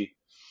on, and she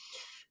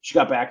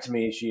got back to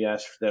me. She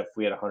asked if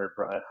we had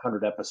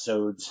 100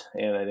 episodes,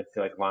 and I didn't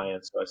feel like lying,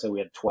 so I said we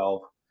had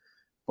 12.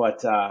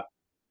 But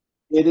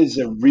it is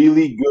a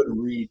really good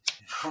read.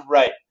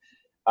 Right.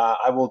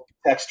 I will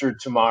text her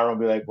tomorrow and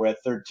be like, we're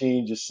at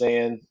 13, just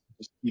saying,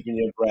 just keeping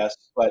you abreast.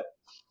 But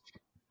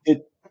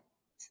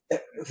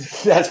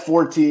that's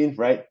 14,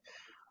 right?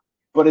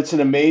 But it's an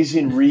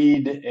amazing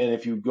read, and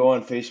if you go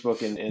on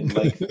Facebook and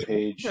like the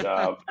page,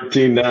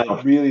 13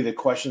 now. really the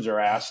questions are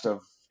asked of,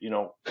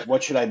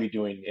 what should I be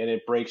doing? And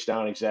it breaks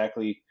down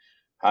exactly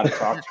how to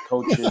talk to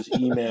coaches,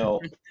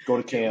 email, go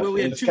to camp. Well,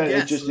 we had It's two kind of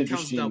guests, just so it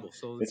counts interesting double.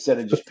 So it's, instead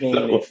of just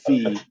paying a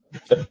fee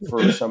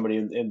for somebody,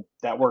 and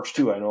that works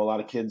too. I know a lot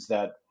of kids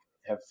that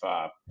have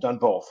done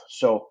both.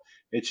 So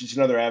it's just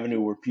another avenue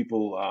where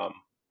people,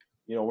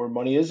 where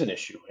money is an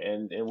issue,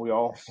 and we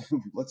all,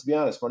 let's be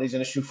honest, money's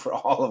an issue for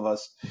all of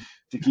us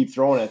to keep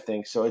throwing at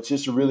things. So it's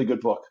just a really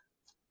good book.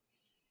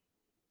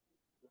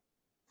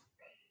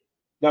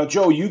 Now,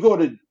 Joe, you go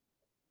to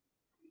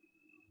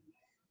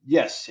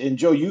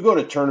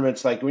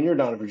tournaments like when you're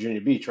down in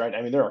Virginia Beach, right?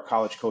 I mean, there are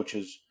college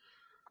coaches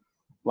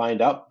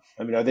lined up.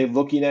 I mean, are they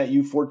looking at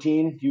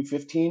U14,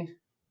 U15?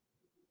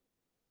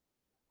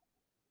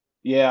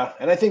 Yeah,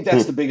 and I think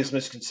that's the biggest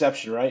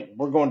misconception, right?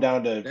 We're going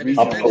down to That is-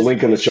 I'll put a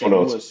link in the show St.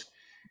 notes. Louis.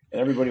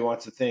 and everybody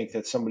wants to think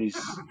that somebody's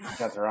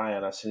got their eye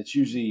on us, and it's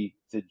usually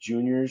the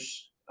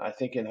juniors. I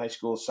think in high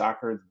school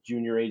soccer, the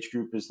junior age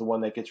group is the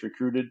one that gets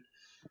recruited.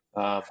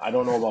 I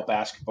don't know about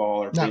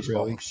basketball or Not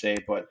baseball really. per se,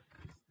 but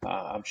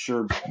I'm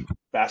sure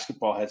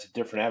basketball has a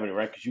different avenue,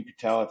 right? Because you could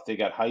tell if they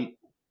got height.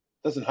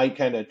 Doesn't height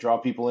kind of draw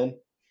people in?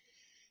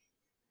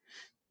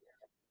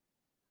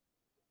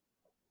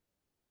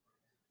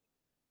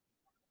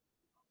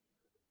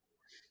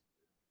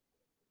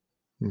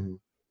 Mm-hmm.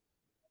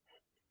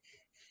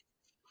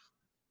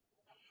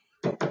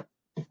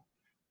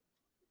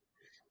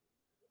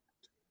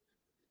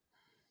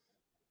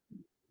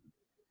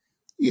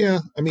 Yeah,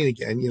 I mean,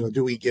 again,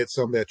 do we get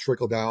some that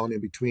trickle down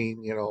in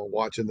between,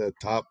 watching the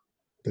top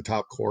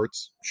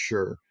courts?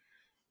 Sure.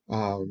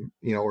 Or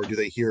do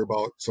they hear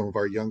about some of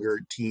our younger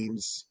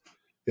teams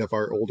if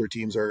our older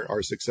teams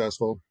are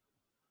successful?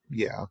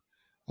 Yeah.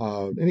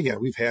 And again,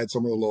 we've had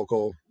some of the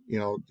local,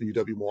 the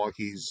UW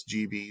Milwaukee's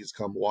GBs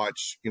come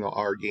watch,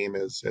 our game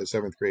as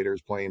seventh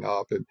graders playing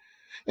up. And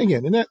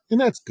again, and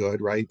that's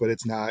good, right? But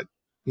it's not,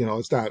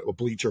 it's not a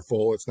bleacher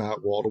full. It's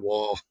not wall to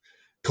wall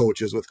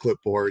coaches with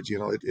clipboards.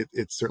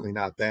 It's certainly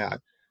not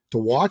that. To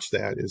watch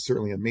that is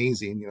certainly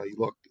amazing.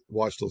 You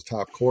watch those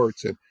top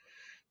courts, and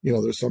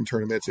there's some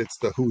tournaments, it's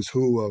the who's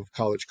who of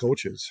college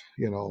coaches.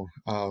 And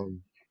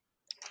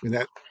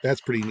that's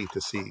pretty neat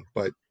to see.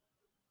 But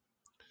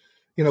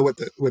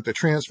with the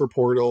transfer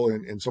portal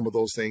and some of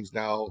those things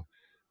now,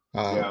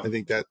 Yeah. I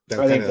think that I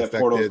think kind of that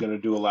portal is affected going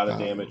to do a lot of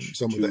damage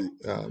some to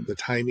of the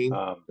timing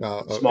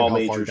and small how far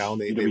majors, down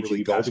they UWGB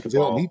really go, because they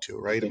don't need to,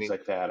 right? I things mean,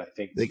 like that. I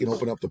think they can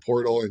open up the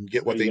portal and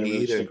get what they Are you going to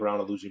need, really and stick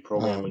around a losing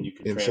program when you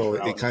can transfer so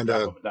out it on kind the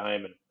drop of of a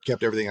dime and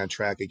kept everything on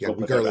track again, go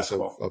play regardless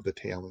basketball? of the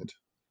talent.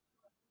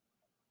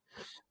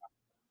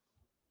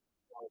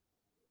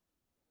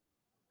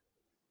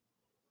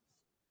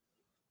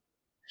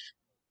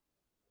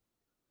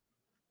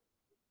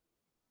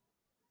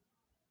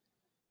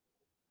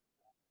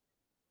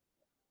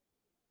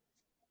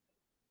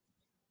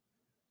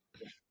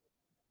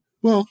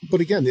 Well, but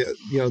again,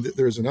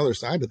 there's another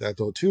side of that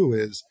though too.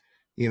 Is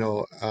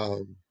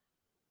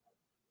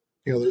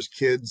there's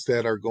kids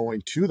that are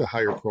going to the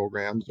higher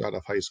programs out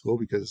of high school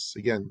because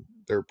again,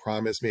 they're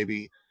promised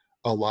maybe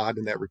a lot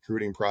in that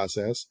recruiting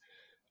process,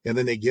 and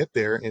then they get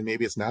there and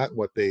maybe it's not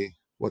what they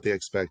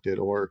expected,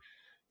 or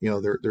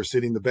they're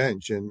sitting the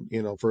bench, and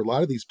for a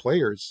lot of these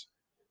players,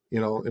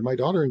 and my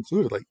daughter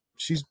included, like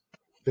she's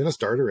been a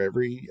starter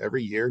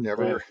every year,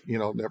 never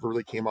Right. never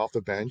really came off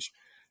the bench.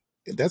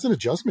 That's an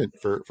adjustment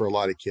for a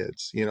lot of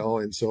kids,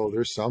 and so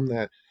there's some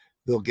that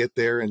they'll get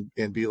there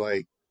and be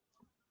like,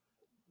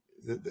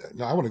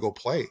 no, I want to go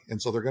play.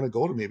 And so they're going to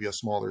go to maybe a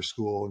smaller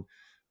school, and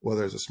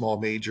whether it's a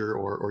small major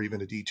or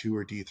even a D2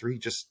 or D3,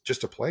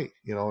 just to play,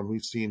 and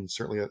we've seen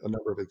certainly a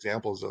number of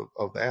examples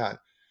of that.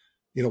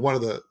 One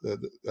of the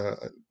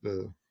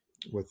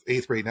with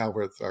eighth grade now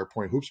with our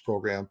Point Hoops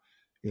program,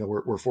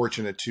 we're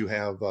fortunate to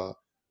have a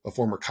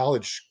former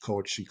college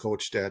coach. She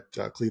coached at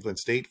Cleveland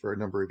State for a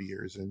number of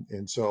years.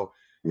 And so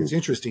it's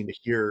interesting to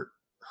hear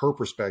her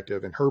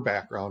perspective and her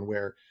background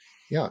where,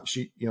 yeah,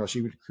 she would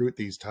recruit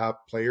these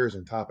top players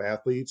and top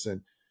athletes.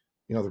 And,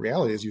 the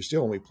reality is you're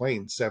still only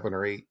playing 7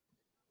 or 8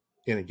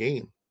 in a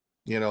game,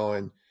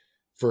 and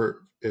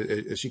for,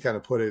 as she kind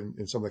of put it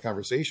in some of the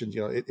conversations,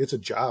 it's a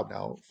job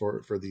now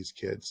for these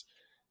kids.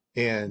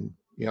 And,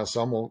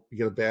 some will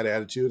get a bad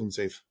attitude and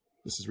say,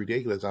 this is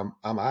ridiculous. I'm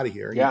out of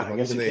here. Yeah, I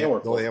guess even it can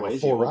work though they both have a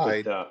ways. full You hope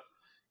ride, it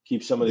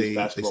keep some of these they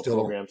basketball still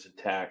don't, programs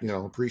intact.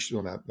 appreciate,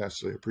 well, not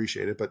necessarily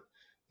appreciate it, but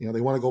they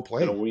want to go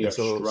play. We are And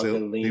so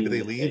struggling maybe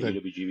they at leave and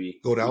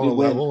UWGB. go down We a did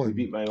win. level We and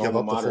beat my give alma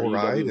up the mater, full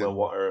ride. And,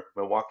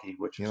 Milwaukee,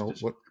 which was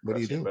just what do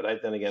you do? But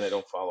then again, I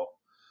don't follow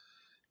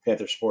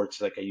Panther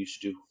sports like I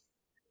used to.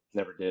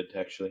 Never did,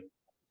 actually.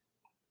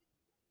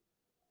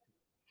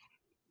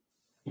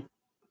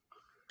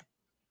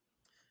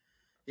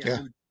 Yeah.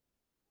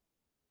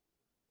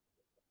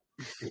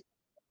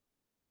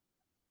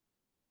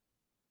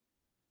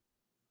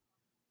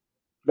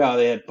 Well,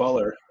 they had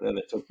Butler, and then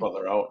they took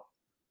Butler out.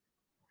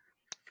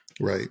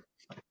 Right.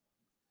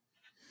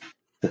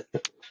 The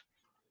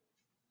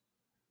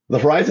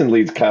Horizon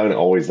league's kind of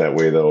always that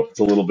way, though. It's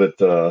a little bit,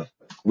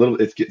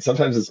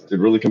 sometimes it's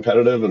really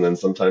competitive, and then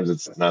sometimes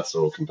it's not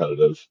so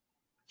competitive.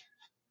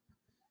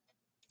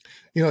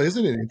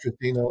 Isn't it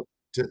interesting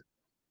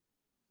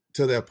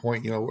to that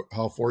point,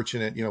 how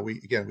fortunate,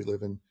 we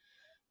live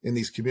in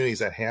these communities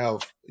that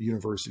have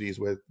universities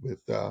with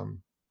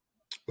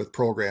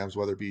programs,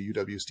 whether it be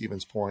UW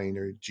Stevens Point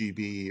or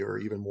GB or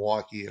even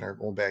Milwaukee in our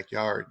own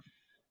backyard.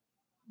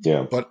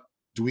 Yeah. But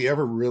do we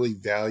ever really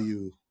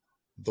value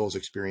those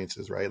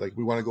experiences, right? Like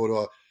we want to go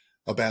to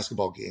a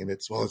basketball game.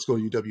 Let's go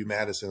to UW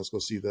Madison. Let's go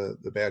see the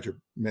Badger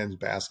men's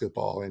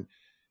basketball. And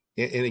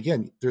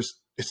again, it's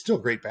still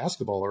great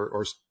basketball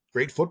or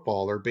great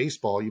football or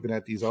baseball, even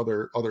at these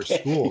other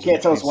schools. You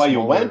can't tell us why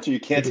you went, or you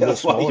can't tell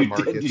us why you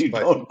did. You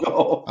don't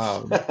go.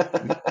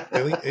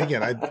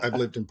 Again, I've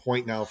lived in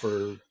Point now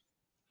for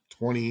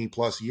 20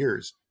 plus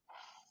years.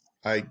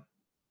 I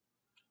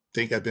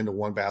think I've been to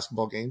one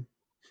basketball game.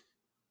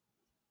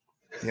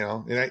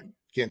 And I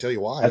can't tell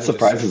you why. That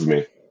surprises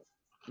me.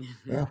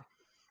 Yeah.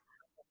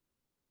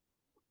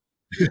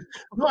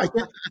 No, I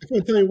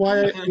can't tell you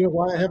why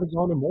I haven't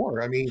gone to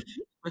more. I mean,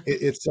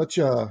 it's such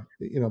a,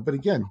 but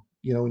again,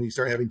 when you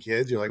start having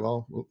kids, you're like,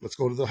 well, let's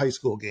go to the high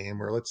school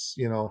game, or let's,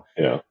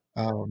 Yeah.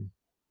 or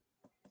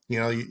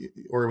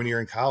when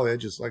you're in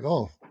college, it's like,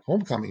 oh,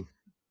 homecoming.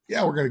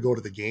 Yeah, we're going to go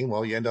to the game.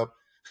 Well, you end up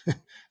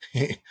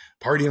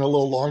partying a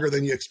little longer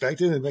than you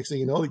expected. And next thing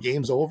you know, the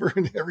game's over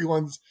and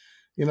everyone's,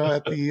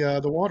 at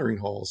the watering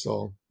hole.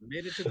 So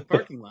made it to the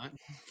parking lot.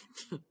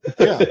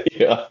 Yeah.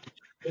 Yeah.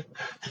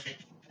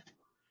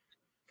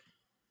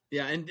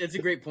 Yeah, and it's a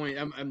great point.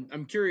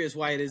 I'm curious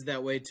why it is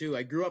that way too.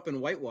 I grew up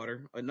in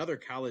Whitewater, another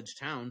college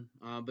town,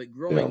 but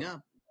growing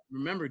up,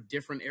 remember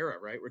different era,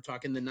 right? We're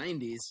talking the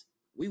 '90s.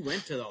 We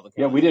went to all the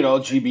Yeah, we did all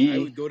games. GB. I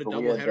would go to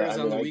doubleheaders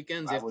on the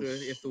weekends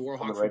if the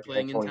Warhawks were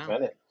playing in town.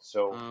 Bennett,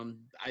 so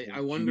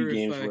I wonder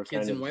if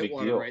kids in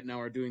Whitewater right now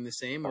are doing the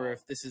same, or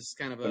if this is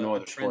kind of a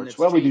trend that's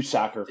well, we do changed.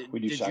 soccer. Did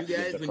you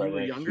guys, when you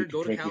were younger,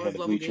 go to college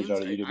level games?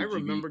 I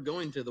remember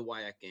going to the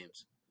WIAC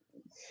games.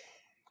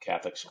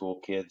 Catholic school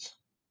kids.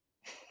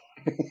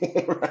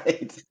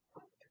 Right.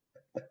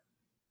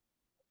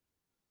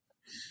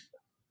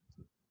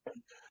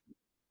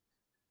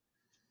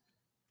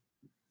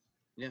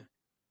 Yeah.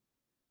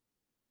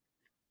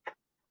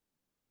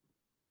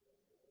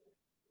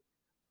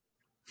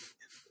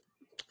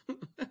 Of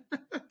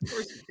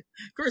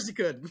course you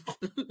could.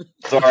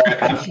 Sorry,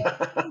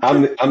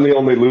 I'm the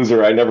only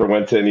loser. I never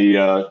went to any.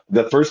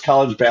 The first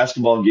college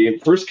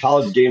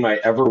game I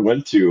ever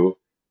went to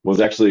was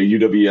actually a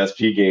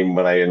UWSP game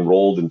when I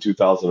enrolled in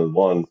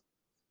 2001.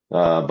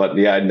 But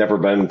yeah, I'd never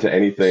been to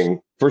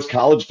anything. First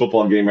college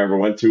football game I ever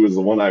went to was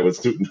the one I was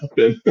suiting up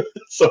in.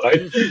 So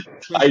That's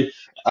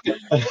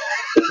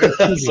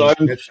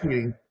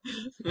cheating.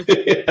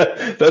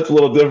 Yeah, that's a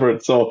little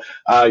different. So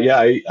yeah,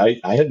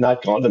 I had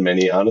not gone to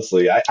many,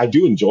 honestly. I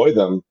do enjoy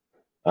them.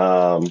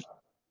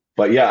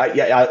 But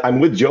yeah, I'm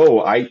with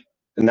Joe.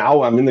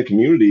 Now I'm in the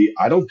community.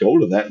 I don't go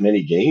to that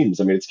many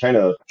games. I mean, it's kind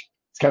of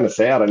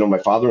sad. I know my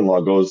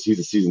father-in-law goes. He's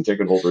a season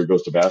ticket holder. He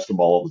goes to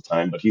basketball all the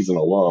time, but he's an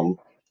alum.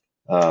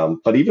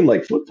 But even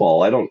like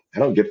football, I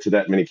don't get to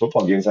that many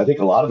football games. I think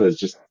a lot of it is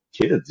just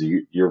kids.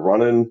 You're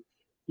running.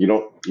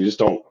 You just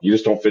don't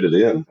fit it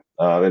in.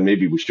 And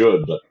maybe we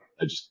should, but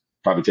I just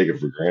probably take it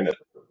for granted.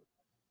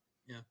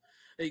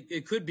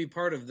 It could be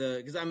part of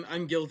because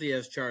I'm guilty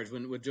as charged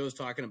when what Joe's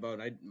talking about.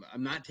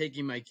 I'm not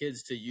taking my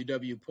kids to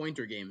UW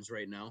Pointer games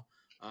right now.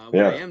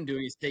 What I am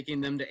doing is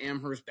taking them to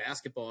Amherst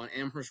basketball, an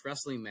Amherst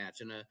wrestling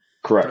match, and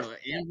Correct.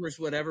 Amherst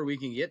whatever we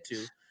can get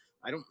to.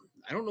 I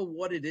don't know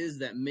what it is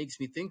that makes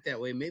me think that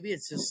way. Maybe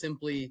it's just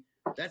simply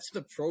that's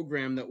the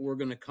program that we're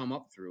going to come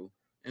up through,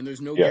 and there's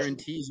no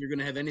guarantees you're going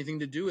to have anything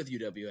to do with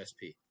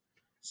UWSP.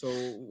 So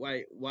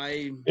why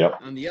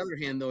on the other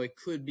hand, though, it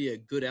could be a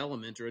good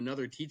element or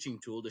another teaching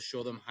tool to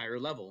show them higher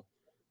level.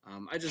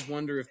 I just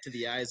wonder if to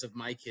the eyes of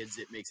my kids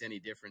it makes any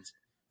difference.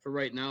 For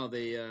right now,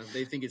 they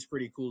think it's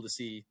pretty cool to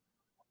see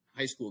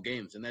high school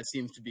games, and that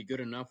seems to be good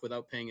enough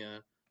without paying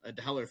a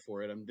dollar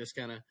for it. I'm just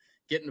kind of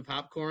getting the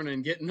popcorn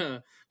and getting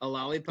a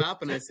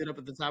lollipop, and I sit up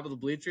at the top of the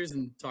bleachers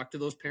and talk to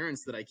those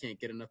parents that I can't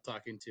get enough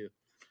talking to.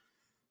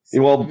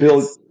 So, Well,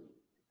 Bill,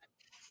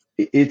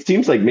 it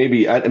seems like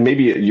maybe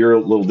you're a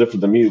little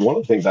different than me. One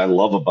of the things I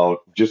love about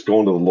just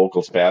going to the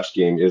local Spash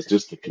game is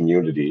just the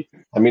community.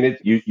 I mean,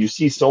 you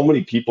see so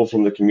many people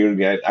from the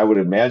community. I would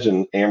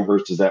imagine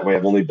Amherst is that way.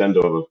 I've only been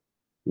to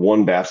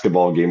one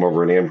basketball game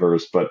over in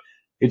Amherst, but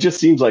it just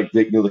seems like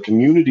the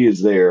community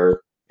is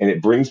there and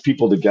it brings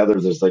people together.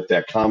 There's like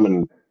that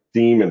common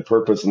theme and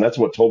purpose, and that's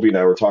what Toby and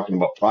I were talking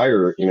about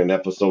prior in an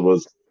episode.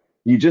 Was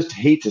you just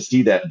hate to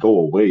see that go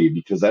away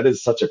because that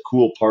is such a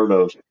cool part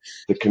of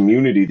the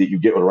community that you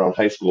get around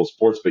high school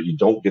sports, but you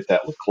don't get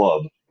that with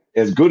club.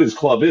 As good as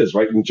club is,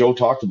 right? And Joe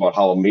talked about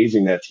how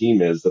amazing that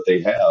team is that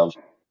they have,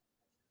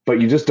 but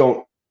you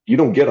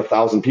don't get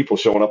 1,000 people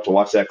showing up to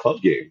watch that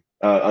club game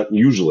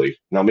usually.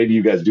 Now maybe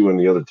you guys do in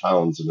the other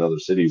towns and other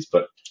cities,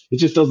 but it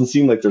just doesn't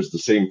seem like there's the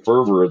same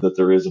fervor that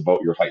there is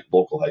about your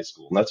local high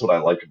school, and that's what I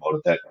like about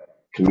it, that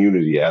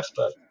community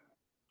aspect.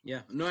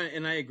 Yeah, no,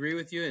 and I agree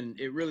with you. And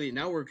it really,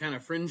 now we're kind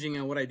of fringing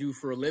on what I do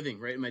for a living,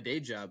 right? In my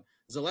day job,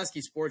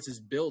 Zaleski Sports is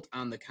built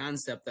on the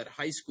concept that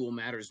high school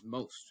matters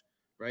most,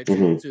 right?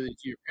 Mm-hmm. To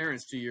your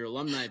parents, to your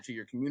alumni, to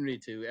your community,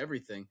 to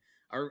everything.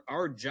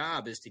 Our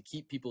job is to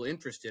keep people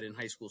interested in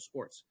high school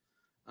sports.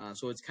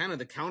 So it's kind of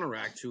the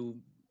counteract to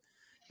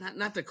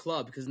not the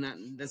club, because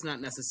that's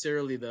not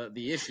necessarily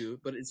the issue,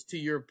 but it's to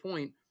your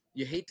point.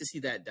 You hate to see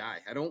that die.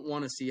 I don't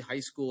want to see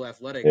high school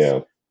athletics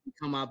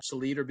become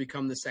obsolete or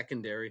become the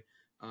secondary.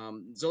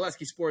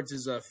 Zaleski Sports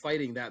is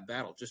fighting that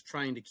battle, just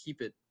trying to keep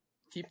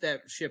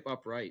that ship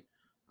upright,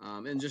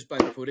 and just by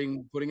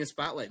putting a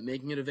spotlight,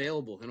 making it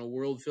available in a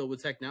world filled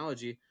with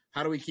technology.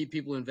 How do we keep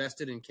people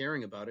invested and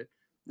caring about it?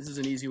 This is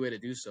an easy way to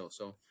do so.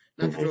 So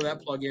not to throw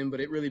that plug in, but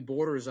it really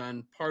borders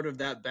on part of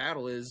that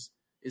battle is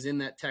in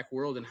that tech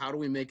world, and how do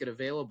we make it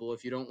available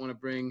if you don't want to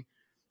bring.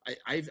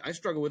 I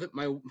struggle with it.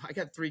 I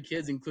got 3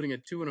 kids, including a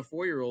 2 and a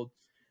 4-year-old.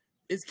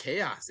 it's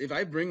chaos. If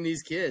I bring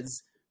these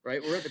kids,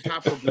 right, we're at the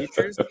top of the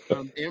bleachers.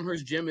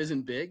 Amherst gym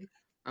isn't big.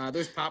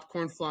 There's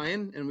popcorn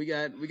flying, and we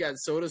got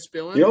soda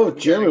spilling.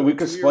 Jeremy, we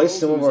could splice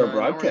some of our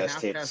broadcast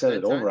tape, send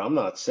it over. I'm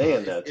not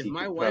saying that if he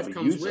my could wife probably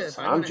comes use with, us.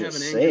 I'm I'm gonna have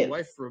just an angry saying.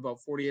 wife for about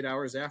 48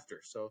 hours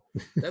after. So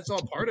that's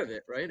all part of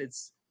it, right?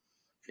 It's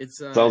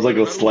sounds like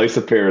a slice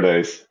of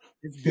paradise.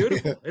 It's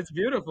beautiful. It's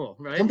beautiful,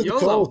 right? Come to the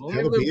YOLO. coast, Only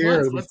have a live beer, once.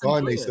 it'll be Let's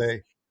fun, enjoy they this.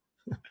 say.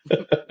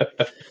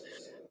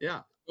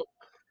 Yeah.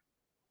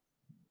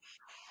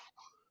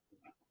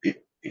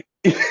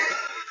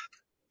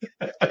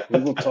 We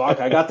will talk.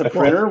 I got the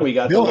printer. We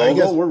got Bill, the logo. I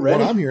guess We're ready.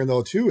 what I'm hearing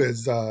though too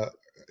is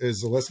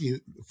Zaleski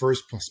the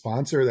first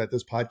sponsor that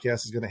this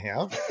podcast is going to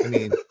have? I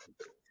mean,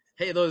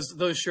 hey,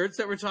 those shirts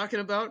that we're talking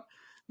about,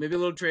 maybe a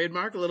little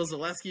trademark, a little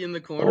Zaleski in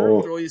the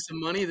corner, throw you some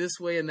money this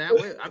way and that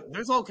way.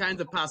 There's all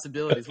kinds of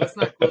possibilities. Let's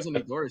not close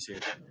any doors here.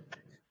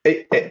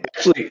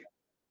 Actually,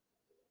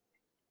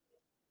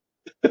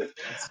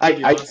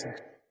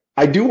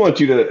 I do want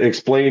you to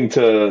explain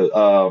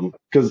to,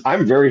 because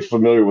I'm very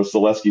familiar with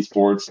Zaleski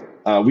Sports.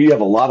 We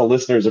have a lot of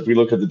listeners. If we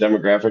look at the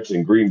demographics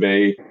in Green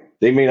Bay,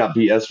 they may not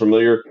be as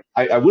familiar.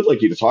 I would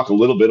like you to talk a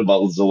little bit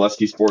about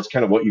Zaleski Sports,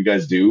 kind of what you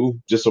guys do,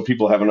 just so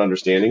people have an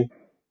understanding.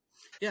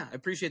 Yeah, I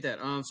appreciate that.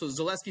 So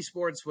Zaleski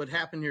Sports, what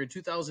happened here in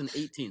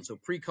 2018, so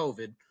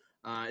pre-COVID,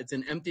 it's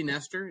an empty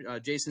nester.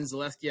 Jason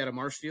Zaleski out of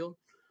Marshfield.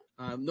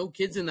 No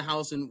kids in the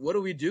house, and what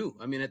do we do?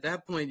 I mean, at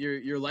that point,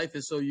 your life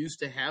is so used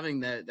to having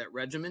that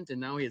regiment,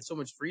 and now he had so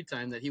much free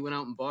time that he went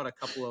out and bought a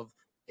couple of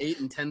 $8,000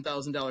 and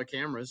 $10,000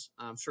 cameras.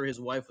 I'm sure his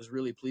wife was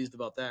really pleased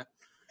about that.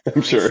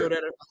 I'm sure.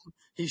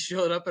 He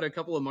showed up at a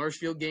couple of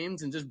Marshfield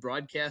games and just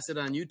broadcasted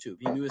on YouTube.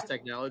 He knew his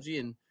technology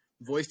and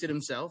voiced it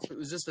himself. It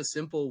was just a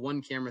simple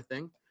one camera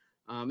thing,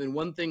 and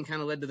one thing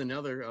kind of led to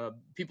another.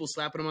 People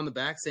slapping him on the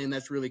back, saying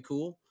that's really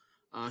cool.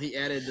 He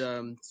added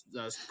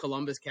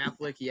Columbus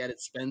Catholic. He added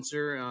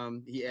Spencer.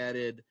 He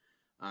added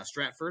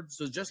Stratford.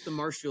 So just the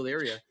Marshfield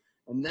area.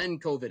 And then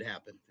COVID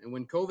happened. And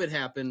when COVID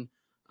happened,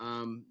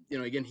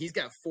 again, he's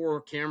got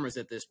 4 cameras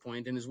at this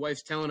point, and his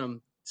wife's telling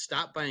him,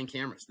 "Stop buying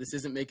cameras. This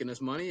isn't making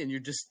us money, and you're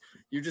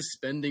just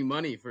spending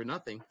money for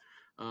nothing."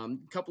 A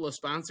couple of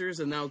sponsors,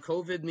 and now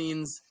COVID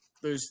means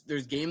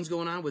there's games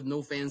going on with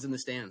no fans in the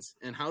stands.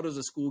 And how does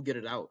a school get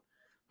it out?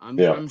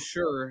 I'm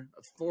sure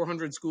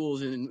 400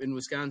 schools in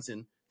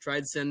Wisconsin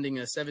tried sending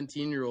a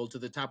 17-year-old to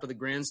the top of the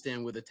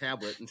grandstand with a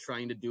tablet and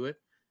trying to do it.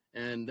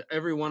 And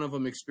every one of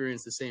them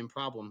experienced the same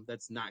problem.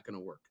 That's not going to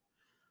work.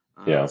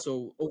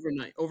 So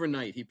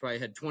overnight, he probably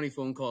had 20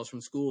 phone calls from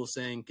schools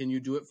saying, "Can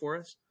you do it for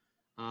us?"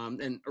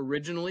 And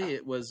originally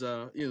it was,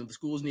 the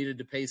schools needed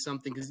to pay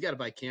something because you got to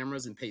buy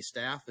cameras and pay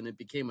staff. And it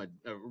became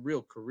a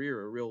real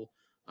career, a real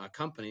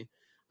company.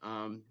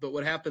 But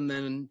what happened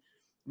then,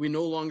 we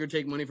no longer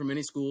take money from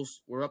any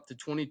schools. We're up to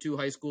 22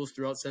 high schools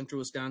throughout central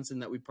Wisconsin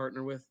that we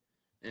partner with.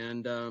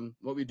 And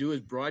what we do is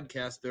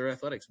broadcast their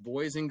athletics,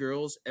 boys and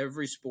girls,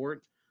 every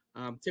sport.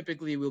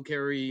 Typically, we'll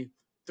carry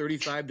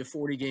 35 to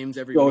 40 games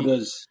every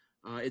week.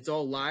 It's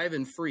all live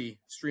and free,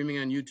 streaming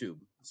on YouTube.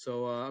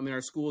 So,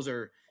 our schools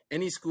are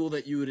any school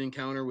that you would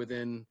encounter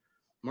within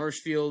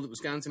Marshfield,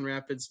 Wisconsin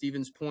Rapids,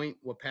 Stevens Point,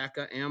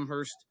 Wapaka,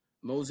 Amherst,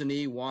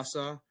 Mosinee,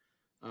 Wausau.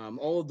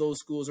 All of those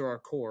schools are our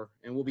core,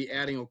 and we'll be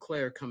adding Eau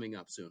Claire coming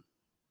up soon.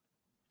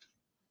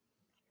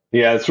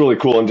 Yeah, it's really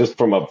cool. And just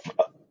from a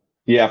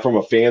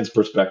fan's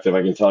perspective,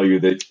 I can tell you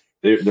that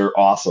they're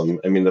awesome.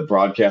 I mean, the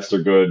broadcasts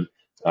are good,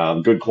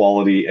 good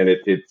quality, and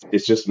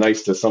it's just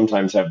nice to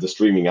sometimes have the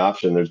streaming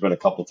option. There's been a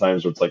couple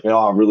times where it's like,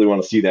 I really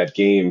want to see that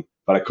game,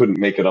 but I couldn't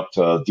make it up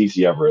to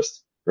DC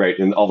Everest, right?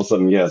 And all of a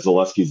sudden,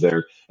 Zaleski's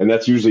there. And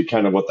that's usually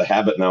kind of what the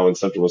habit now in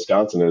central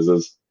Wisconsin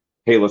is,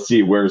 hey, let's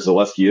see where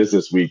Zaleski is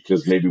this week,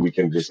 because maybe we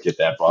can just get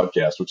that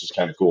broadcast, which is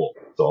kind of cool.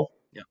 So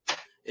yeah.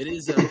 It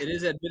is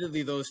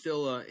admittedly, though,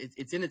 still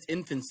it's in its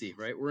infancy,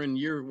 right? We're in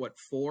year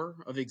 4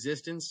 of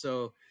existence,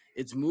 so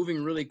it's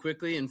moving really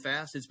quickly and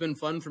fast. It's been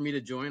fun for me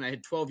to join. I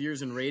had 12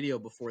 years in radio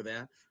before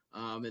that,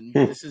 and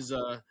this is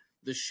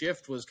the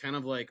shift was kind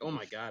of like, oh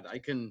my God,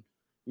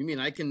 you mean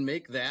I can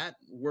make that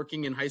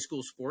working in high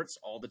school sports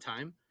all the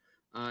time?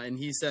 And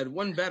he said,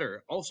 one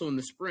better, also in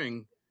the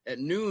spring at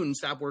noon,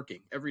 stop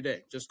working every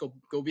day, just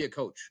go be a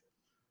coach.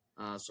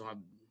 So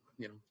I'm,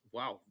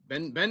 wow,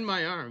 bend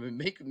my arm and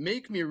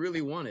make me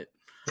really want it.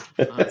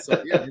 That's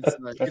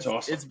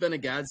awesome. It's been a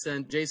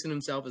godsend. Jason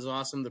himself is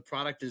awesome. The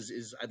product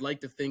is I'd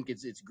like to think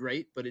it's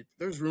great, but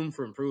there's room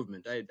for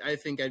improvement. I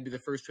think I'd be the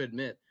first to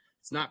admit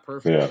it's not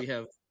perfect. Yeah. We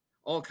have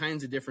all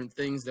kinds of different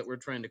things that we're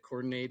trying to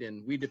coordinate,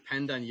 and we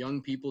depend on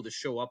young people to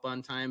show up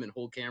on time and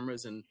hold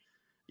cameras, and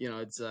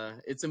it's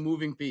a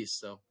moving piece.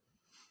 So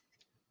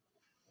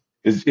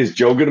is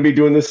Joe going to be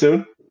doing this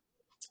soon?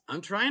 I'm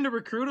trying to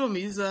recruit him.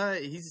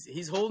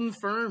 He's holding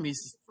firm. He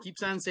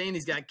keeps on saying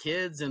he's got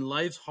kids and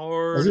life's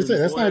hard. I was going to say,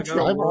 that's not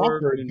true. I'm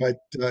awkward, but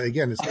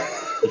again,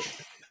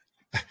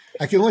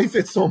 I can only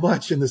fit so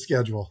much in the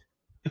schedule.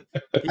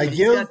 I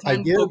give, and I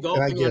give.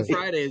 On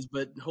Fridays,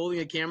 but holding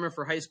a camera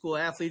for high school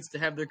athletes to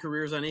have their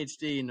careers on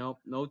HD,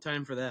 no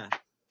time for that.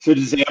 So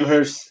does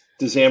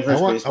Does I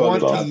Amherst want baseball get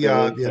top the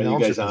billing? Are you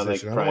announcer guys on like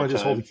position. I don't want prime to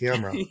just hold the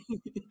time? camera.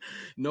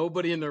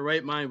 Nobody in their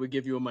right mind would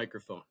give you a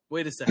microphone.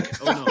 Wait a second.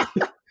 Oh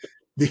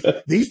no.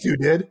 These two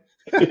did.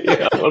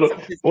 Yeah,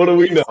 what do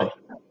we know?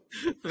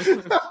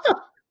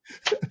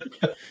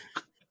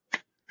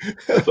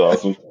 That's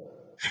awesome.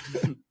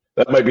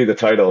 That might be the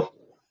title.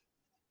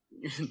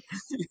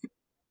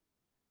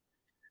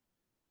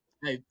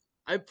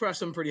 I pressed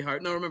them pretty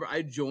hard. Now, remember,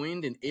 I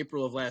joined in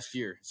April of last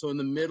year. So in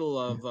the middle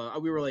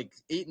of, we were like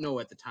 8-0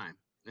 at the time.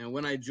 And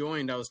when I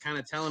joined, I was kind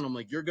of telling him,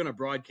 like, you're going to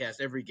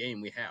broadcast every game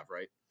we have,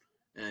 right?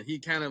 And he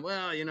kind of,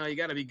 well, you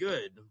got to be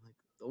good. I'm like,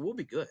 well, we'll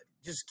be good.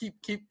 Just keep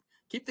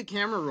the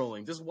camera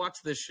rolling. Just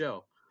watch this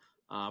show.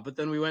 But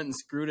then we went and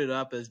screwed it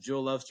up, as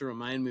Joe loves to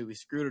remind me. We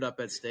screwed it up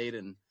at State,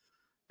 and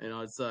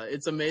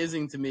it's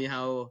amazing to me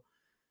how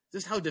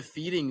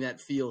defeating that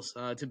feels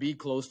to be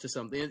close to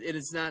something.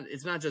 It's not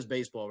just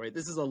baseball, right?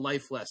 This is a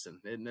life lesson,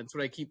 and that's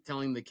what I keep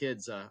telling the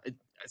kids.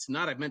 It's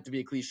not meant to be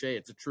a cliche;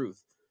 it's a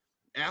truth.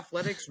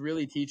 Athletics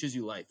really teaches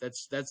you life.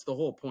 That's the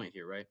whole point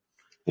here, right?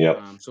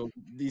 Yep. So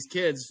these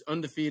kids,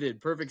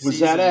 undefeated, perfect Was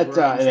season. that at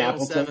We're on in Channel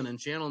Appleton? 7 and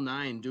Channel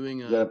 9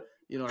 doing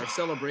our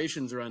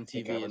celebrations are on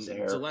think TV, I and was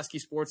there. Zaleski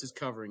Sports is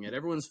covering it.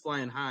 Everyone's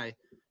flying high,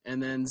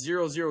 and then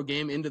 0-0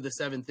 game into the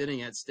 7th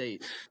inning at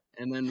State,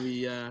 and then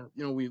we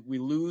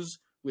lose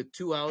with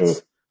 2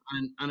 outs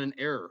on an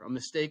error, a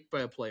mistake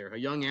by a player, a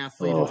young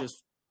athlete who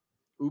just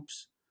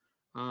oops.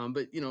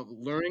 But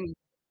learning.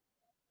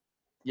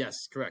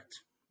 Yes,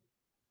 correct.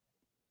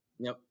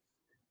 Yep.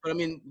 But I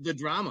mean, the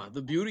drama,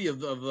 the beauty of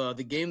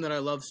the game that I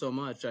love so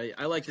much.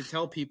 I like to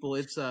tell people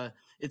it's an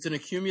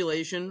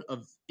accumulation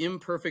of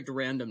imperfect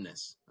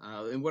randomness.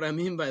 And what I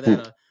mean by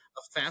that, a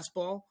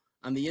fastball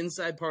on the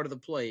inside part of the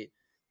plate,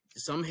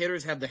 some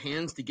hitters have the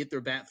hands to get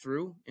their bat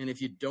through. And if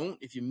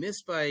you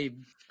miss by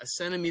a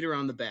centimeter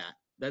on the bat,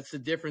 that's the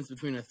difference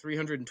between a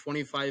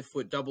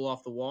 325-foot double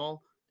off the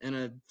wall and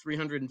a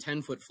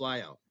 310-foot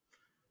fly out.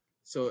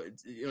 So,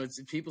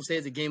 people say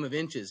it's a game of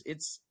inches.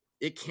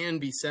 It can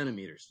be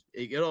centimeters.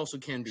 It also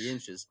can be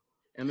inches.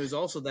 And there's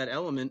also that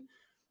element,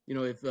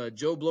 if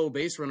Joe Blow,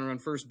 base runner on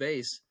first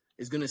base,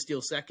 is going to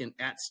steal second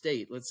at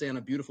State, let's say on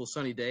a beautiful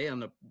sunny day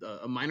on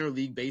a minor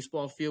league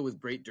baseball field with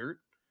great dirt,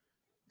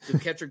 the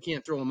catcher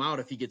can't throw him out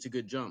if he gets a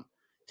good jump.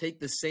 Take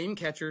the same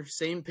catcher,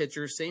 same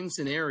pitcher, same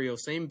scenario,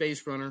 same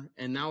base runner,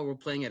 and now we're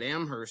playing at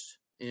Amherst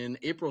in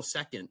April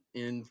 2nd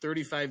in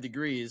 35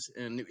 degrees,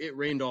 and it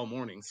rained all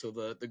morning, so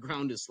the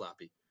ground is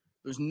sloppy.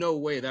 There's no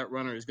way that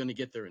runner is going to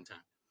get there in time.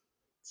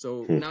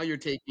 So now you're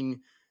taking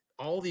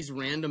all these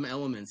random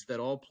elements that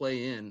all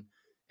play in,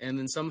 and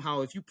then somehow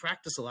if you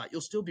practice a lot,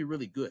 you'll still be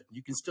really good.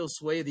 You can still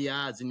sway the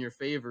odds in your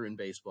favor in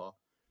baseball.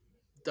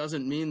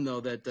 Doesn't mean, though,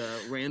 that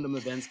random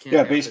events can't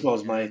happen. Baseball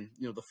is my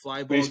the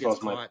fly ball gets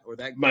caught or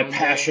that my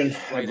passion.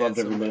 Right, I've loved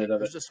every minute of it.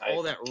 There's just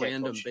all that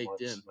random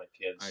baked in. My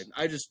kids.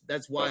 I just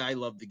that's why I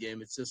love the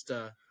game. It's just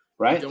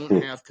right. You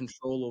don't have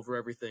control over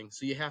everything,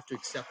 so you have to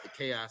accept the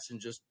chaos and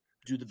just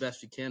do the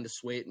best you can to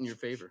sway it in your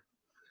favor.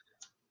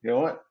 You know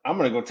what? I'm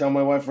gonna go tell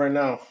my wife right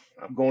now.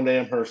 I'm going to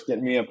Amherst,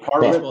 getting me an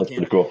apartment. That's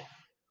pretty cool.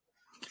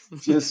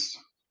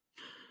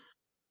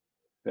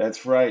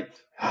 That's right.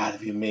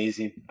 That'd be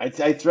amazing. I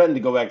threatened to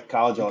go back to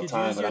college all the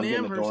time, but I'm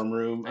getting a dorm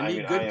room. I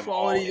need good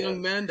quality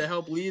young men to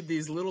help lead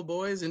these little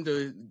boys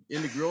into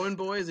growing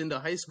boys, into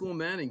high school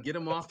men, and get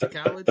them off to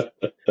college.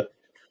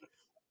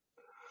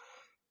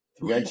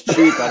 Rent's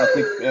cheap. I don't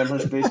think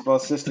Amherst baseball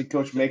assistant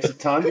coach makes a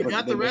ton. We but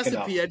got they the make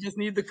recipe. enough. I just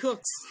need the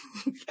cooks.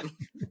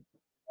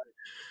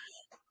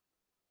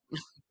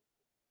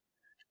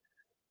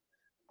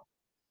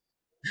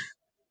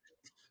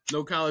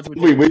 No college.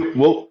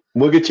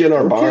 We'll get you in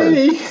our barn.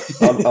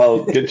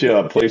 I'll get you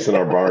a place in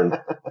our barn.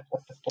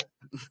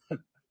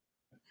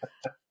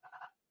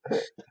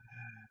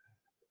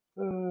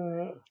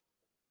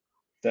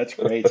 That's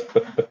great.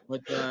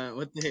 What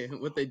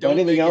they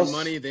don't make in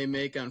money, they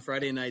make on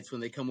Friday nights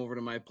when they come over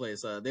to my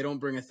place. They don't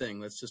bring a thing.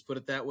 Let's just put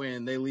it that way,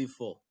 and they leave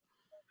full.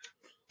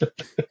 There's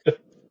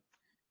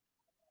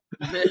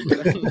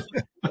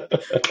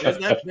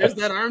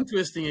that arm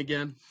twisting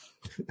again.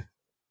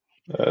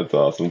 That's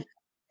awesome.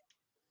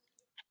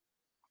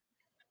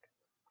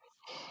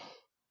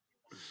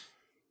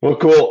 Well,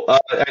 cool.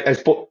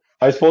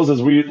 I suppose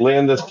as we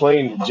land this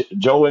plane,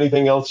 Joe,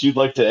 anything else you'd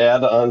like to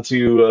add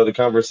onto the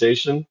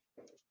conversation?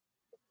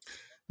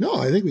 No,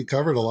 I think we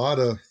covered a lot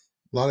of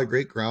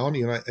great ground.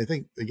 I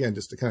think, again,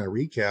 just to kind of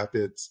recap,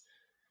 it's,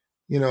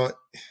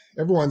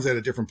 everyone's at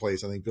a different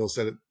place. I think Bill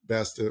said it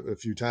best a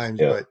few times,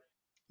 but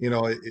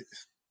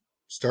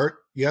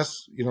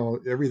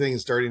everything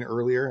is starting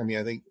earlier. I mean,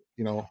 I think,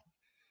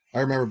 I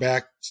remember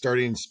back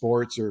starting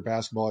sports or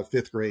basketball at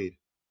 5th grade.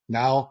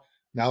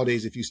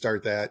 Nowadays, if you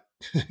start that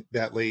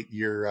late,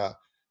 you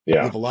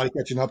have a lot of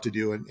catching up to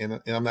do,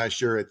 and I'm not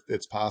sure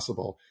it's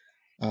possible.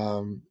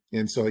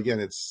 And so again,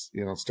 it's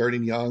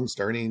starting young,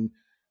 starting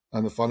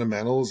on the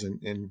fundamentals,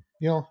 and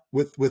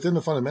within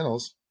the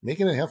fundamentals,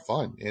 making it have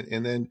fun,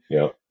 and then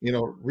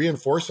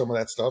reinforce some of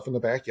that stuff in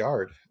the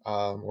backyard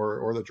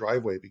or the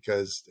driveway,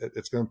 because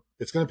it's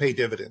gonna pay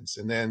dividends.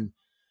 And then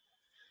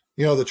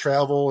The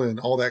travel and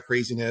all that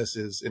craziness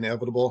is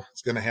inevitable.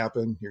 It's going to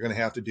happen. You're going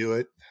to have to do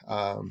it.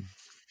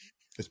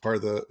 It's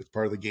part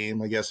of the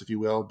game, I guess, if you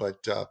will.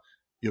 But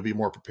you'll be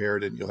more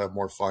prepared and you'll have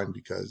more fun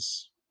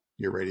because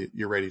you're ready.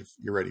 You're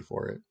ready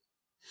for it.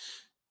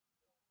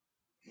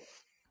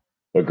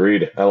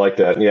 Agreed. I like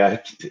that.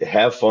 Yeah,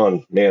 have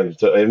fun, man.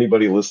 To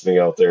anybody listening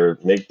out there,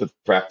 make the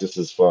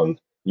practices fun.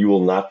 You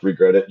will not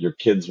regret it. Your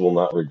kids will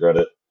not regret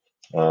it.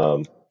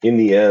 In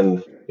the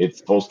end, it's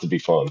supposed to be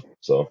fun.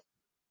 So,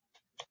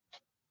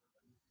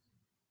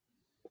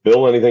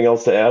 Bill, anything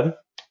else to add?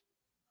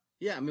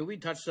 Yeah, I mean, we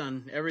touched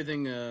on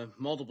everything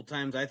multiple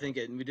times, I think,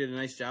 and we did a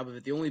nice job of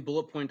it. The only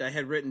bullet point I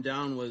had written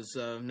down was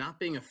not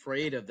being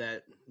afraid of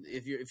that.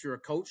 If you're a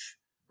coach,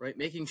 right,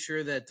 making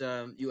sure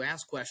that you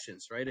ask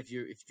questions, right? If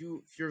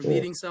you're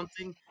leading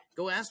something,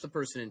 go ask the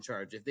person in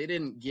charge. If they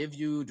didn't give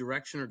you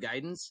direction or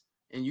guidance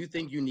and you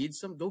think you need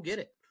some, go get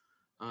it.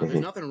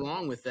 There's nothing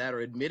wrong with that, or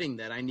admitting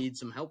that I need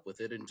some help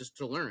with it and just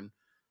to learn.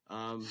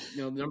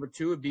 Number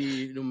two would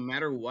be, no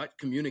matter what,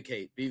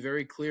 communicate. Be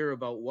very clear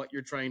about what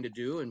you're trying to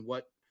do and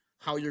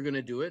how you're going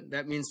to do it.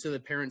 That means to the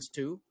parents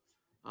too.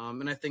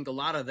 And I think a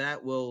lot of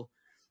that will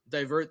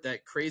divert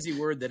that crazy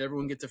word that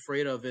everyone gets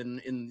afraid of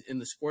in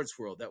the sports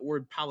world, that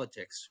word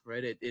politics,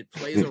 right? It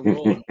plays a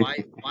role. And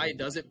why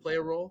does it play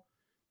a role?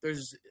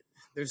 There's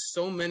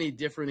so many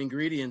different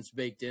ingredients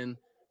baked in.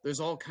 There's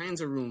all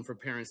kinds of room for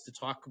parents to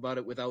talk about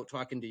it without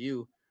talking to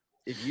you.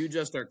 If you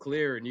just are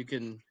clear and you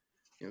can,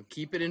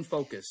 keep it in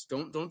focus.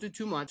 Don't do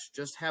too much.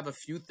 Just have a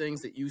few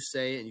things that you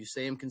say, and you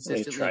say them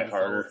consistently and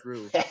follow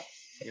through.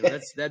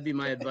 That'd be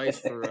my advice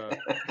for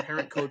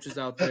parent coaches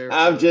out there.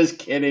 I'm just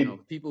kidding.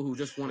 People who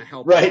just want to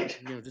help. Right.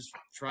 Out, just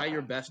try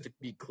your best to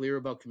be clear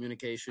about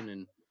communication,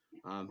 and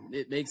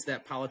it makes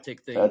that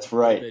politic thing That's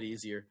right. a bit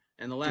easier.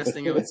 And the last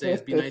thing I would say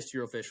is be nice to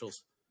your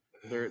officials.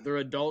 They're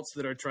adults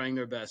that are trying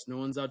their best. No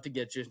one's out to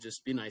get you.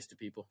 Just be nice to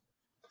people.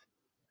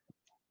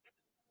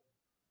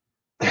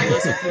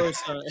 Unless of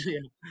course,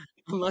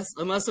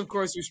 unless of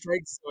course your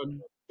strike zone.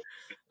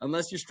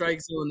 Unless your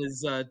strike zone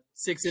is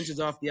 6 inches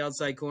off the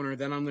outside corner,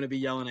 then I'm going to be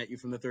yelling at you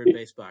from the third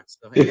base box.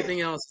 So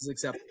anything else is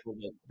acceptable,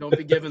 but don't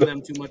be giving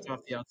them too much off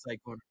the outside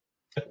corner.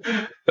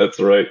 That's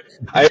right.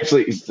 I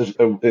actually,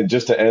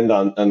 just to end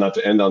on, and not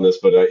to end on this,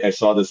 but I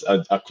saw this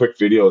a quick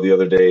video the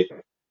other day,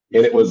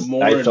 and it was,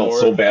 I felt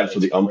so bad for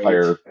the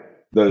umpire.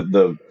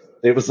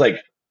 It was like,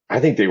 I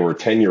think they were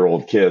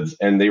 10-year-old kids,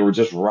 and they were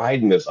just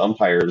riding this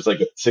umpire. It was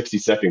like a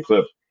 60-second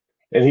clip,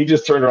 and he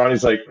just turned around.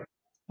 He's like,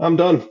 "I'm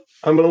done.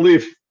 I'm going to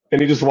leave." And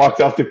he just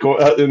walked off the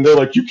court, and they're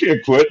like, "You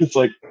can't quit." It's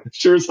like,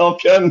 sure as hell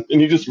can. And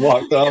he just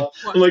walked off.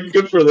 I'm like,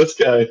 good for this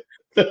guy.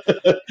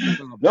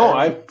 No,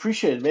 I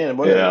appreciate it, man.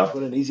 What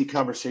an easy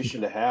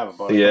conversation to have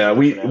about. Yeah,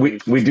 we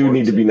do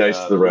need to be nice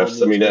to the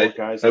refs. I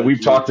mean,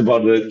 we've talked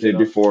about it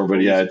before,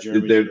 but yeah,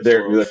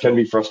 there can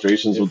be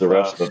frustrations with the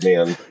refs, but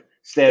man,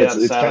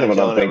 it's kind of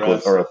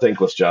an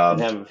thankless job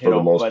for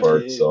the most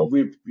part. So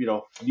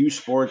new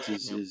sports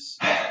is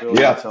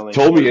yeah.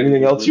 Toby,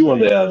 anything else you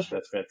wanted to add?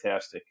 That's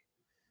fantastic.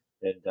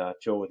 And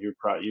Joe, with your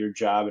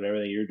job and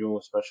everything you're doing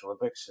with Special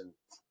Olympics, and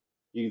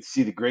you can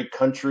see the great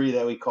country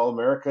that we call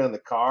America in the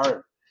car,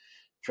 and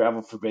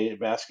travel for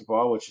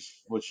basketball, which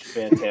is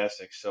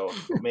fantastic. So,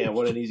 man,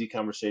 what an easy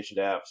conversation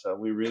to have. So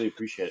we really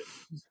appreciate it.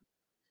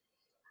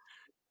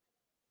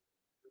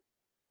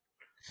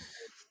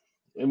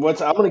 And we're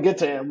going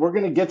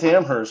to get to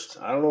Amherst.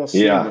 I don't know.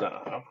 But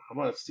I'm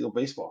going to steal a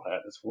baseball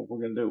hat. That's what we're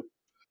going to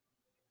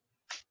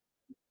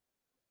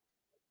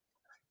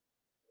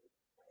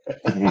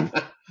do.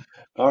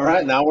 All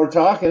right, now we're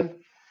talking.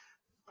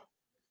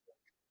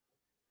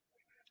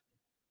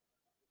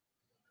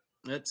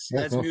 That's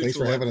mutual. Thanks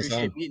for having us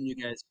on. Meeting you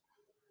guys.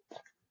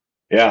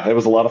 Yeah, it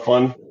was a lot of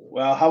fun.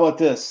 Well, how about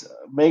this?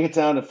 Make it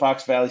down to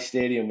Fox Valley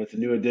Stadium with the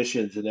new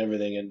additions and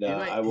everything, and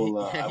I will.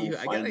 I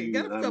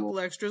got a couple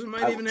extras. I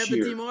might even have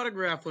the team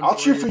autograph one. I'll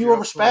cheer for you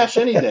over Spash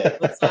any day.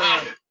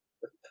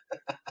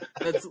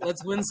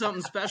 Let's win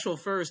something special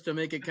first to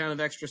make it kind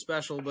of extra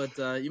special, but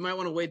you might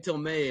want to wait till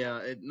May.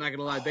 Not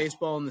gonna lie,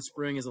 baseball in the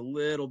spring is a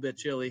little bit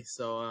chilly,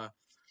 so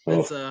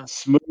it's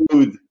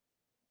smooth.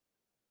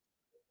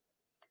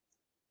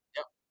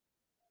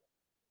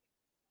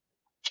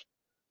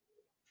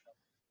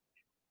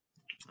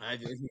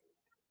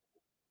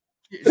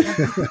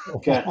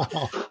 Okay.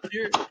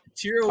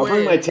 Cheer away. I'll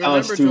bring my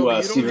talents to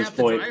Stevens Point. You don't have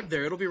to drive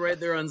there. It'll be right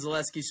there on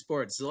Zaleski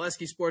Sports,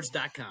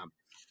 ZaleskiSports.com.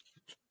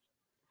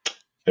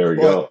 There we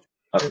go.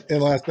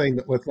 And last thing,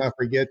 let's not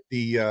forget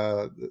the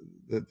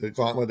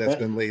gauntlet that's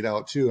been laid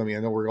out too. I mean, I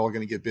know we're all going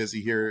to get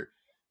busy here,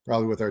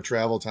 probably with our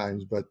travel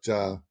times, but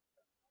the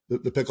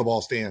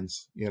pickleball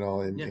stands,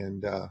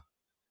 and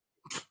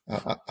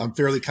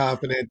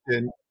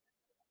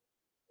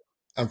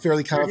I'm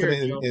fairly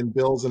confident in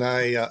Bill's and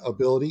I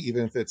ability,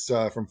 even if it's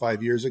from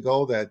 5 years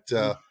ago, that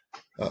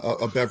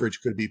a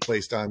beverage could be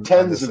placed on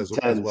this as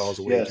well as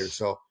a wager. Yes.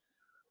 So,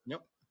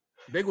 yep,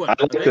 big one. I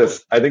like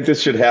this. I think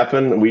this should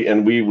happen.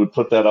 We would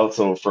put that out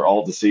so for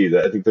all to see.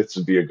 That I think this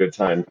would be a good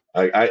time.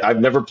 I've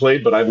never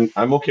played, but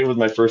I'm okay with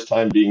my first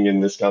time being in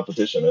this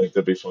competition. I think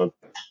that'd be fun.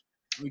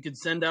 We could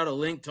send out a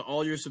link to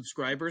all your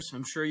subscribers.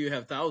 I'm sure you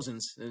have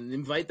thousands, and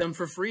invite them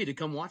for free to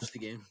come watch the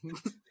game.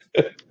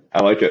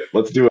 I like it.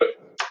 Let's do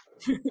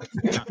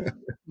it.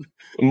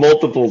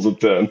 Multiples of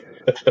 10.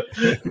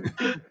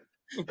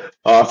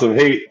 Awesome.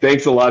 Hey,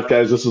 thanks a lot,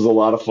 guys. This was a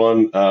lot of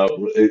fun.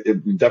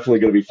 Definitely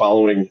going to be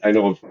following. I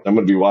know I'm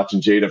going to be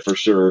watching Jada for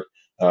sure.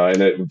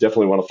 And I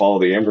definitely want to follow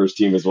the Amherst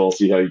team as well,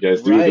 see how you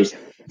guys do. Right.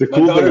 The My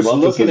cool thing daughter's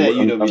about this looking is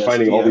at I'm UWSP.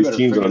 finding all I these better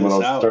teams that figure I'm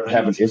going this to out. start I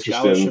having need some interest in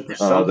scholarship or that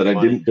something, I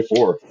buddy. didn't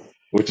before,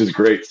 which is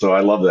great. So I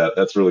love that.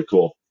 That's really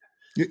cool.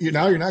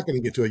 Now you're not going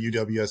to get to a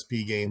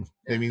UWSP game.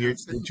 I mean, you're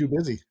too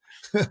busy.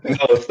 No,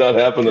 it's not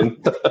happening.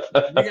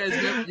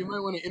 You might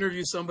want to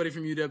interview somebody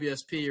from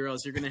UWSP, or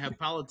else you're going to have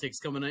politics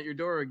coming at your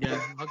door again.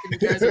 How come you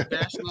guys are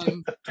bashing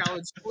on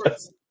college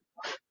sports?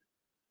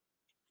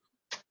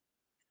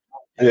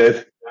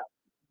 Yeah,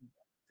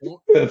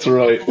 that's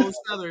right. Those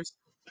feathers.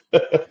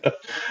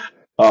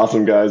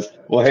 Awesome, guys.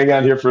 Well, hang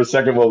on here for a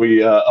second while we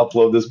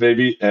upload this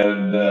baby.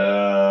 And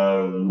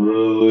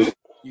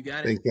You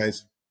got it. Thanks,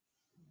 guys.